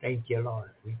 Thank you,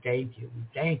 Lord. We thank you. We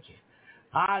thank you.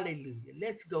 Hallelujah.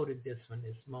 Let's go to this one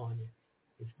this morning.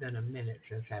 It's been a minute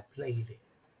since I played it.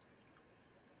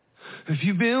 If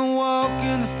you've been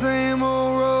walking the same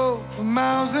old road for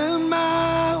miles and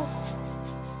miles,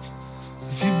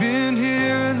 if you've been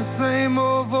hearing the same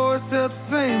old voice at the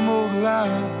same old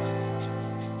lie,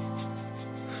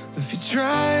 if you're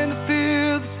trying to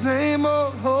fill the same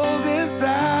old holes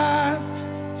inside,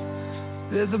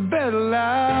 there's a better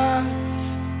life.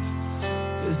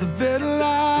 There's a better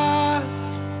life.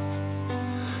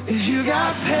 If you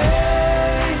got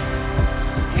pain,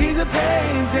 he's a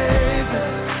pain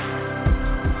taker.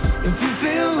 If you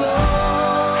feel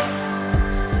lost,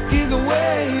 he's a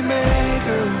way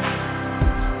maker.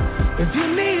 If you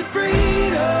need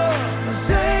freedom,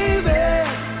 save it.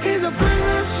 He's a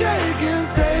prison shaking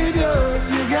savior. If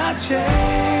you got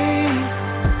chains,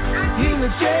 he's a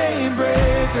chain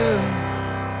breaker.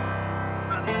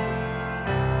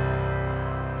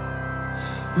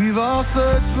 We've all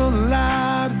searched for the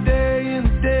light of day in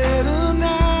the dead of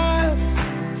night.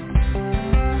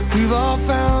 We've all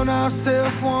found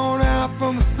ourselves worn out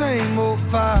from the same old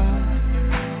fight.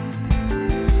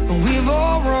 And we've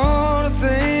all run to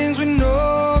things we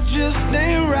know just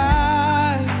ain't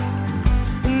right.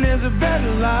 And there's a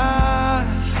better life.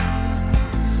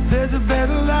 There's a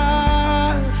better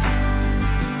life.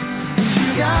 If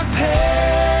you got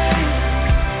pain,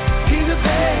 he's a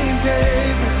pain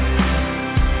taker.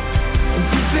 If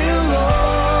you feel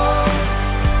lost,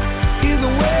 he's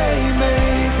a way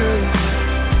maker.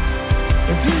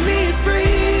 If you need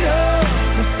freedom,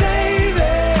 save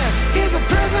it. He's a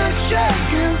prison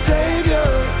shaking savior.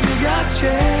 You got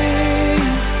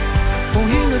chains, oh,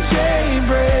 he's a chain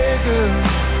breaker.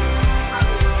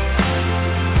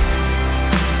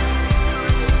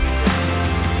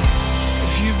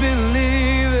 If you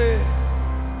believe it,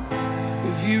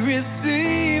 if you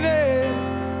receive it,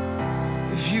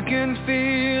 if you can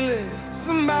feel it,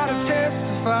 somebody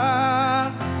testify.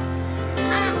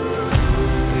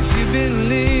 If you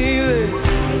believe it,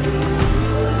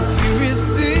 if you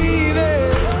receive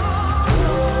it,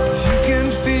 if you can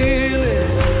feel it,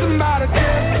 somebody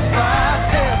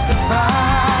testify,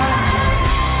 testify.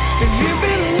 If you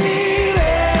believe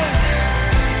it,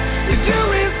 if you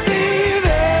receive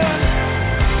it,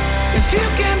 if you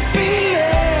can feel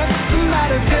it,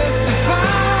 somebody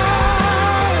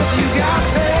testify. If you got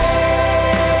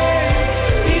pain,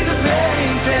 he's a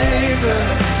pain taker.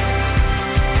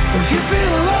 If you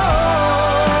feel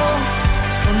lost,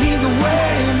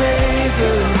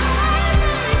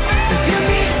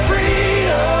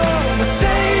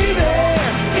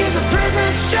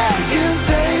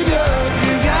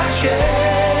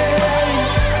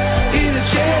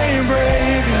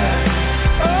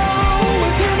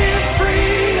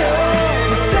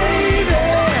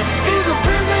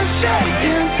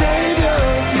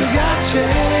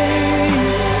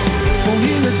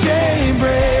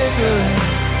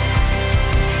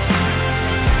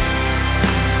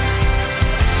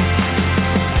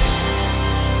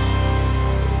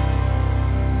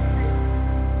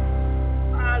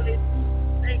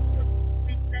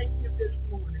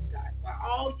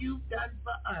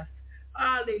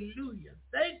 Hallelujah.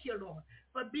 Thank you, Lord,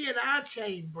 for being our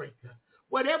chain breaker.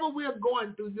 Whatever we're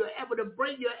going through, you're able to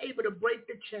break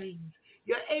the chains.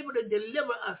 You're able to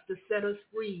deliver us, to set us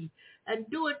free. And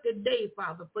do it today,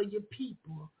 Father, for your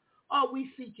people. Are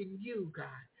we seeking you, God?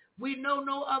 We know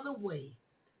no other way.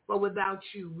 For without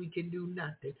you, we can do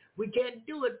nothing. We can't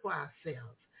do it for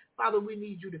ourselves. Father, we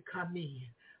need you to come in.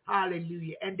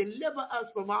 Hallelujah. And deliver us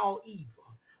from all evil.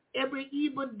 Every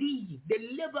evil deed,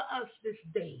 deliver us this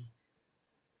day.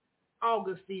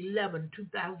 August 11,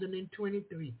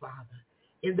 2023, Father,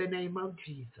 in the name of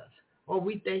Jesus. Oh,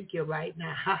 we thank you right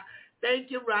now. Thank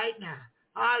you right now.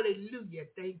 Hallelujah.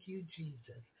 Thank you,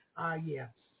 Jesus. Yeah.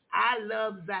 I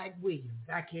love Zach Williams.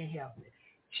 I can't help it.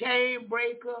 Chain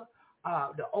Breaker,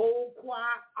 the old choir,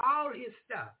 all his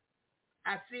stuff.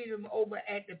 I seen him over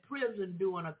at the prison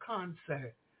doing a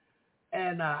concert.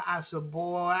 And I said,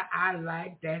 boy, I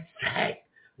like that Zach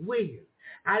Williams.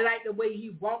 I like the way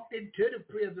he walked into the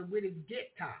prison with his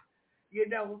guitar. You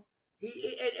know,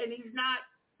 and he's not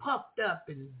puffed up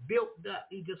and built up.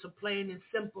 He's just a plain and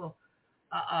simple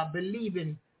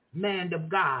believing man of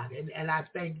God. And I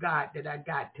thank God that I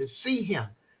got to see him,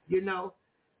 you know,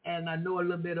 and I know a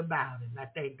little bit about him. I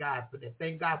thank God for that.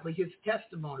 Thank God for his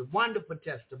testimony, wonderful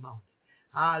testimony.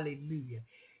 Hallelujah.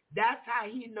 That's how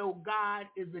he know God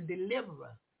is a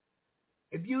deliverer.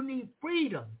 If you need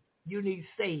freedom, you need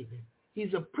saving.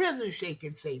 He's a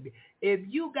prison-shaking Savior. If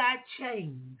you got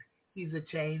chains, he's a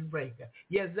chain breaker.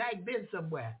 Yeah, Zach been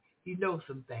somewhere. He knows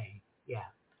some things. Yeah.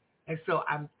 And so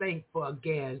I'm thankful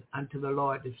again unto the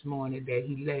Lord this morning that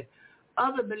he let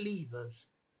other believers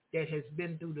that has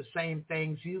been through the same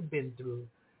things you've been through.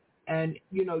 And,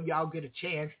 you know, y'all get a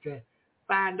chance to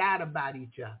find out about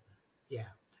each other. Yeah.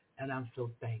 And I'm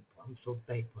so thankful. I'm so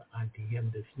thankful unto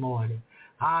him this morning.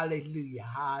 Hallelujah.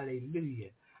 Hallelujah.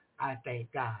 I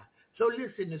thank God. So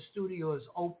listen, the studio is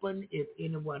open. If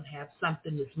anyone has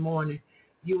something this morning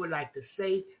you would like to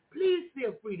say, please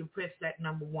feel free to press that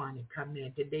number 1 and come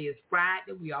in. Today is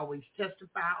Friday. We always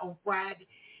testify on Friday.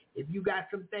 If you got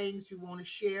some things you want to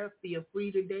share, feel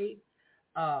free today.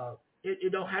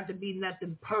 It don't have to be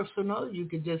nothing personal. You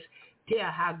can just tell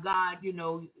how God, you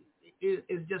know,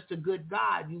 is just a good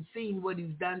God. You've seen what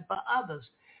he's done for others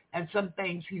and some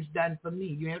things he's done for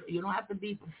me. You don't have to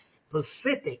be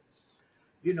specific,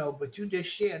 you know, but you just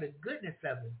share the goodness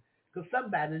of him because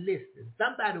somebody listening,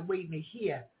 somebody waiting to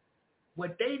hear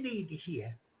what they need to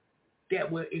hear that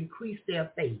will increase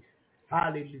their faith.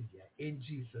 Hallelujah. In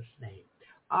Jesus' name.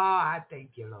 Oh, I thank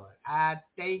you, Lord. I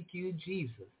thank you,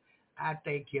 Jesus. I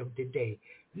thank him today.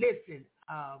 Listen,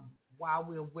 while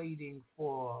we're waiting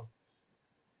for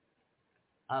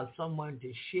someone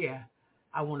to share,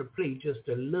 I want to play just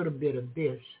a little bit of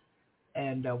this.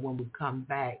 And when we come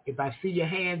back, if I see your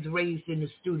hands raised in the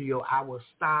studio, I will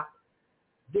stop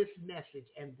this message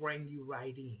and bring you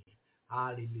right in.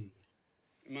 Hallelujah.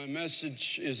 My message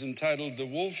is entitled, The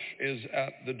Wolf is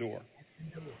at the Door.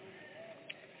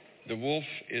 The wolf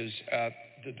is at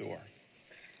the door.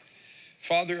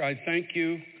 Father, I thank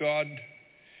you, God.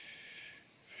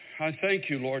 I thank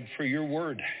you, Lord, for your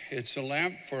word. It's a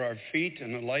lamp for our feet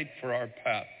and a light for our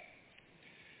path.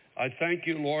 I thank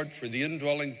you, Lord, for the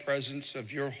indwelling presence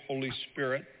of your Holy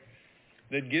Spirit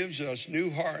that gives us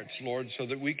new hearts, Lord, so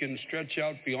that we can stretch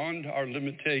out beyond our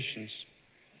limitations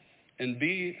and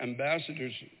be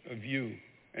ambassadors of you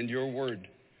and your word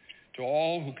to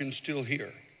all who can still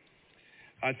hear.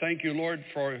 I thank you, Lord,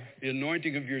 for the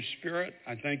anointing of your Spirit.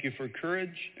 I thank you for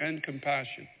courage and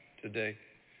compassion today,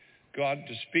 God,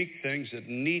 to speak things that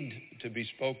need to be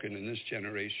spoken in this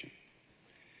generation.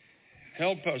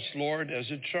 Help us, Lord, as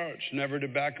a church, never to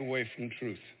back away from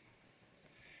truth.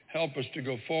 Help us to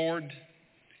go forward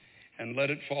and let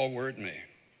it fall where it may.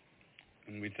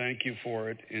 And we thank you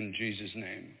for it in Jesus'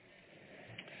 name.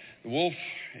 The wolf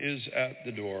is at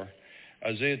the door.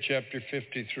 Isaiah chapter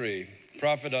 53.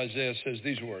 Prophet Isaiah says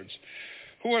these words,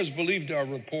 Who has believed our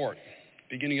report?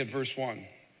 Beginning at verse 1.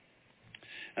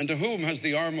 And to whom has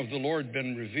the arm of the Lord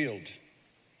been revealed?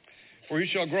 For he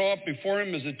shall grow up before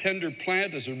him as a tender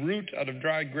plant, as a root out of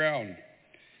dry ground.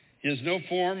 He has no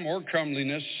form or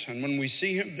comeliness, and when we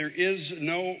see him, there is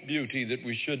no beauty that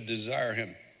we should desire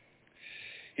him.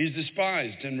 He is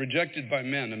despised and rejected by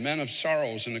men, a man of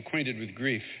sorrows and acquainted with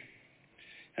grief.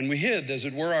 And we hid, as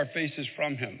it were, our faces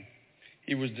from him.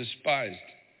 He was despised,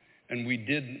 and we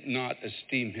did not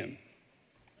esteem him.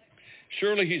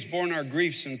 Surely he's borne our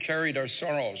griefs and carried our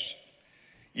sorrows.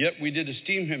 Yet we did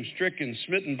esteem him stricken,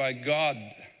 smitten by God,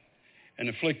 and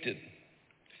afflicted.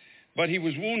 But he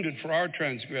was wounded for our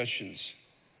transgressions.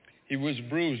 He was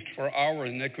bruised for our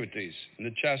iniquities, and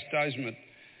the chastisement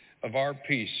of our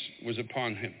peace was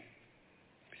upon him.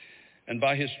 and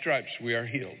by his stripes we are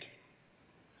healed.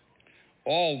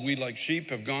 All we like sheep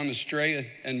have gone astray,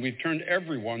 and we've turned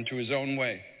everyone to his own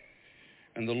way.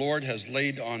 And the Lord has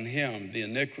laid on him the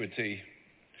iniquity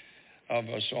of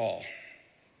us all.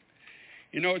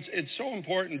 You know, it's so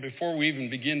important before we even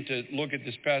begin to look at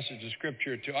this passage of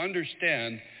Scripture to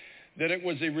understand that it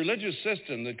was a religious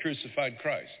system that crucified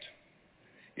Christ.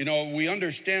 You know, we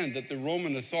understand that the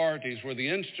Roman authorities were the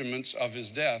instruments of his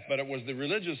death, but it was the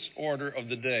religious order of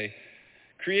the day,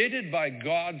 created by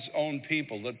God's own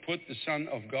people, that put the Son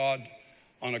of God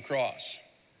on a cross.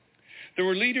 There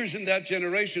were leaders in that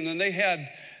generation, and they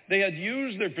had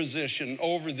used their position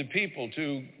over the people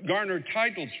to garner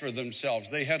titles for themselves.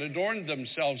 They had adorned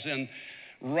themselves in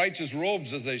righteous robes,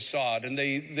 as they saw it, and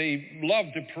they loved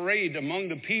to parade among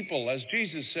the people, as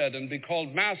Jesus said, and be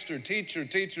called master, teacher,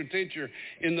 teacher, teacher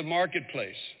in the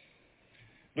marketplace.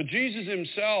 But Jesus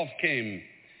himself came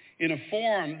in a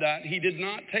form that he did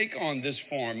not take on this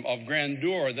form of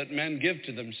grandeur that men give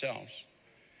to themselves.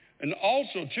 And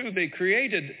also, too, they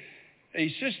created a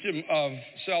system of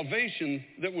salvation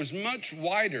that was much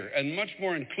wider and much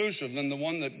more inclusive than the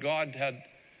one that God had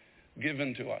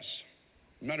given to us.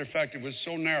 As a matter of fact, it was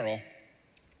so narrow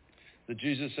that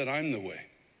Jesus said, I'm the way,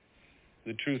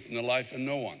 the truth, and the life, and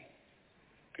no one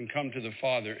can come to the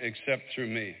Father except through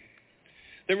me.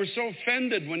 They were so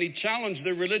offended when he challenged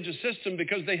their religious system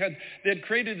because they had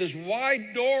created this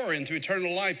wide door into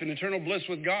eternal life and eternal bliss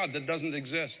with God that doesn't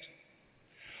exist.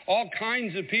 All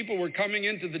kinds of people were coming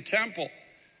into the temple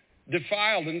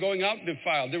defiled and going out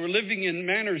defiled. They were living in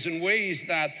manners and ways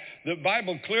that the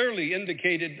Bible clearly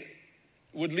indicated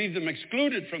would leave them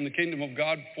excluded from the kingdom of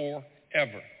God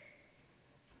forever.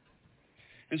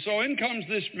 And so in comes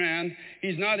this man.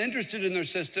 He's not interested in their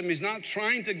system. He's not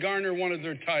trying to garner one of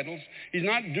their titles. He's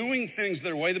not doing things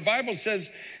their way. The Bible says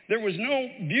there was no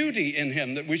beauty in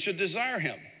him that we should desire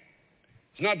him.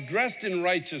 He's not dressed in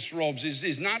righteous robes.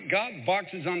 He's not got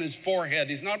boxes on his forehead.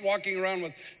 He's not walking around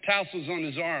with tassels on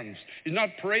his arms. He's not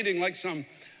parading like some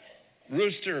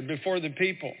rooster before the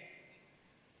people,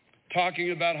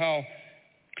 talking about how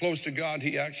close to God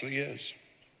he actually is.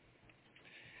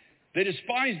 They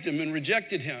despised him and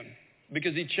rejected him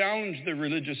because he challenged their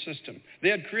religious system. They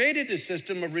had created a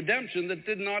system of redemption that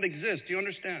did not exist. Do you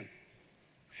understand?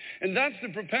 And that's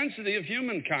the propensity of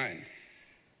humankind.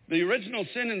 The original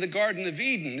sin in the Garden of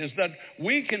Eden is that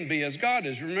we can be as God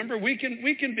is. Remember, we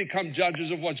can become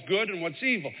judges of what's good and what's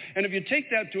evil. And if you take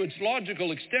that to its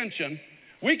logical extension,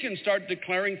 we can start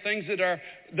declaring things that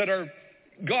are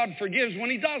God forgives when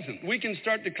he doesn't. We can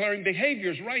start declaring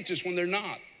behaviors righteous when they're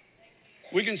not.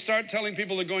 We can start telling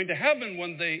people they're going to heaven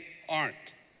when they aren't.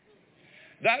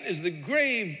 That is the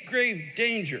grave, grave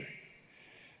danger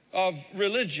of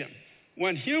religion,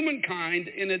 when humankind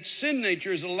in its sin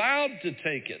nature is allowed to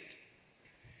take it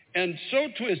and so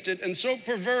twist it and so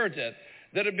pervert it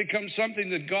that it becomes something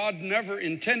that God never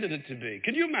intended it to be.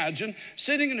 Can you imagine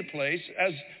sitting in a place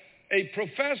as a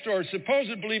professed or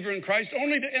supposed believer in Christ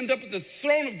only to end up at the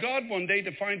throne of God one day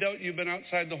to find out you've been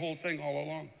outside the whole thing all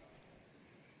along?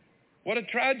 What a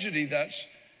tragedy that's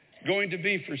going to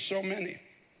be for so many.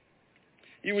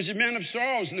 He was a man of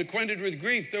sorrows and acquainted with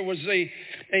grief. There was a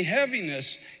heaviness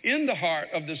in the heart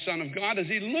of the Son of God as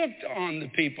he looked on the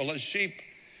people as sheep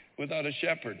without a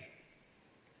shepherd.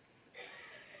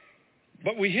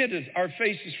 But we hid our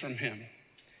faces from him.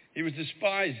 He was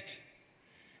despised,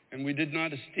 and we did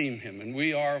not esteem him. And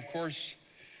we are, of course,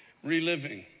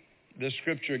 reliving this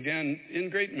scripture again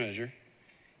in great measure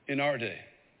in our day.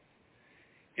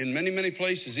 In many, many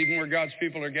places, even where God's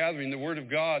people are gathering, the word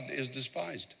of God is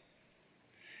despised.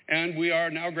 And we are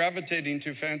now gravitating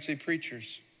to fancy preachers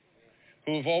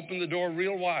who have opened the door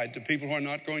real wide to people who are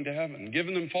not going to heaven,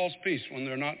 giving them false peace when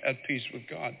they're not at peace with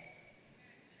God.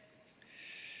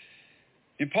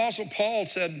 The Apostle Paul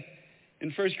said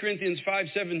in 1 Corinthians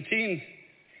 5:17,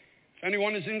 if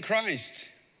anyone is in Christ,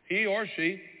 he or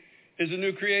she is a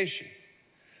new creation.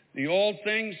 The old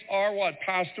things are what?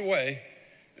 Passed away.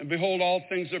 And behold, all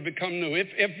things are become new.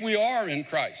 If we are in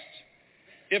Christ,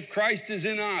 if Christ is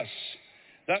in us,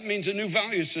 that means a new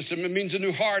value system. It means a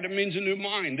new heart. It means a new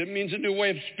mind. It means a new way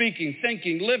of speaking,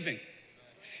 thinking, living.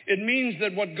 It means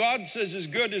that what God says is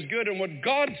good, and what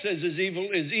God says is evil,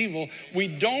 is evil. We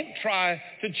don't try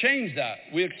to change that.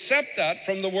 We accept that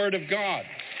from the Word of God.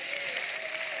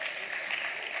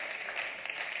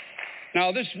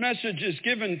 Now, this message is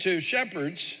given to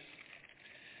shepherds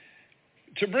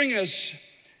to bring us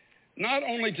not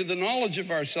only to the knowledge of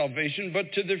our salvation,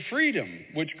 but to the freedom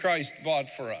which Christ bought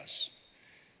for us.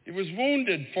 He was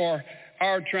wounded for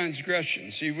our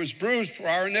transgressions. He was bruised for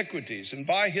our iniquities. And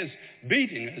by his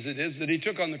beating, as it is, that he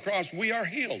took on the cross, we are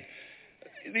healed.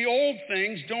 The old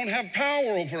things don't have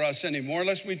power over us anymore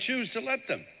unless we choose to let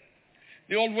them.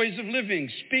 The old ways of living,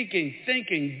 speaking,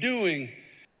 thinking, doing.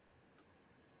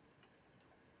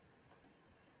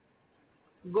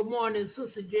 Good morning,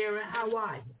 Sister Jerry. How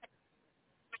are you?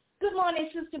 Good morning,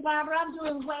 Sister Barbara. I'm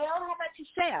doing well. How about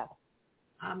yourself?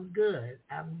 I'm good.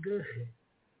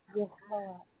 Yes,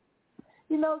 ma'am.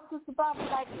 You know, Sister Barbara,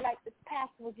 like the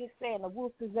pastor was just saying, the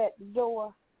wolf is at the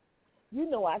door. You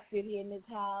know I sit here in this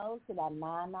house and I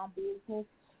mind my business.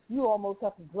 You almost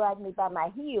have to drag me by my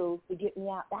heels to get me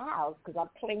out the house because I'm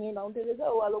clinging onto this.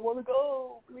 Oh, I don't want to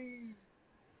go, please.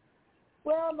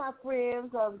 Well, my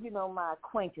friends, my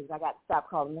acquaintances, I got to stop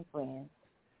calling them friends.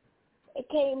 They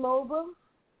came over.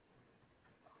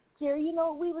 Jerry, you know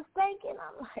what we was thinking?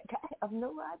 I'm like, I have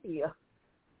no idea.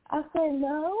 I said,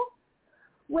 no.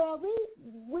 Well,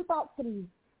 we bought some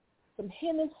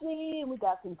Hennessy and we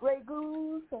got some Grey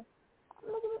Goose. And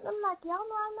I'm looking at them like, y'all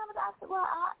know I never. I said, well,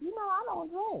 I don't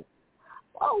drink.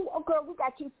 Oh, girl, we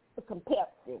got you some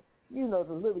Pepsi. You know,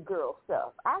 the little girl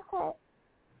stuff. I said,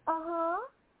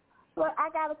 Well, I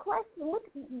got a question. What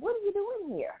are you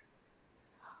doing here?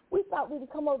 We thought we'd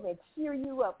come over and cheer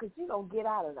you up because you don't get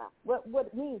out of that. What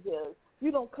it means is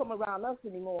you don't come around us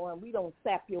anymore and we don't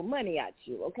sap your money at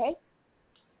you, okay?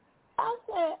 I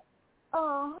said,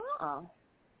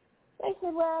 They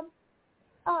said, well,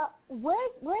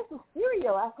 where's the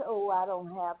stereo? I said, oh, I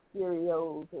don't have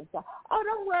stereos and stuff. Oh,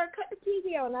 don't worry, cut the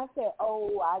TV on. I said,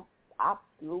 oh, I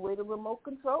threw away the remote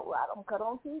control. I don't cut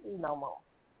on TV no more.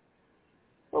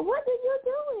 Well, what did you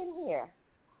do in here?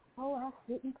 Oh, I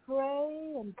sit and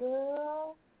pray, and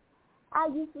girl, I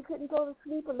used to couldn't go to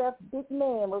sleep unless big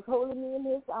man was holding me in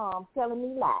his arms, telling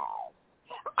me lies.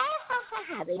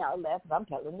 They all laugh, but I'm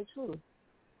telling the truth.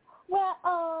 Well,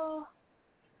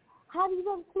 how do you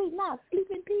go to sleep now?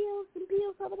 Sleeping pills, some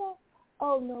pills over there?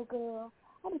 Oh, no, girl.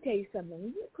 I'm going to tell you something.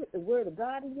 When you put the word of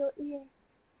God in your ear,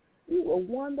 you will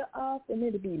wander off, and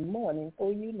it'll be morning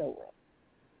before you know it.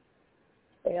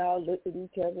 They all looked at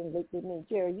each other and looked at me.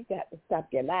 Jerry, you got to stop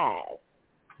your lies.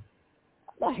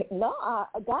 Like, no,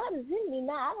 God is in me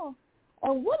now. I don't.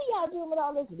 And what are y'all doing with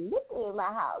all this liquor in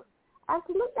my house? I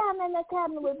said, look down in that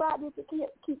cabinet where Bob used to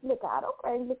keep liquor. I don't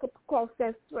bring liquor across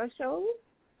that threshold.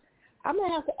 I'm going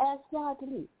to have to ask God to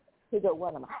leave. He go,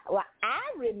 what am I? Well, I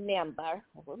remember.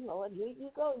 Oh, Lord, here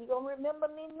you go. You're going to remember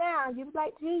me now. You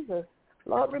like Jesus.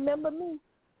 Lord, remember me.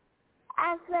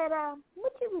 I said,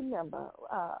 what you remember,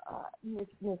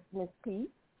 Miss P?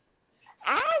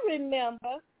 I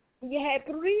remember you had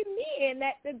 3 men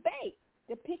at the bank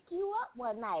to pick you up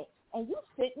one night, and you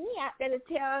sent me out there to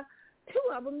tell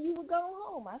 2 of them you were going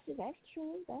home. I said, that's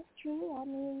true. I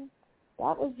mean,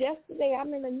 that was yesterday.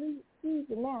 I'm in a new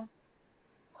season now.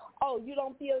 Oh, you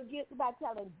don't feel guilty about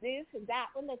telling this and that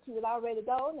one that you had already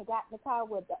gone and got in the car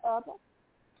with the other?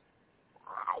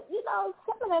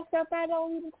 Some of that stuff I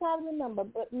don't even try to remember.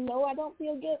 But, no, I don't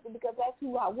feel guilty because that's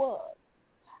who I was.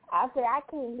 I said I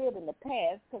couldn't live in the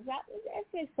past because that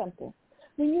says something.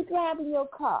 When you drive in your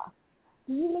car,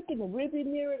 do you look in the rearview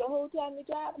mirror the whole time you're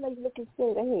driving, or you looking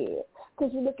straight ahead?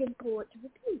 Because you're looking forward to the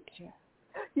future.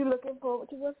 You're looking forward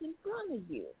to what's in front of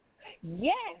you.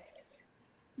 Yes.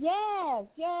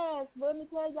 Let me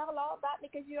tell y'all all about me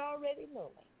because you already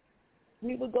know me.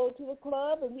 We would go to the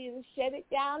club and we would shut it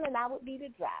down, and I would be the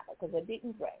driver because I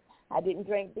didn't drink. I didn't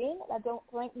drink then, and I don't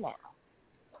drink now.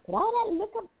 But all that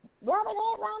liquor Robert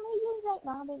had around me, you drink.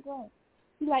 No, I didn't drink.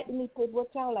 You like me for what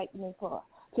y'all like me for?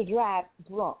 To drive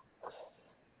drunk.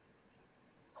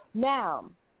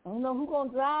 Now, I don't know who's going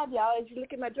to drive y'all. As you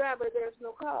look at my driver, there's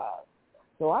no cars.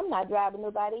 So I'm not driving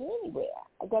nobody anywhere.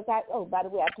 Because by the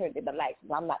way, I turned in my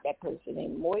license. I'm not that person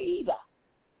anymore either.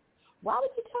 Why would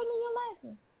you turn in your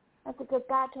license? That's because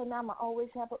God told me I'm going to always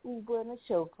have an Uber and a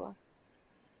chauffeur.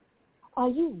 Are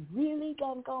you really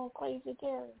going crazy,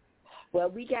 Jerry?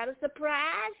 Well, we got a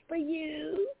surprise for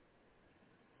you.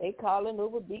 They calling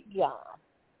over Big John.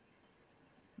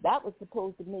 That was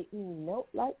supposed to make me melt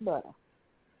like butter.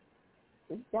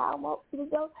 Big John walked through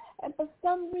the door, and for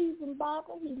some reason,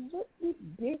 Barbara, he looked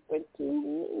different to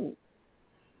me.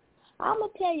 I'm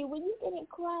going to tell you, when you get in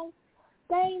Christ,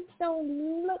 things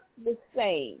don't look the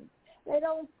same. They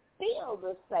don't feel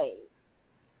the same.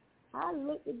 I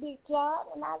looked at Big John,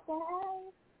 and I said,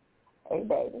 hey,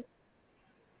 baby.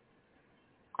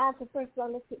 I said, first of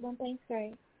all, let's get one thing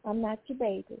straight. I'm not your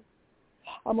baby.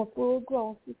 I'm a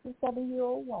full-grown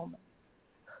 67-year-old woman.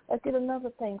 Let's get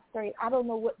another thing straight. I don't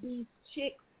know what these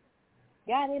chicks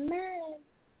got in mind,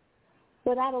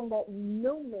 but I don't let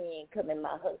no man come in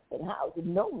my husband's house.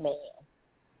 No man.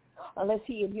 Unless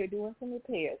he in here doing some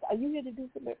repairs. Are you here to do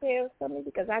some repairs for me?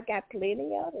 Because I got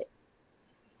plenty of it.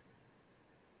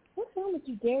 What's wrong with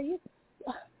you, Darius?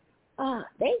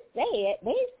 They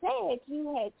said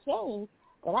you had changed,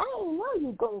 but I didn't know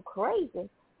you going crazy.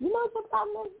 You know what the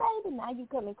problem is, baby? Now you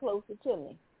coming closer to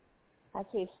me. I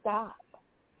said, stop.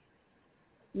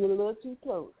 You're a little too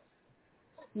close.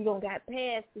 You don't got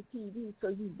past the TV, so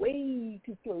you way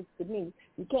too close to me.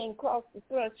 You can't cross the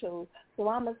threshold. So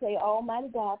I'm going to say, Almighty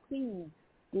God, please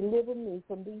deliver me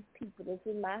from these people that's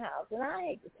in my house. And I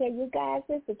hate to tell you guys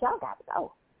this, but y'all got to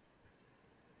go.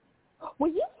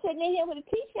 Well, you sitting in here with a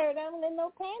T-shirt on and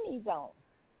no panties on.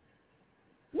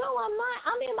 No, I'm not.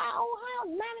 I'm in my own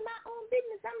house, minding my own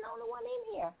business. I'm the only one in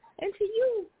here. And to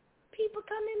you, people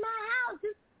come in my house,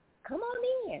 just come on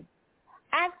in.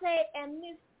 I said, and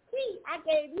Miss T, I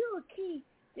gave you a key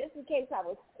just in case I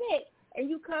was sick, and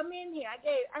you come in here. I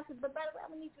said, but by the way,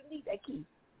 I'm going to need you to leave that key.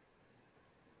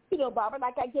 You know, Barbara,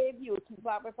 like I gave you a key.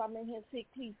 Barbara, if I'm in here sick,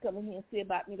 please come in here and see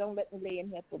about me. Don't let me lay in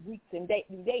here for weeks and be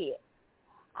dead.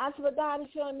 I said, but God is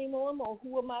showing me more and more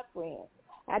who are my friends.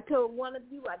 I told one of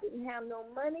you I didn't have no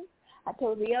money. I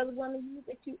told the other one of you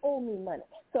that you owe me money.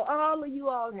 So all of you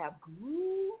all have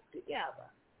grouped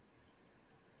together.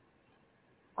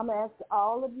 I'm going to ask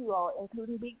all of you all,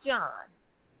 including Big John,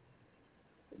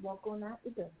 to walk on out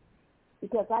the door.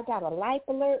 Because I got a life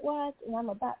alert watch, and I'm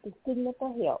about to signal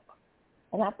for help.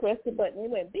 And I pressed the button. It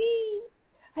went, beep.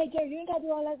 Hey, Jerry, you ain't got to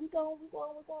do all that. We going.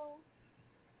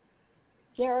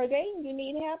 Geraldine, you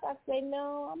need help? I said,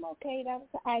 no, I'm okay. That was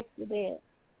an accident.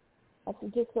 I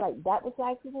said, just like that was an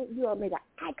accident, you all made an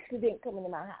accident coming to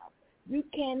my house. You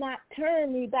cannot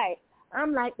turn me back.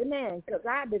 I'm like the man because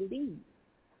I believe.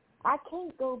 I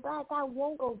can't go back. I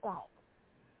won't go back.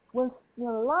 When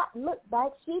Lot looked back,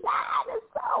 she died of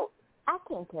salt. I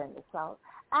can't turn the salt.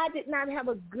 I did not have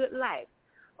a good life.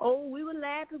 Oh, we were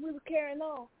laughing. We were carrying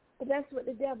on. But that's what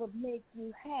the devil makes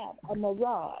you have, a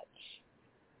mirage.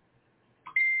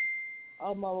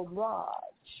 A mirage.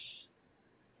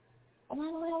 And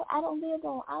I don't live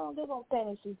on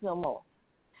fantasies no more.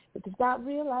 If it's not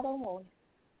real, I don't want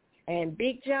it. And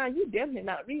Big John, you definitely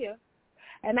not real.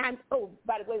 And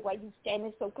by the way, while you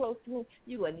standing so close to me,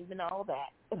 you wasn't even all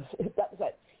that. That was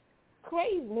like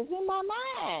craziness in my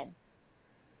mind.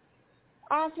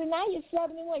 I said, now you're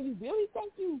 71. You really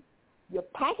think you're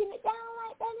packing it down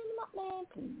like that anymore? Man,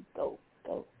 please go.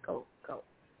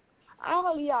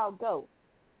 All of y'all go.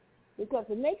 Because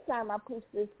the next time I push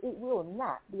this, it will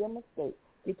not be a mistake.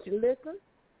 Get your liquor.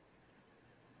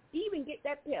 Even get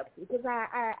that Pepsi, because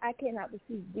I cannot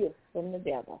receive gifts from the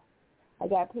devil. I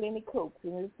got plenty of Cokes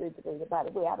in the refrigerator. By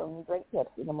the way, I don't even drink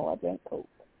Pepsi no more. I drink Coke.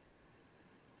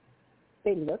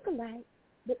 They look alike,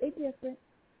 but they're different.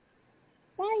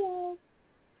 Bye, y'all.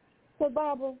 So,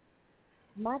 Barbara,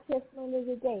 my testimony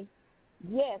today,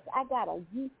 yes, I got a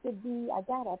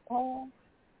past.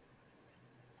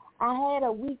 I had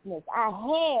a weakness.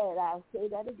 I'll say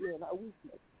that again, a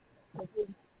weakness. But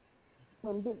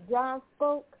when Big John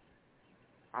spoke,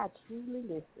 I truly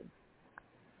listened.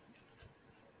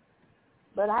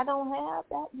 But I don't have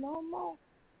that no more.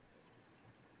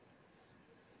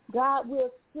 God will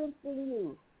strengthen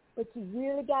you, but you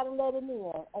really got to let him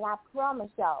in. And I promise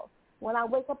y'all, when I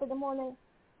wake up in the morning,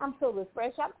 I'm so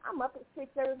refreshed. I'm up at 6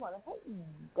 every morning. Hey,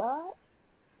 God.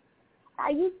 I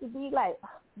used to be like,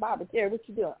 Barbara, Jerry, what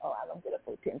you doing? Oh, I don't get up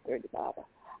till 10:30, Barbara.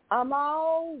 I'm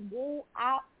all worn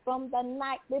out from the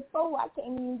night before. I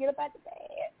can't even get up out the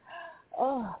bed.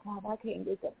 Oh, Barbara, I can't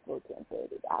get up till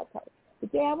 10:30. I'll tell you. But,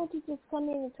 yeah, I want you to just come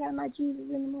in and try my Jesus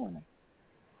in the morning.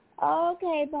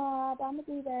 Okay, Bob, I'm going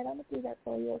to do that. I'm going to do that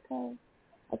for you, okay?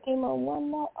 I came on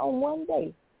one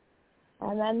day,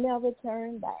 and I never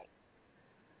turned back.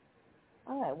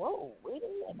 All right, whoa, wait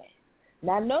a minute.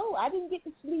 Now, no, I didn't get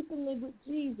to sleep in there with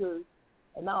Jesus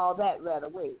and all that right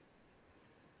away.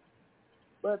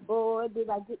 But, boy, did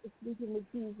I get to sleep in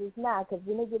with Jesus now, because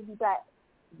when they get me back,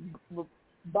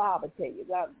 Bob will tell you,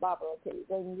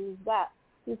 then you got,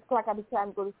 it's like I be trying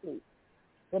to go to sleep.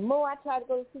 The more I try to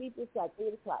go to sleep, it's like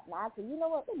 8 o'clock. Now I said, you know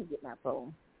what? Let me get my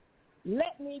phone.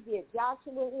 Let me get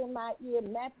Joshua in my ear,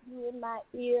 Matthew in my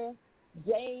ear,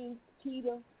 James,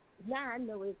 Peter. Now I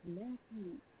know it's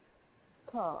Matthew.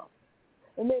 Come.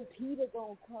 And then Peter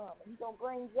going to come. He's going to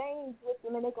bring James with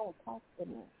him, and they're going to talk to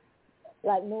me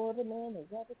like no other man has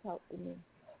ever talked to me.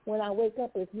 When I wake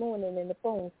up this morning and the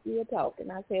phone's still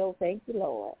talking, I say, oh, thank you,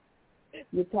 Lord.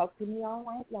 You talk to me all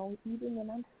night long, even when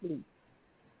I'm asleep.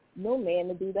 No man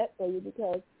will do that for you,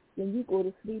 because when you go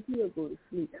to sleep, he'll go to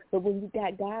sleep. But when you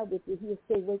got God with you, he'll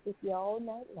stay with you all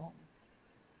night long.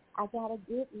 I got a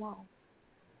good life.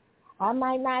 I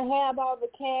might not have all the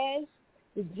cash,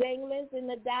 the janglers and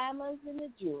the diamonds and the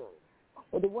jewels.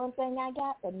 But the one thing I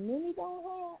got that many don't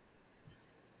have,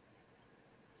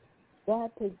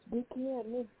 God takes good care of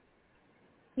me.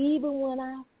 Even when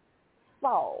I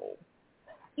fall,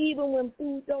 even when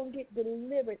food don't get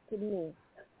delivered to me,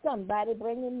 somebody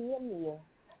bringing me a meal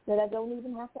that I don't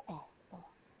even have to ask for.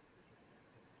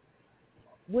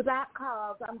 Without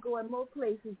cause, I'm going more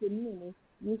places than many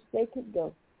wish they could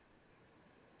go.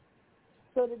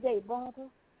 So today, Barbara,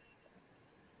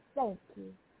 thank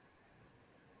you.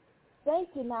 Thank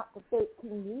you not for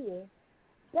 13 years.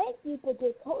 Thank you for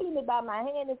just holding me by my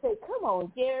hand and say, come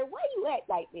on, Jerry, why you act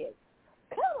like this?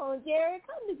 Come on, Jerry,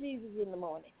 come to Jesus in the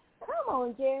morning. Come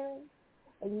on, Jerry.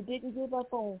 And you didn't give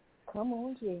up on, come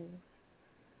on, Jerry.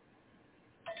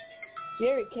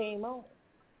 Jerry came on,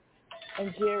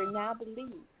 and Jerry now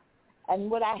believes. And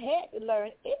what I had to learn,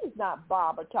 it is not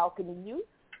Barbara talking to you,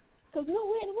 because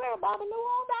nowhere in the world Barbara know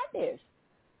all about this.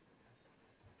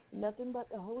 Nothing but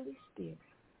the Holy Spirit.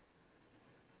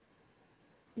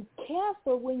 Be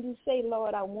careful when you say,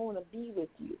 Lord, I want to be with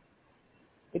you.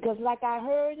 Because like I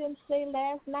heard him say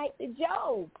last night to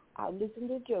Job, I listened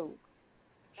to Job.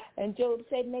 And Job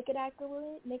said, make it I go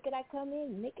in, make it I come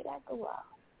in, make it I go out.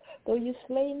 Though you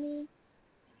slay me,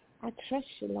 I trust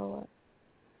you, Lord.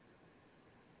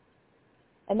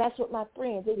 And that's what my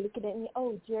friends, they looking at me,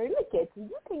 oh, Jerry, look at you.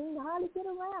 You can't even hardly get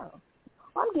around.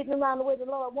 I'm getting around the way the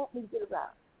Lord wants me to get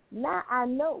around. Now I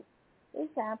know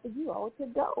it's time for you all to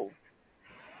go.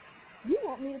 You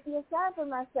want me to feel sorry for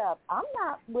myself. I'm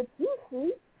not what you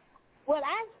see. What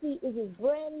I see is a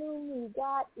brand new me.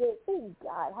 God is, oh,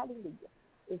 God, hallelujah,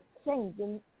 is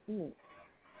changing me.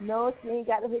 No, she ain't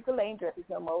got the hook of lane dresses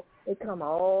no more. They come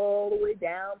all the way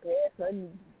down past her knees.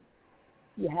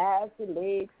 You have the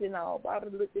legs and all.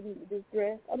 Barbara looked at me with this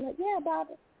dress. I'm like, yeah,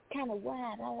 Barbara, kind of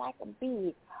wide. I like them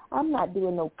big. I'm not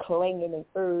doing no clanging and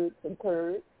urds and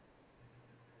curds.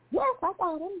 Yes, I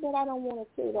got them, but I don't want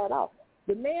to say that off.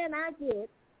 The man I get,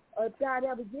 or if God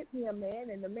ever gets me a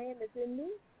man, and the man that's in me,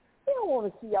 he don't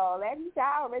want to see all that. He said,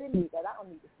 I already need that. I don't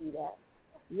need to see that.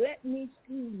 Let me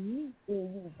see me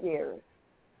in you, Jerry.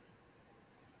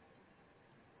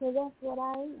 So that's what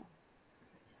I am.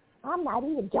 I'm not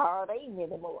even Jardine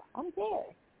anymore. I'm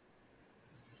Jerry.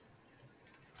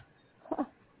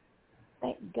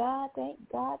 Thank God, thank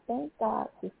God, thank God,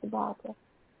 Sister Barbara.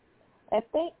 And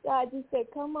thank God you said,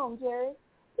 come on, Jerry.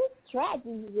 Just try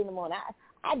Jesus in the morning.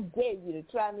 I dare you to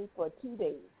try me for 2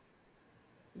 days.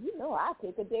 You know I'll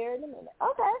take a dare in a minute.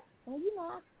 Okay. Well, you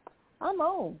know, I'm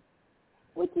on.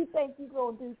 What you think you're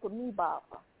going to do for me,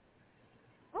 Barbara?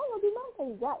 I ain't going to do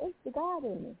nothing. God, it's the God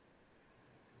in me.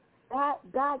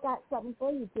 God got something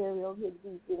for you, Jerry, over here to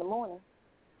do in the morning.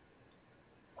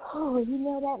 Oh, you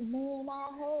know that man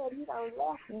I heard, he done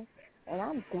left me, and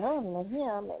I'm done with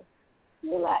him. And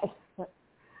you're like,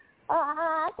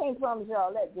 I can't promise you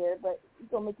all that, Jerry, but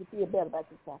it's going to make you feel better about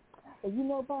yourself. But you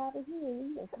know, Barbara, he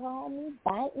didn't call me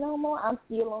back no more. I'm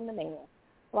still on the man.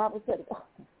 Barbara said,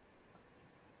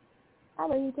 I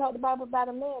don't even talk to Barbara about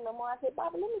a man no more. I said,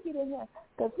 Barbara, let me get in here.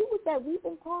 Because who was that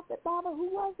weeping prophet, Barbara? Who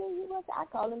was it? I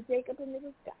call him Jacob, and it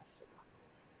was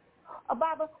Joshua.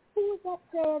 Barbara, who was that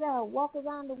said, walk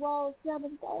around the wall 7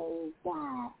 days?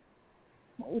 God.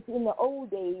 It's in the old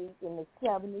days, in the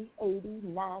 70s, 80s,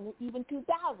 90s, even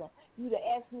 2000. You'd have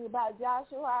asked me about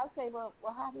Joshua, I'd say, well,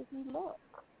 how does he look?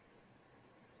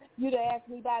 You'd have asked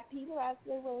me about Peter, I'd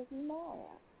say, well, is he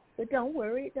mad? But don't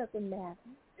worry, it doesn't matter.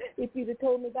 If you'd have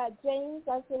told me about James,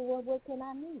 I'd say, well, where can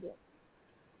I meet him?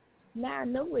 Now I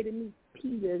know where to meet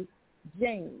Peter,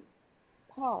 James,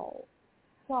 Paul,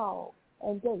 Saul,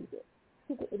 and David.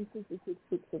 266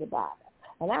 books of the Bible.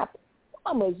 And I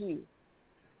promise you,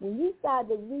 when you start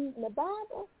to read the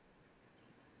Bible,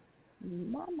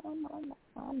 my.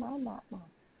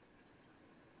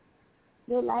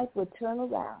 Your life will turn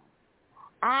around.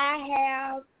 I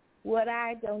have what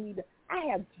I don't need. I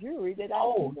have jewelry that I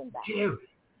don't even buy.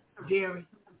 Jerry.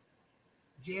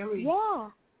 Yeah.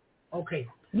 Okay.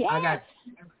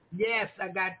 Yes. I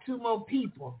got 2 more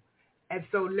people. And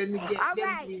so let me get all them.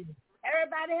 Right.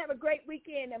 Everybody have a great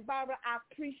weekend. And Barbara, I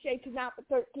appreciate you not for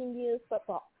 13 years, but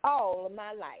for all of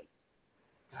my life.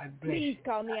 God bless Please you.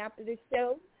 call me after this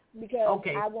show because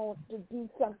I want to do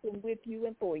something with you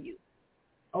and for you.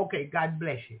 Okay. God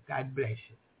bless you. God bless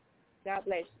you. God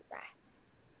bless you. Bye.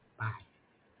 Bye.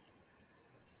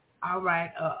 All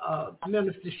right.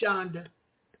 Minister Shonda,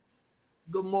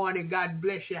 good morning. God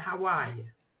bless you. How are you?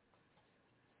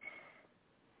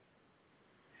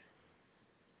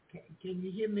 Can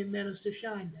you hear me, Minister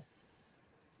Shonda?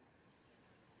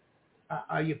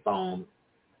 Are your phone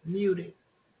muted?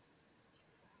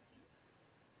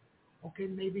 Okay,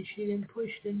 maybe she didn't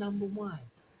push the number 1.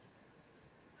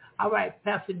 All right,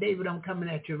 Pastor David, I'm coming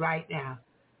at you right now.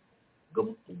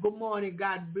 Good morning.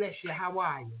 God bless you. How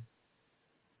are you?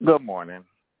 Good morning.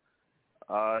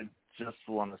 I just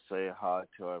want to say hi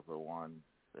to everyone,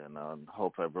 and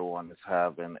hope everyone is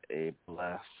having a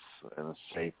blessed and a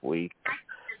safe week.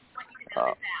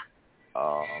 I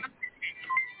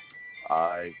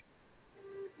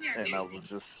was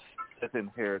just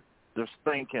sitting here, just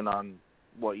thinking on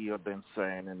what you have been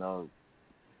saying. The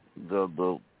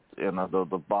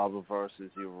Bible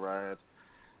verses you read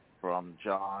from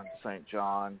St.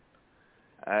 John,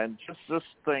 and just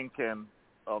thinking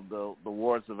of the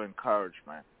words of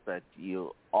encouragement that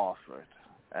you offered.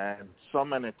 And so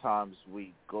many times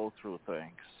we go through things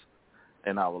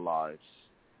in our lives,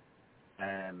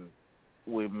 and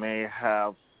we may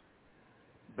have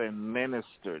been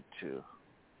ministered to,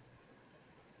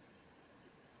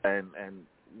 and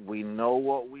we know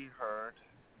what we heard.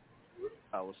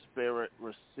 Our spirit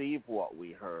received what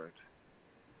we heard.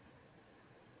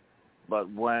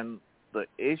 But when the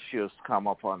issues come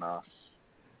upon us,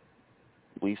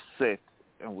 we sit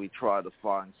and we try to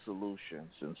find solutions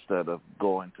instead of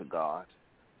going to God,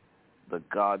 the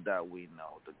God that we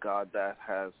know, the God that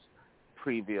has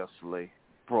previously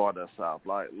brought us out.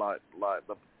 Like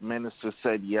the minister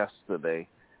said yesterday,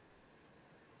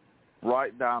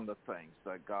 write down the things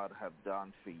that God have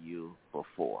done for you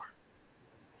before,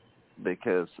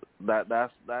 because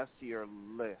that's your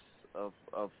list of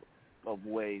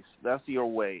ways. That's your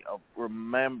way of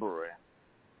remembering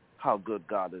how good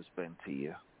God has been to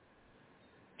you.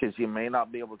 Because you may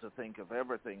not be able to think of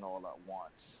everything all at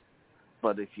once,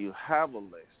 but if you have a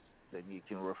list, then you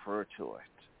can refer to it.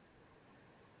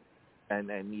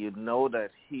 And you know that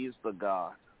he's the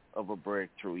God of a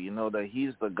breakthrough. You know that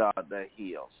he's the God that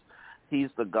heals. He's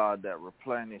the God that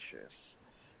replenishes.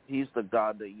 He's the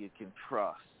God that you can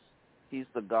trust. He's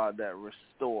the God that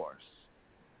restores.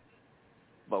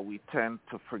 But we tend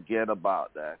to forget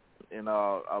about that.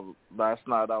 Last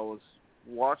night I was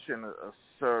watching a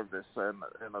service, and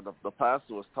the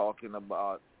pastor was talking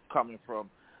about coming from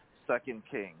 2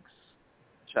 Kings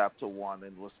chapter 1,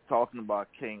 and was talking about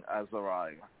King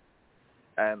Azariah.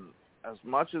 And as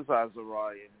much as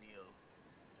Azariah knew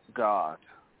God,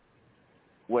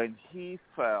 when he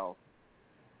fell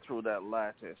through that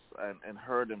lattice and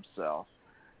hurt himself,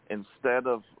 instead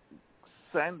of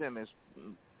sending his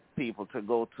people to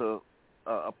go to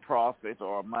a prophet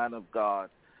or a man of God,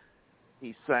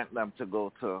 he sent them to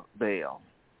go to Baal,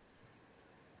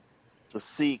 to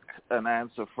seek an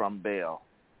answer from Baal.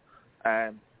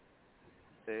 And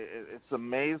it's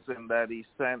amazing that he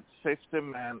sent 50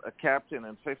 men, a captain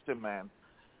and 50 men,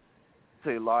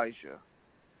 to Elijah.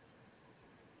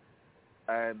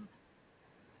 And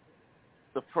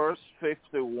the first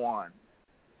 51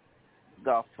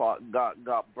 got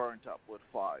burnt up with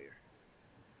fire.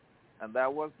 And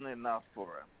that wasn't enough for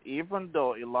him. Even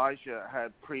though Elijah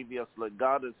had previously,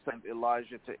 God had sent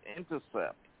Elijah to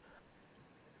intercept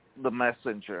the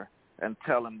messenger and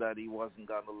tell him that he wasn't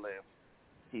going to live,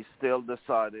 he still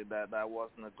decided that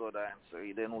wasn't a good answer.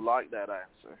 He didn't like that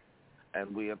answer.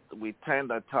 And we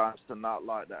tend at times to not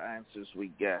like the answers we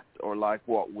get or like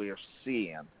what we're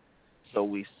seeing. So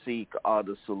we seek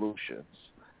other solutions.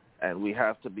 And we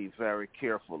have to be very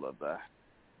careful of that,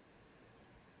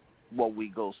 what we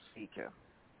go seeking.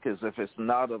 Because if it's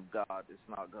not of God, it's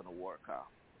not going to work out.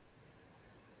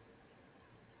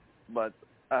 But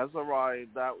Azariah,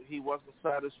 that he wasn't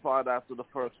satisfied after the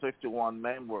first 51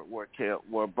 men were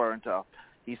burnt up.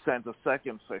 He sent a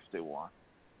second 51.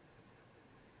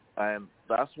 And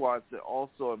that's why it's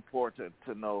also important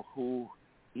to know who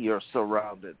you're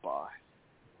surrounded by.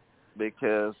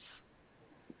 Because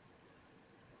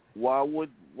why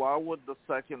would the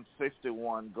second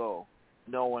 51 go,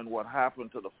 knowing what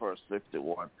happened to the first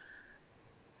 51?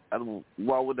 And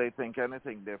why would they think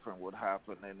anything different would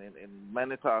happen? And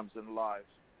many times in life,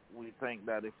 we think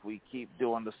that if we keep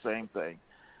doing the same thing,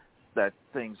 that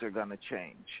things are going to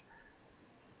change.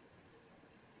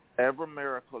 Every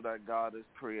miracle that God has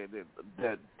created,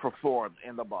 that performed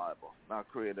in the Bible, not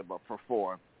created but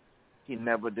performed, he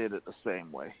never did it the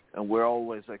same way. And we're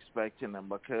always expecting him,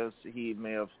 because he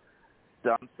may have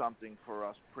done something for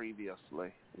us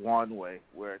previously one way,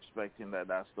 we're expecting that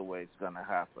that's the way it's going to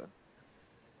happen.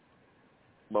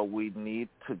 But we need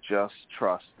to just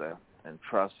trust him and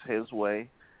trust his way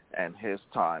and his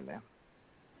timing,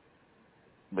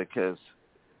 because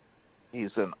he's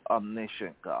an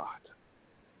omniscient God.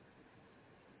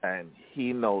 And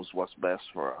he knows what's best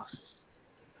for us.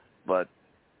 But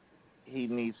he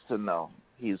needs to know.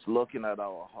 He's looking at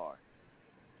our heart.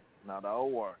 Not our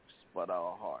works, but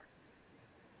our heart.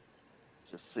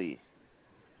 To see,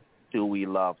 do we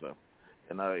love him?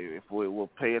 And if we will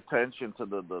pay attention to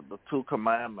the two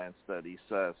commandments that he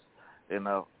says,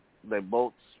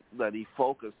 that he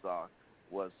focused on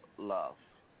was love.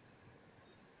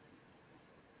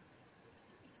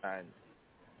 And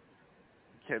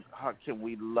how can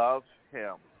we love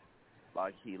him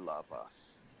like he loved us?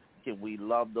 Can we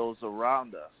love those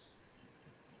around us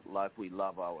like we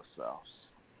love ourselves?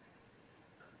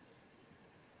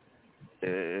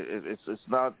 It's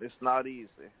not easy,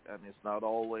 and it's not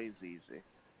always easy.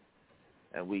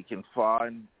 And we can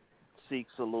seek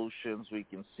solutions, we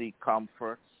can seek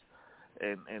comforts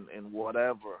in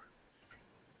whatever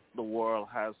the world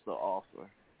has to offer.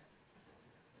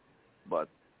 But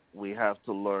we have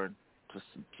to learn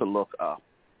to look up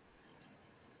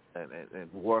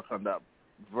and work on that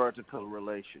vertical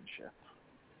relationship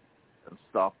and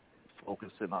stop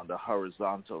focusing on the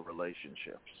horizontal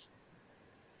relationships.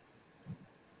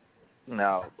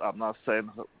 Now, I'm not saying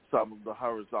some of the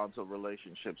horizontal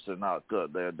relationships are not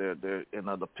good. They're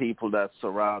the people that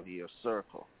surround your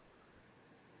circle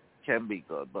can be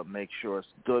good, but make sure it's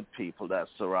good people that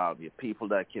surround you, people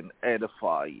that can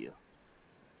edify you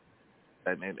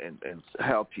and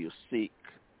help you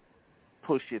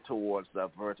push you towards that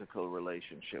vertical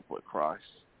relationship with Christ.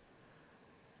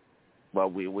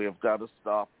 But we have got to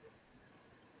stop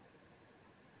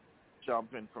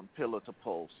jumping from pillar to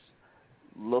post,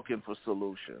 looking for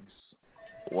solutions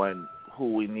when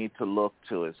who we need to look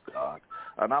to is God.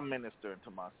 And I'm ministering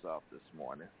to myself this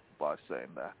morning by saying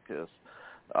that because,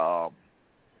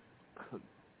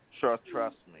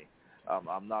 trust me,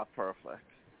 I'm not perfect.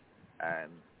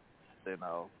 And, you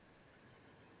know,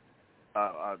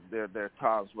 there are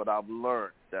times when I've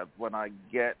learned that when I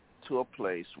get to a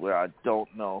place where I don't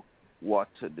know what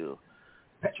to do,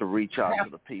 to reach out to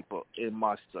the people in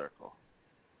my circle.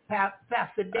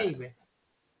 Pastor David.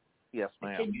 Yes,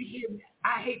 ma'am. Can you hear me?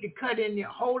 I hate to cut in there.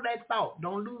 Hold that thought.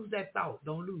 Don't lose that thought.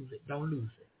 Don't lose it. Don't lose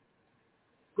it.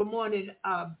 Good morning,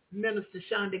 Minister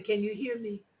Shonda. Can you hear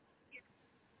me?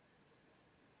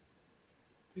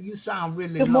 You sound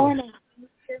really low. Good morning.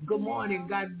 Good morning.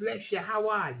 God bless you. How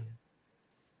are you?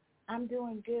 I'm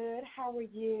doing good. How are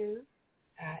you?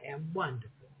 I am wonderful.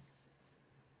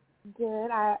 Good.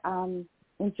 I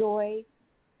enjoyed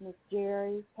Miss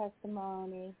Jerry's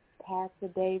testimony, Pastor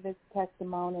David's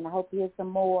testimony, and I hope to hear some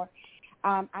more.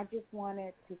 I just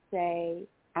wanted to say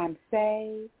I'm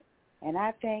saved, and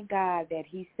I thank God that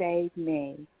he saved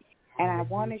me. And I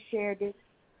want to share this,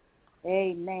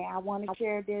 amen, I want to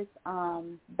share this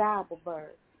Bible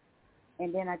verse,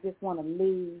 and then I just want to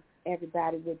leave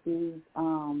everybody with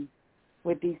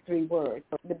these 3 words.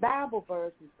 The Bible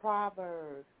verse is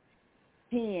Proverbs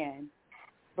 10,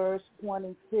 verse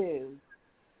 22.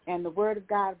 And the word of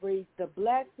God reads, the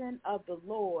blessing of the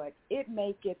Lord, it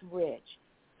maketh rich,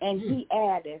 and he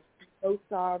addeth no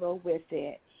sorrow with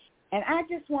it. And I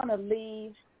just want to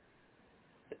leave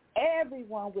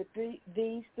everyone with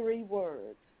these 3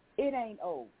 words. It ain't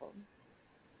over.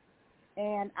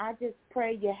 And I just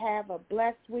pray you have a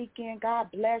blessed weekend.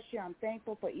 God bless you. I'm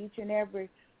thankful for each and every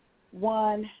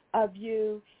one of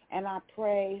you. And I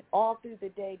pray all through the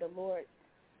day the Lord's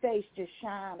face just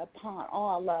shine upon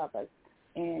all of us.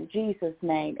 In Jesus'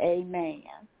 name, amen.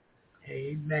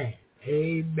 Amen.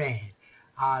 Amen.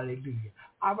 Hallelujah.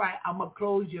 All right, I'm going to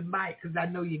close your mic because I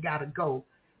know you got to go.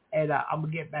 And I'm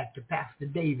going to get back to Pastor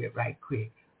David right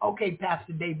quick. Okay,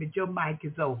 Pastor David, your mic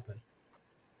is open.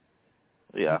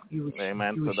 Yeah,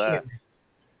 amen for that.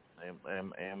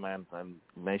 Amen. And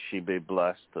may she be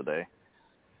blessed today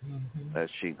as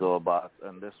she go about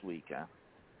and this weekend.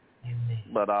 Amen.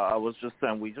 But I was just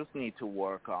saying we just need to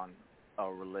work on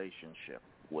our relationship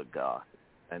with God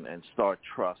and start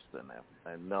trusting him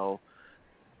and know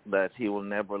that he will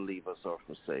never leave us or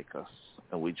forsake us.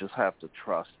 And we just have to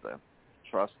trust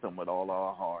him with all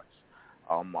our hearts,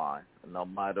 our mind, no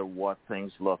matter what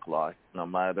things look like, no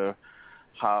matter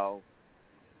how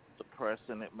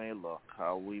depressing it may look,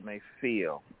 how we may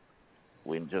feel.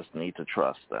 We just need to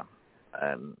trust him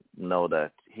and know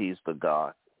that he's the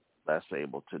God that's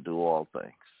able to do all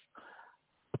things.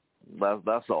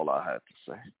 That's all I have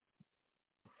to say.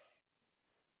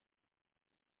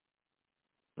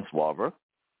 Ms. Walbert?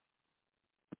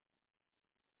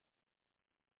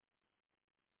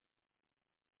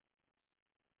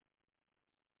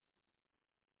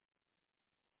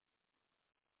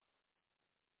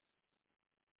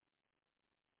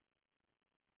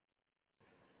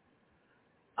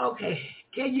 Okay,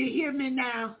 can you hear me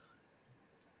now?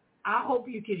 I hope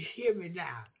you can hear me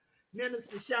now.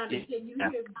 Minister Shonda, can you hear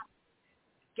me?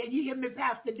 Can you hear me,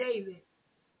 Pastor David?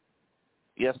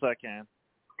 Yes, I can.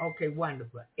 Okay,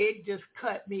 wonderful. It just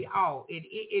cut me off.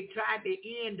 It tried to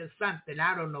end or something.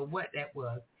 I don't know what that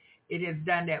was. It has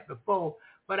done that before.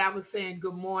 But I was saying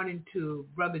good morning to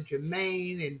Brother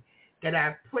Jermaine, and that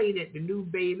I prayed that the new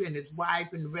baby and his wife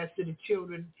and the rest of the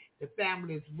children, the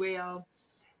family as well.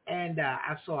 And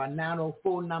I saw a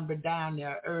 904 number down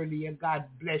there earlier. God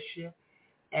bless you.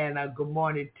 And good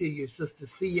morning to you, Sister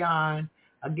Sion.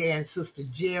 Again, Sister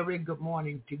Jerry, good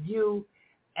morning to you.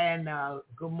 And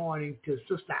good morning to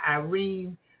Sister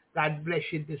Irene. God bless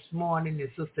you this morning. And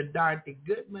Sister Dorothy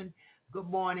Goodman, good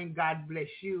morning. God bless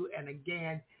you. And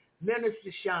again,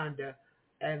 Minister Shonda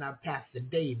and Pastor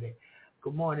David.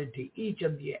 Good morning to each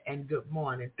of you, and good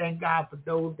morning. Thank God for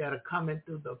those that are coming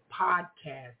through the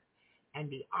podcast and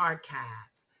the archives.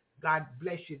 God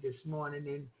bless you this morning.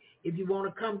 And if you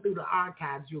want to come through the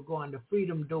archives, you'll go on to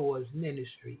Freedom Doors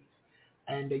Ministries,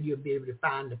 and you'll be able to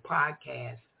find the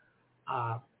podcast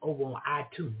over on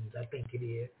iTunes, I think it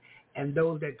is. And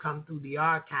those that come through the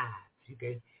archives, you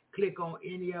can click on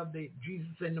any of the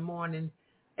Jesus in the Morning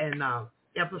and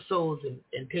episodes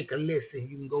and take a listen.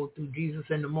 You can go through Jesus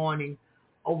in the Morning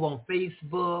over on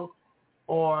Facebook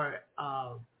or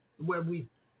where we,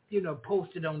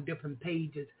 posted on different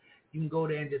pages. You can go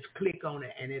there and just click on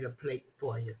it and it'll play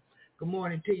for you. Good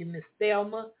morning to you, Miss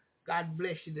Thelma. God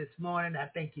bless you this morning. I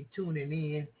thank you tuning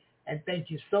in, and thank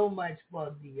you so much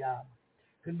for the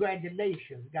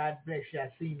congratulations. God bless you. I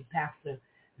seen Pastor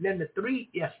Linda 3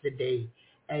 yesterday,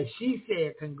 and she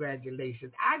said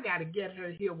congratulations. I got to get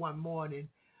her here one morning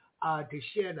to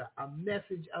share a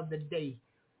message of the day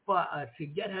for to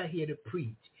get her here to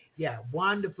preach. Yeah,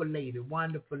 wonderful lady,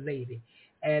 wonderful lady.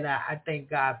 And I thank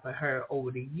God for her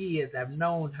over the years. I've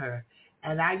known her.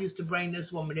 And I used to bring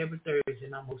this woman every Thursday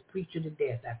and almost preach her to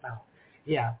death, I thought.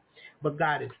 Yeah. But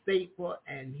God is faithful,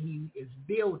 and he is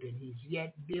building. He's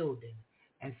yet building.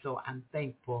 And so I'm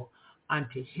thankful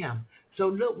unto him. So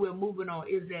look, we're moving on.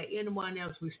 Is there anyone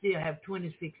else? We still have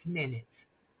 26 minutes.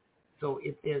 So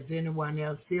if there's anyone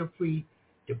else, feel free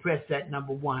to press that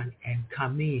number 1 and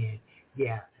come in.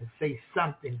 Yeah, and say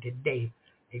something today,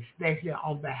 especially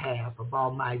on behalf of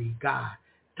Almighty God.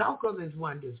 Talk of his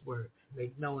wondrous works,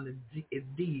 make known his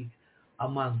deeds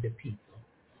among the people.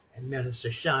 And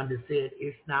Minister Shonda said,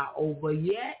 it's not over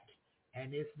yet,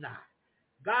 and it's not.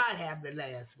 God have the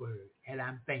last word, and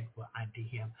I'm thankful unto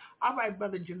him. All right,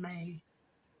 Brother Jermaine.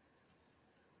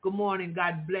 Good morning.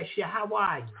 God bless you. How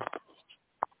are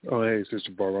you? Oh, hey,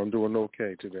 Sister Barbara. I'm doing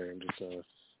okay today. I'm just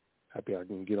happy I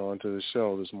can get on to the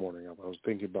show this morning. I was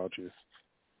thinking about you.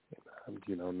 I'm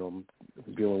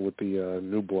dealing with the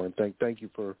newborn. Thank you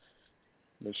for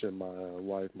mentioning my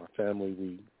wife, my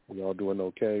family. We all doing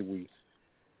okay. We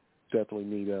definitely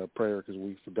need prayer because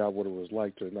we forgot what it was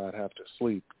like to not have to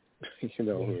sleep.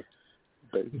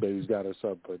 Baby's got us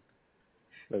up, but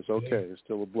that's okay. Yeah. It's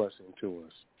still a blessing to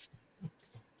us.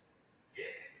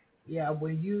 Yeah,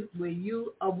 when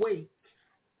you awake,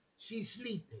 she's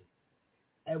sleeping,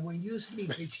 and when you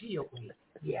sleeping, she awake.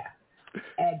 Yeah,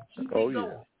 and keep it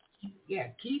going. Yeah,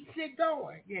 keeps it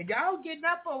going. Yeah, y'all getting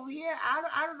up over here.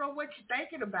 I don't know what you're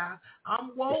thinking about.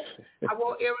 I'm woke. I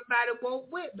want everybody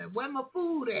woke with me. Where my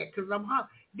food at? Because I'm hungry.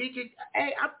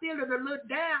 Hey, I'm feeling a little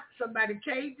down. Somebody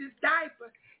changed this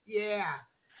diaper. Yeah,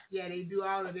 they do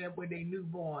all of that with their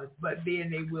newborns. But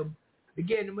then they will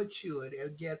begin to mature. They'll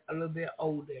get a little bit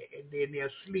older, and then they'll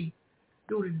sleep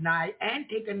through the night and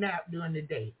take a nap during the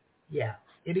day. Yeah,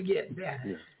 it'll get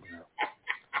better. Yeah.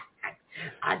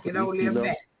 I can only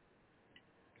imagine.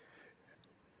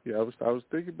 Yeah, I was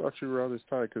thinking about you around this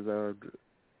time because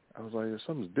I was like,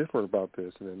 something's different about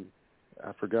this, and then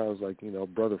I forgot. I was like,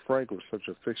 Brother Frank was such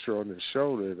a fixture on this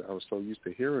show that I was so used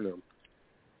to hearing him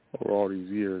over all these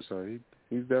years. So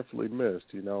he's definitely missed.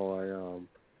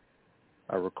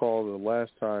 I recall the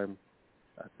last time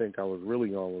I think I was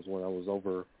really on was when I was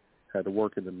had to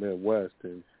work in the Midwest,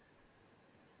 and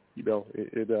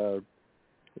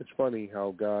it's funny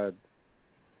how God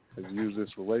has used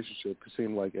this relationship. It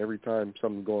seemed like every time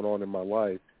something going on in my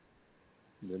life,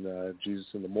 then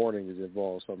Jesus in the Morning is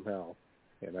involved somehow,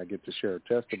 and I get to share a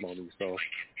testimony. So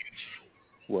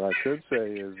what I could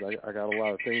say is I got a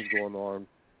lot of things going on,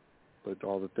 but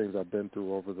all the things I've been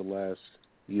through over the last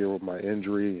year with my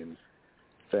injury and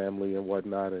family and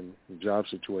whatnot and job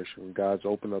situation, God's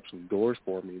opened up some doors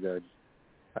for me that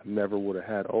I never would have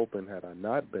had open had I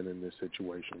not been in this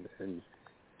situation. And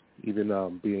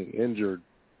even being injured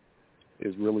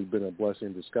has really been a blessing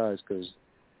in disguise, because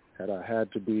had I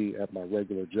had to be at my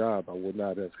regular job, I would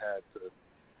not have had the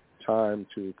time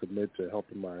to commit to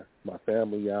helping my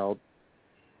family out,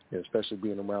 and especially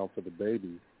being around for the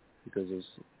baby, because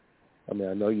I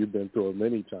know you've been through it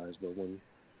many times, but when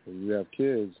you have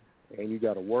kids and you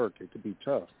got to work, it could be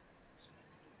tough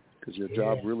because your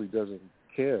job really doesn't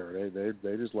care.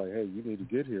 They just like, hey, you need to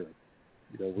get here.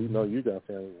 we know you got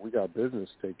family, we got business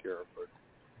to take care of, but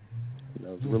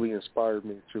it's really inspired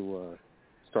me to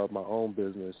start my own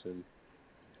business and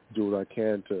do what I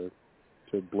can to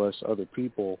bless other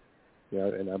people.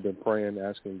 And I've been praying,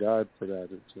 asking God for that.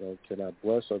 Can I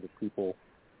bless other people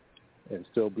and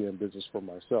still be in business for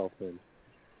myself? And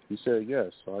he said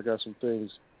yes. So I got some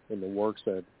things in the works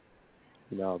that,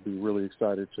 I'll be really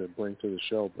excited to bring to the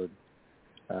show. But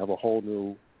I have a whole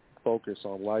new focus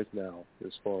on life now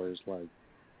as far as, like,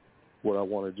 what I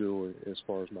want to do as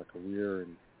far as my career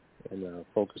and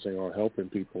focusing on helping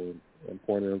people and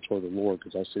pointing them toward the Lord,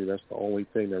 because I see that's the only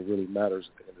thing that really matters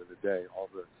at the end of the day. All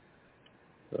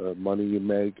the money you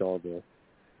make, all the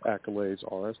accolades,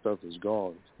 all that stuff is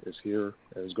gone. It's here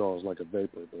and it's gone. It's like a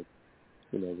vapor. But,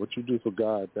 what you do for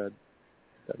God, that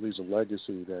leaves a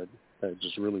legacy that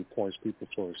just really points people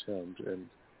towards him.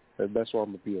 And that's what I'm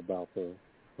going to be about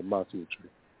for my future.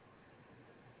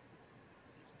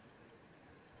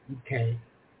 Okay.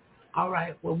 All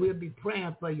right. Well, we'll be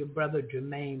praying for you, Brother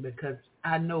Jermaine, because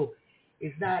I know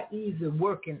it's not easy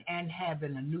working and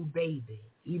having a new baby.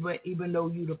 Even though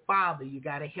you're the father, you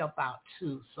got to help out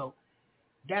too. So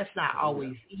that's not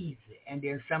always easy. And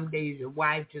then some days your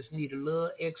wife just need a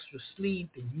little extra sleep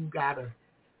and you got to,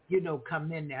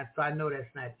 come in there. So I know that's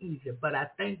not easy. But I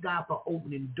thank God for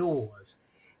opening doors.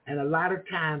 And a lot of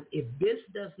times, if this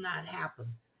does not happen,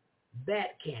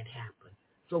 that can't happen.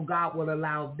 So God will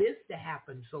allow this to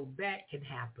happen so that can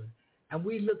happen. And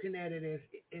we're looking at it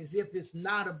as if it's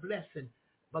not a blessing,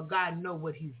 but God knows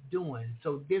what he's doing.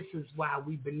 So this is why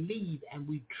we believe and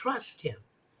we trust him.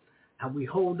 And we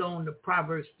hold on to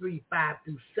Proverbs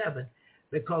 3:5-7,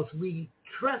 because we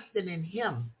trusted in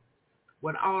him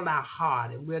with all our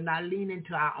heart. And we're not leaning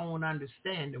to our own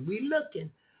understanding. We're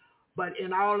looking, but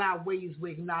in all our ways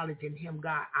we're acknowledging him.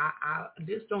 God,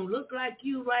 this don't look like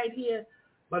you right here,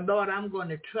 but Lord, I'm going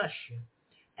to trust you.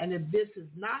 And if this is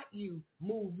not you,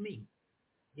 move me.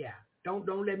 Yeah. Don't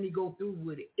let me go through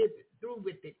with it. If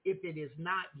it is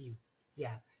not you.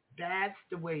 Yeah. That's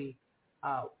the way,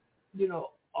 a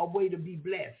way to be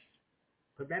blessed.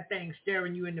 Because that thing's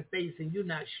staring you in the face and you're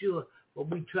not sure, but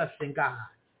we trust in God.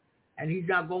 And he's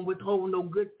not going to withhold no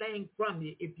good thing from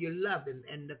you if you love him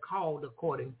and the called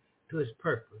according to his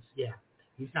purpose. Yeah.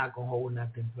 He's not going to hold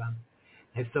nothing from you.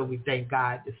 And so we thank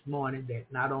God this morning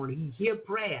that not only he hear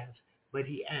prayers, but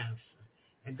he answers.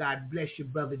 And God bless you,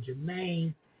 Brother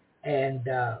Jermaine. And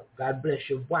God bless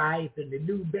your wife and the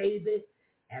new baby.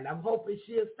 And I'm hoping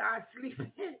she'll start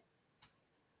sleeping.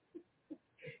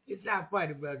 It's not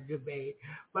funny, Brother Jermaine.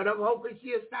 But I'm hoping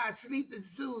she'll start sleeping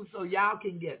soon so y'all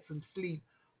can get some sleep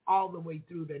all the way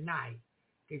through the night.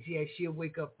 Because, she'll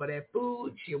wake up for that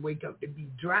food. She'll wake up to be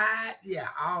dried. Yeah,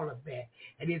 all of that.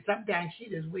 And then sometimes she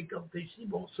just wake up because she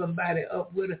wants somebody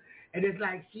up with her. And it's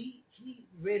like she's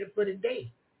ready for the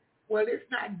day. Well, it's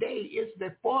not day. It's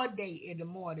before day in the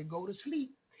morning. Go to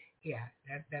sleep. Yeah,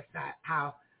 that's not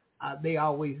how they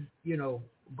always,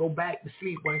 go back to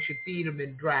sleep once you feed them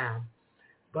and drown.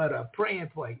 But praying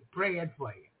for you.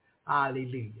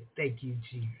 Hallelujah. Thank you,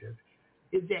 Jesus.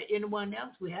 Is there anyone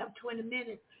else? We have 20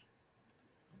 minutes.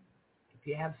 If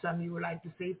you have something you would like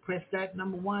to say, press that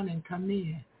number 1 and come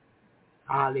in.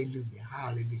 Hallelujah.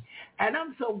 Hallelujah. And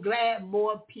I'm so glad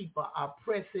more people are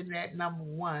pressing that number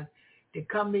 1 to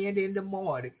come in the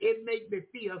morning. It makes me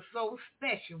feel so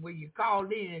special when you call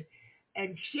in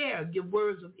and share, give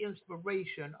words of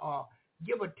inspiration or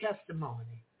give a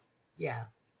testimony. Yeah.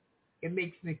 It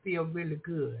makes me feel really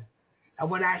good.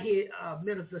 And when I hear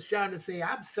Minister Shonda say,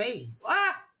 I'm saved.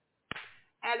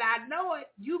 And I know it.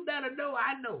 You better know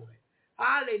I know it.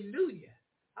 Hallelujah.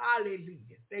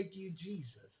 Hallelujah. Thank you,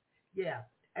 Jesus. Yeah.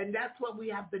 And that's what we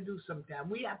have to do sometimes.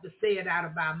 We have to say it out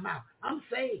of our mouth. I'm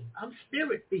saved. I'm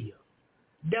spirit-filled.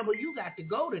 Devil, you got to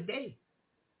go today.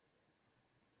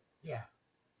 Yeah.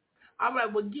 All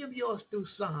right. Well, give yours through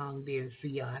song then,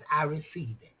 Sion. I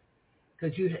receive it.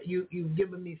 Because you've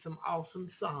given me some awesome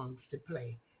songs to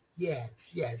play. Yes.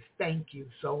 Thank you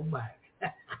so much.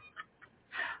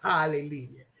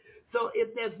 Hallelujah. So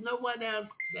if there's no one else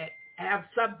that have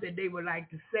something they would like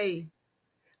to say,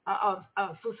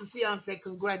 Sister Sion said,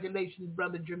 congratulations,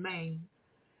 Brother Jermaine.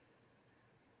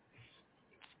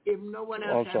 If no one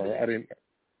else I'm sorry, I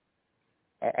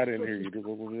didn't hear you.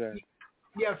 What was that?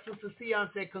 Yeah, Sister Sion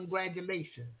said,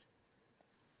 congratulations.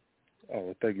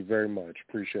 Oh, thank you very much.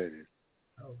 Appreciate it.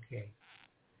 Okay.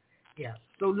 Yeah.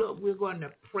 So look, we're going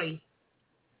to pray.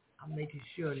 I'm making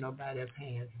sure nobody's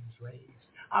hands is raised.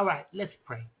 All right, let's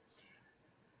pray.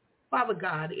 Father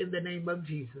God, in the name of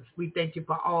Jesus, we thank you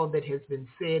for all that has been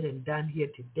said and done here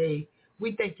today.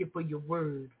 We thank you for your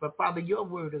word. For Father, your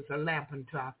word is a lamp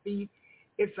unto our feet.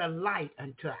 It's a light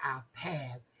unto our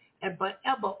path. And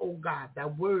forever, O God, thy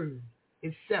word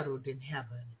is settled in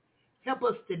heaven. Help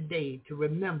us today to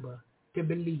remember to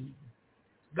believe.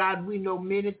 God, we know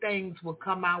many things will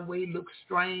come our way, look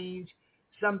strange.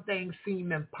 Some things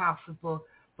seem impossible.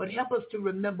 But help us to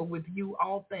remember with you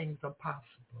all things are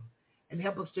possible. And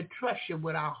help us to trust you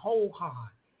with our whole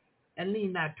heart and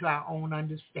lean not to our own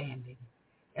understanding.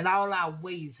 In all our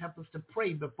ways, help us to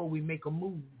pray before we make a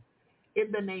move. In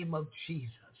the name of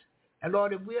Jesus. And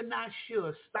Lord, if we're not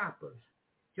sure, stop us.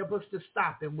 Help us to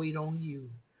stop and wait on you.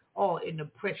 Oh, in the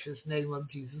precious name of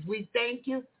Jesus. We thank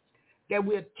you that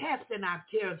we're casting our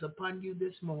cares upon you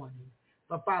this morning.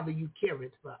 But Father, you care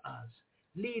it for us.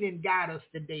 Lead and guide us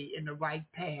today in the right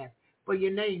path for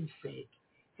your name's sake.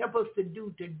 Help us to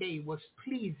do today what's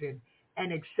pleasing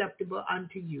and acceptable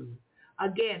unto you.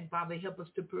 Again, Father, help us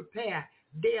to prepare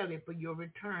daily for your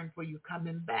return, for you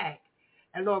coming back.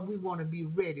 And Lord, we want to be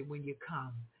ready when you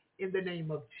come. In the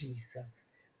name of Jesus.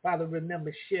 Father,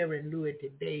 remember Sharon Lewis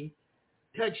today.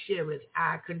 Touch Sharon's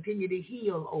eye. Continue to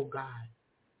heal, oh God.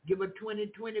 Give her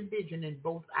 20/20 vision in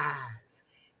both eyes.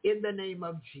 In the name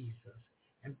of Jesus.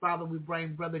 And Father, we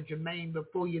bring Brother Jermaine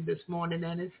before you this morning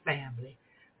and his family.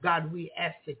 God, we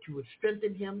ask that you would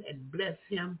strengthen him and bless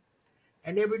him.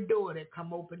 And every door that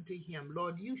come open to him,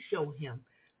 Lord, you show him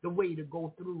the way to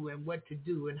go through and what to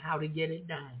do and how to get it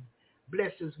done.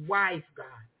 Bless his wife,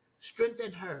 God.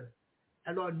 Strengthen her.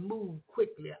 And Lord, move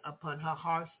quickly upon her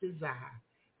heart's desire.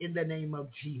 In the name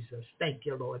of Jesus. Thank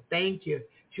you, Lord. Thank you.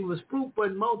 She was fruitful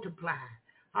and multiplied.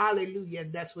 Hallelujah.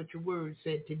 And that's what your word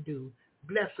said to do.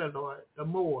 Bless her, Lord, the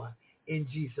more in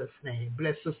Jesus' name.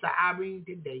 Bless Sister Irene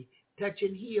today. Touch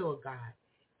and heal, God,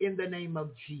 in the name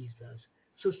of Jesus.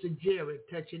 Sister Jared,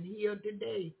 touch and heal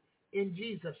today in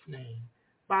Jesus' name.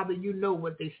 Father, you know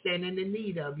what they stand in the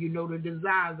need of. You know the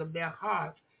desires of their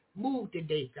hearts. Move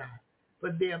today, God,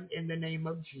 for them in the name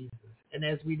of Jesus. And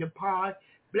as we depart,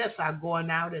 bless our going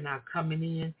out and our coming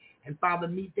in. And Father,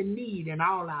 meet the need in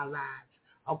all our lives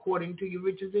according to your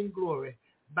riches and glory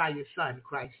by your Son,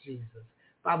 Christ Jesus.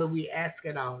 Father, we ask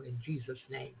it all in Jesus'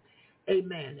 name.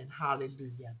 Amen and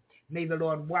hallelujah. May the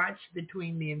Lord watch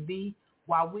between me and thee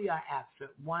while we are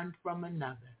absent one from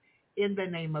another. In the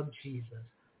name of Jesus.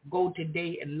 Go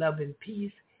today in love and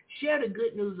peace. Share the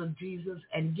good news of Jesus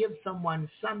and give someone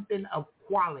something of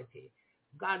quality.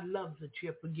 God loves a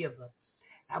cheerful giver.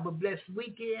 Have a blessed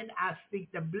weekend. I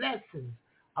speak the blessings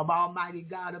of Almighty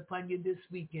God upon you this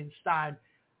weekend, starting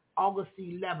August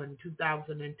 11,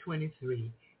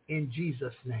 2023, in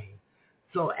Jesus' name.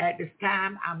 So at this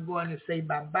time, I'm going to say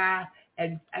bye-bye.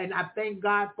 And I thank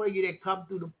God for you that come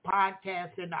through the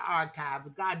podcast and the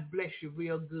archive. God bless you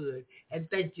real good. And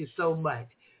thank you so much.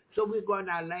 So we're going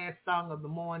to our last song of the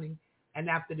morning. And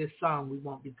after this song, we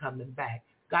won't be coming back.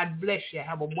 God bless you.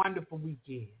 Have a wonderful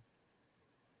weekend.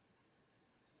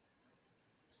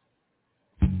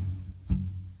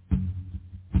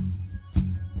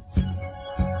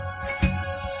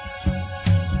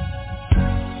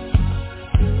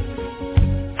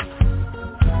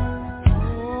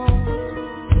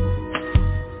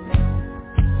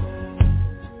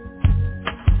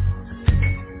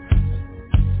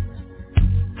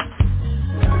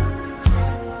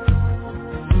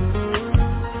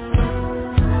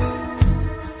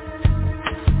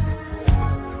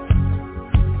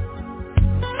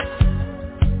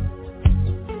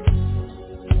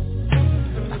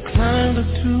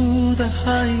 To the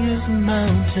highest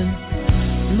mountain,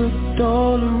 looked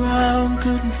all around,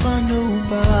 couldn't find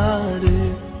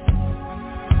nobody.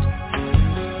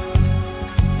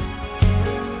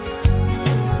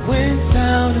 Went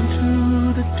down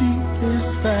into the deepest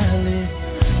valley,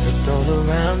 looked all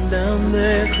around down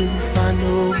there, couldn't find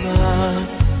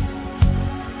nobody.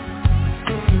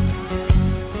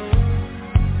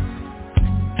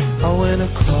 I went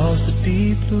across the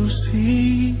deep blue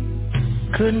sea,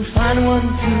 couldn't find one to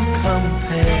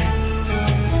compare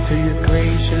to your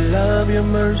grace, your love, your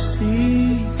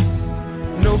mercy.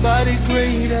 Nobody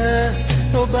greater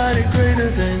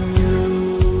than you.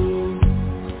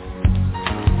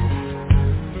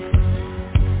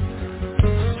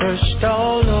 Searched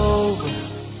all over,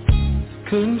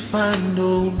 couldn't find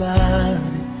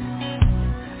nobody.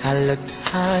 I looked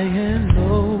high and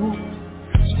low,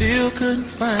 still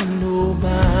couldn't find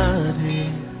nobody.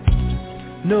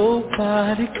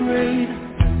 Nobody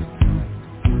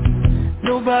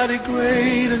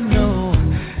greater, no,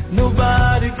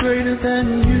 nobody greater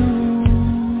than you.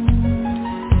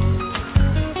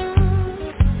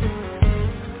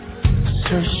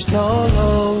 Searched all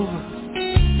over,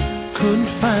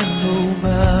 couldn't find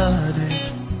nobody.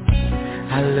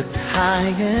 I looked high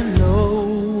and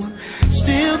low,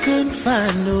 still couldn't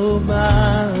find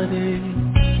nobody,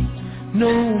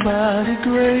 nobody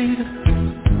greater,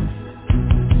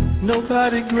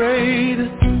 nobody greater,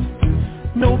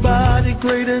 nobody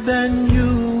greater than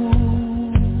you.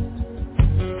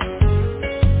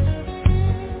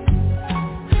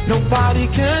 Nobody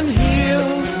can heal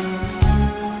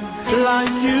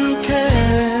like you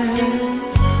can.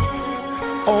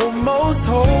 Oh, most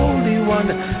holy one,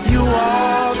 you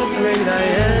are the great I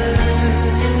am.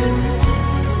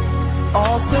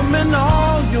 Awesome in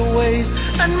all your ways,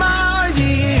 and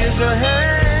mighty is your hand.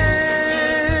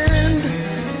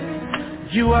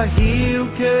 You are He who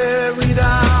carried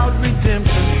out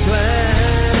redemption's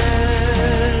plan.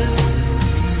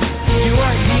 You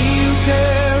are He who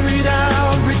carried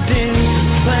out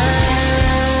redemption's plan.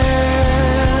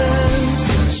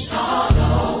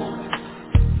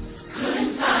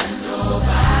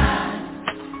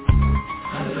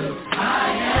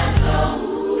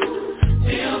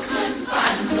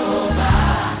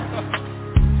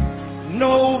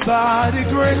 Nobody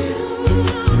great,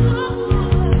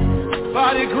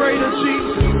 nobody greater,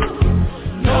 Jesus.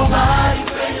 Nobody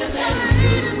greater than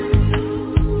you.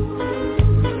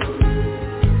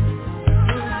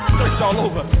 Search all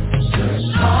over.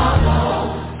 Search all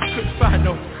over. Couldn't find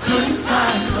nobody.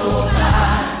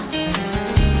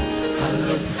 I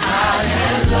looked high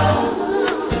and low,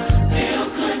 still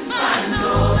couldn't find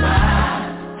nobody.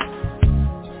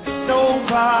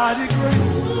 Nobody great.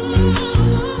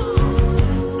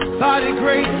 Nobody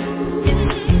great,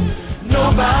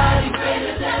 nobody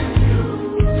greater than you.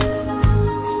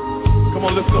 Come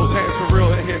on, lift those hands for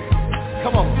real in here.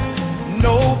 Come on.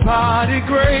 Nobody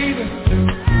greater,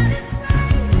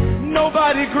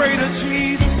 nobody greater,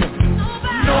 Jesus.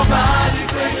 Nobody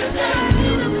greater than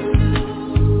you.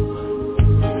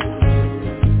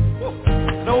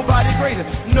 Nobody greater,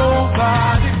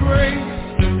 nobody greater,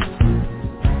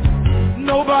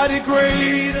 nobody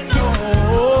greater, no.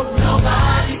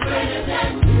 Nobody greater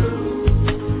than you.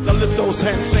 Now lift those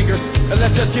hands, singers, and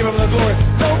let's just give Him the glory.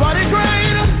 Nobody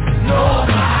greater.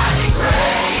 Nobody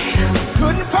greater.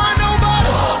 Couldn't find nobody.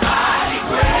 Nobody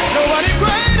greater. Nobody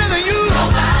greater than you.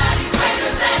 Nobody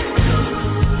greater than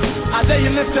you. I dare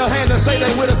you lift your hands and say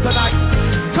they with us tonight.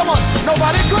 Come on.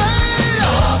 Nobody greater.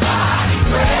 Nobody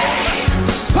greater.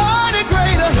 Nobody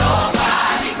greater.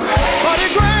 Nobody greater. Nobody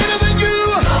greater than you.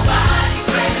 Nobody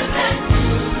greater than you.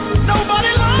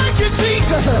 Nobody like you,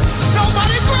 Jesus.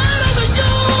 Nobody greater than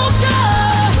you,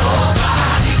 God.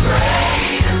 Nobody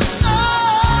greater.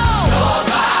 Oh.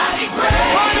 Nobody greater.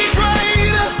 Nobody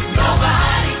greater.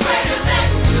 Nobody greater than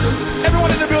you.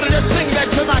 Everyone in the building, just sing that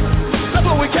tonight. That's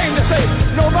what we came to say.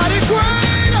 Nobody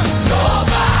greater.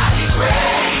 Nobody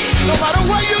greater. No matter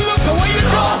where you look or where you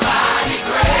go. Nobody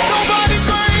greater. Nobody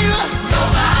greater.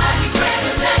 Nobody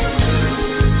greater than you.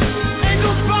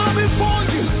 Angels bow before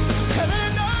you. Heaven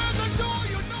and earth adore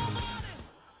you.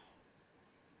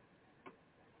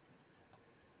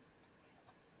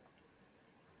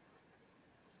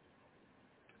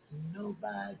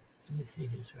 Nobody. Let me see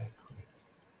this right quick.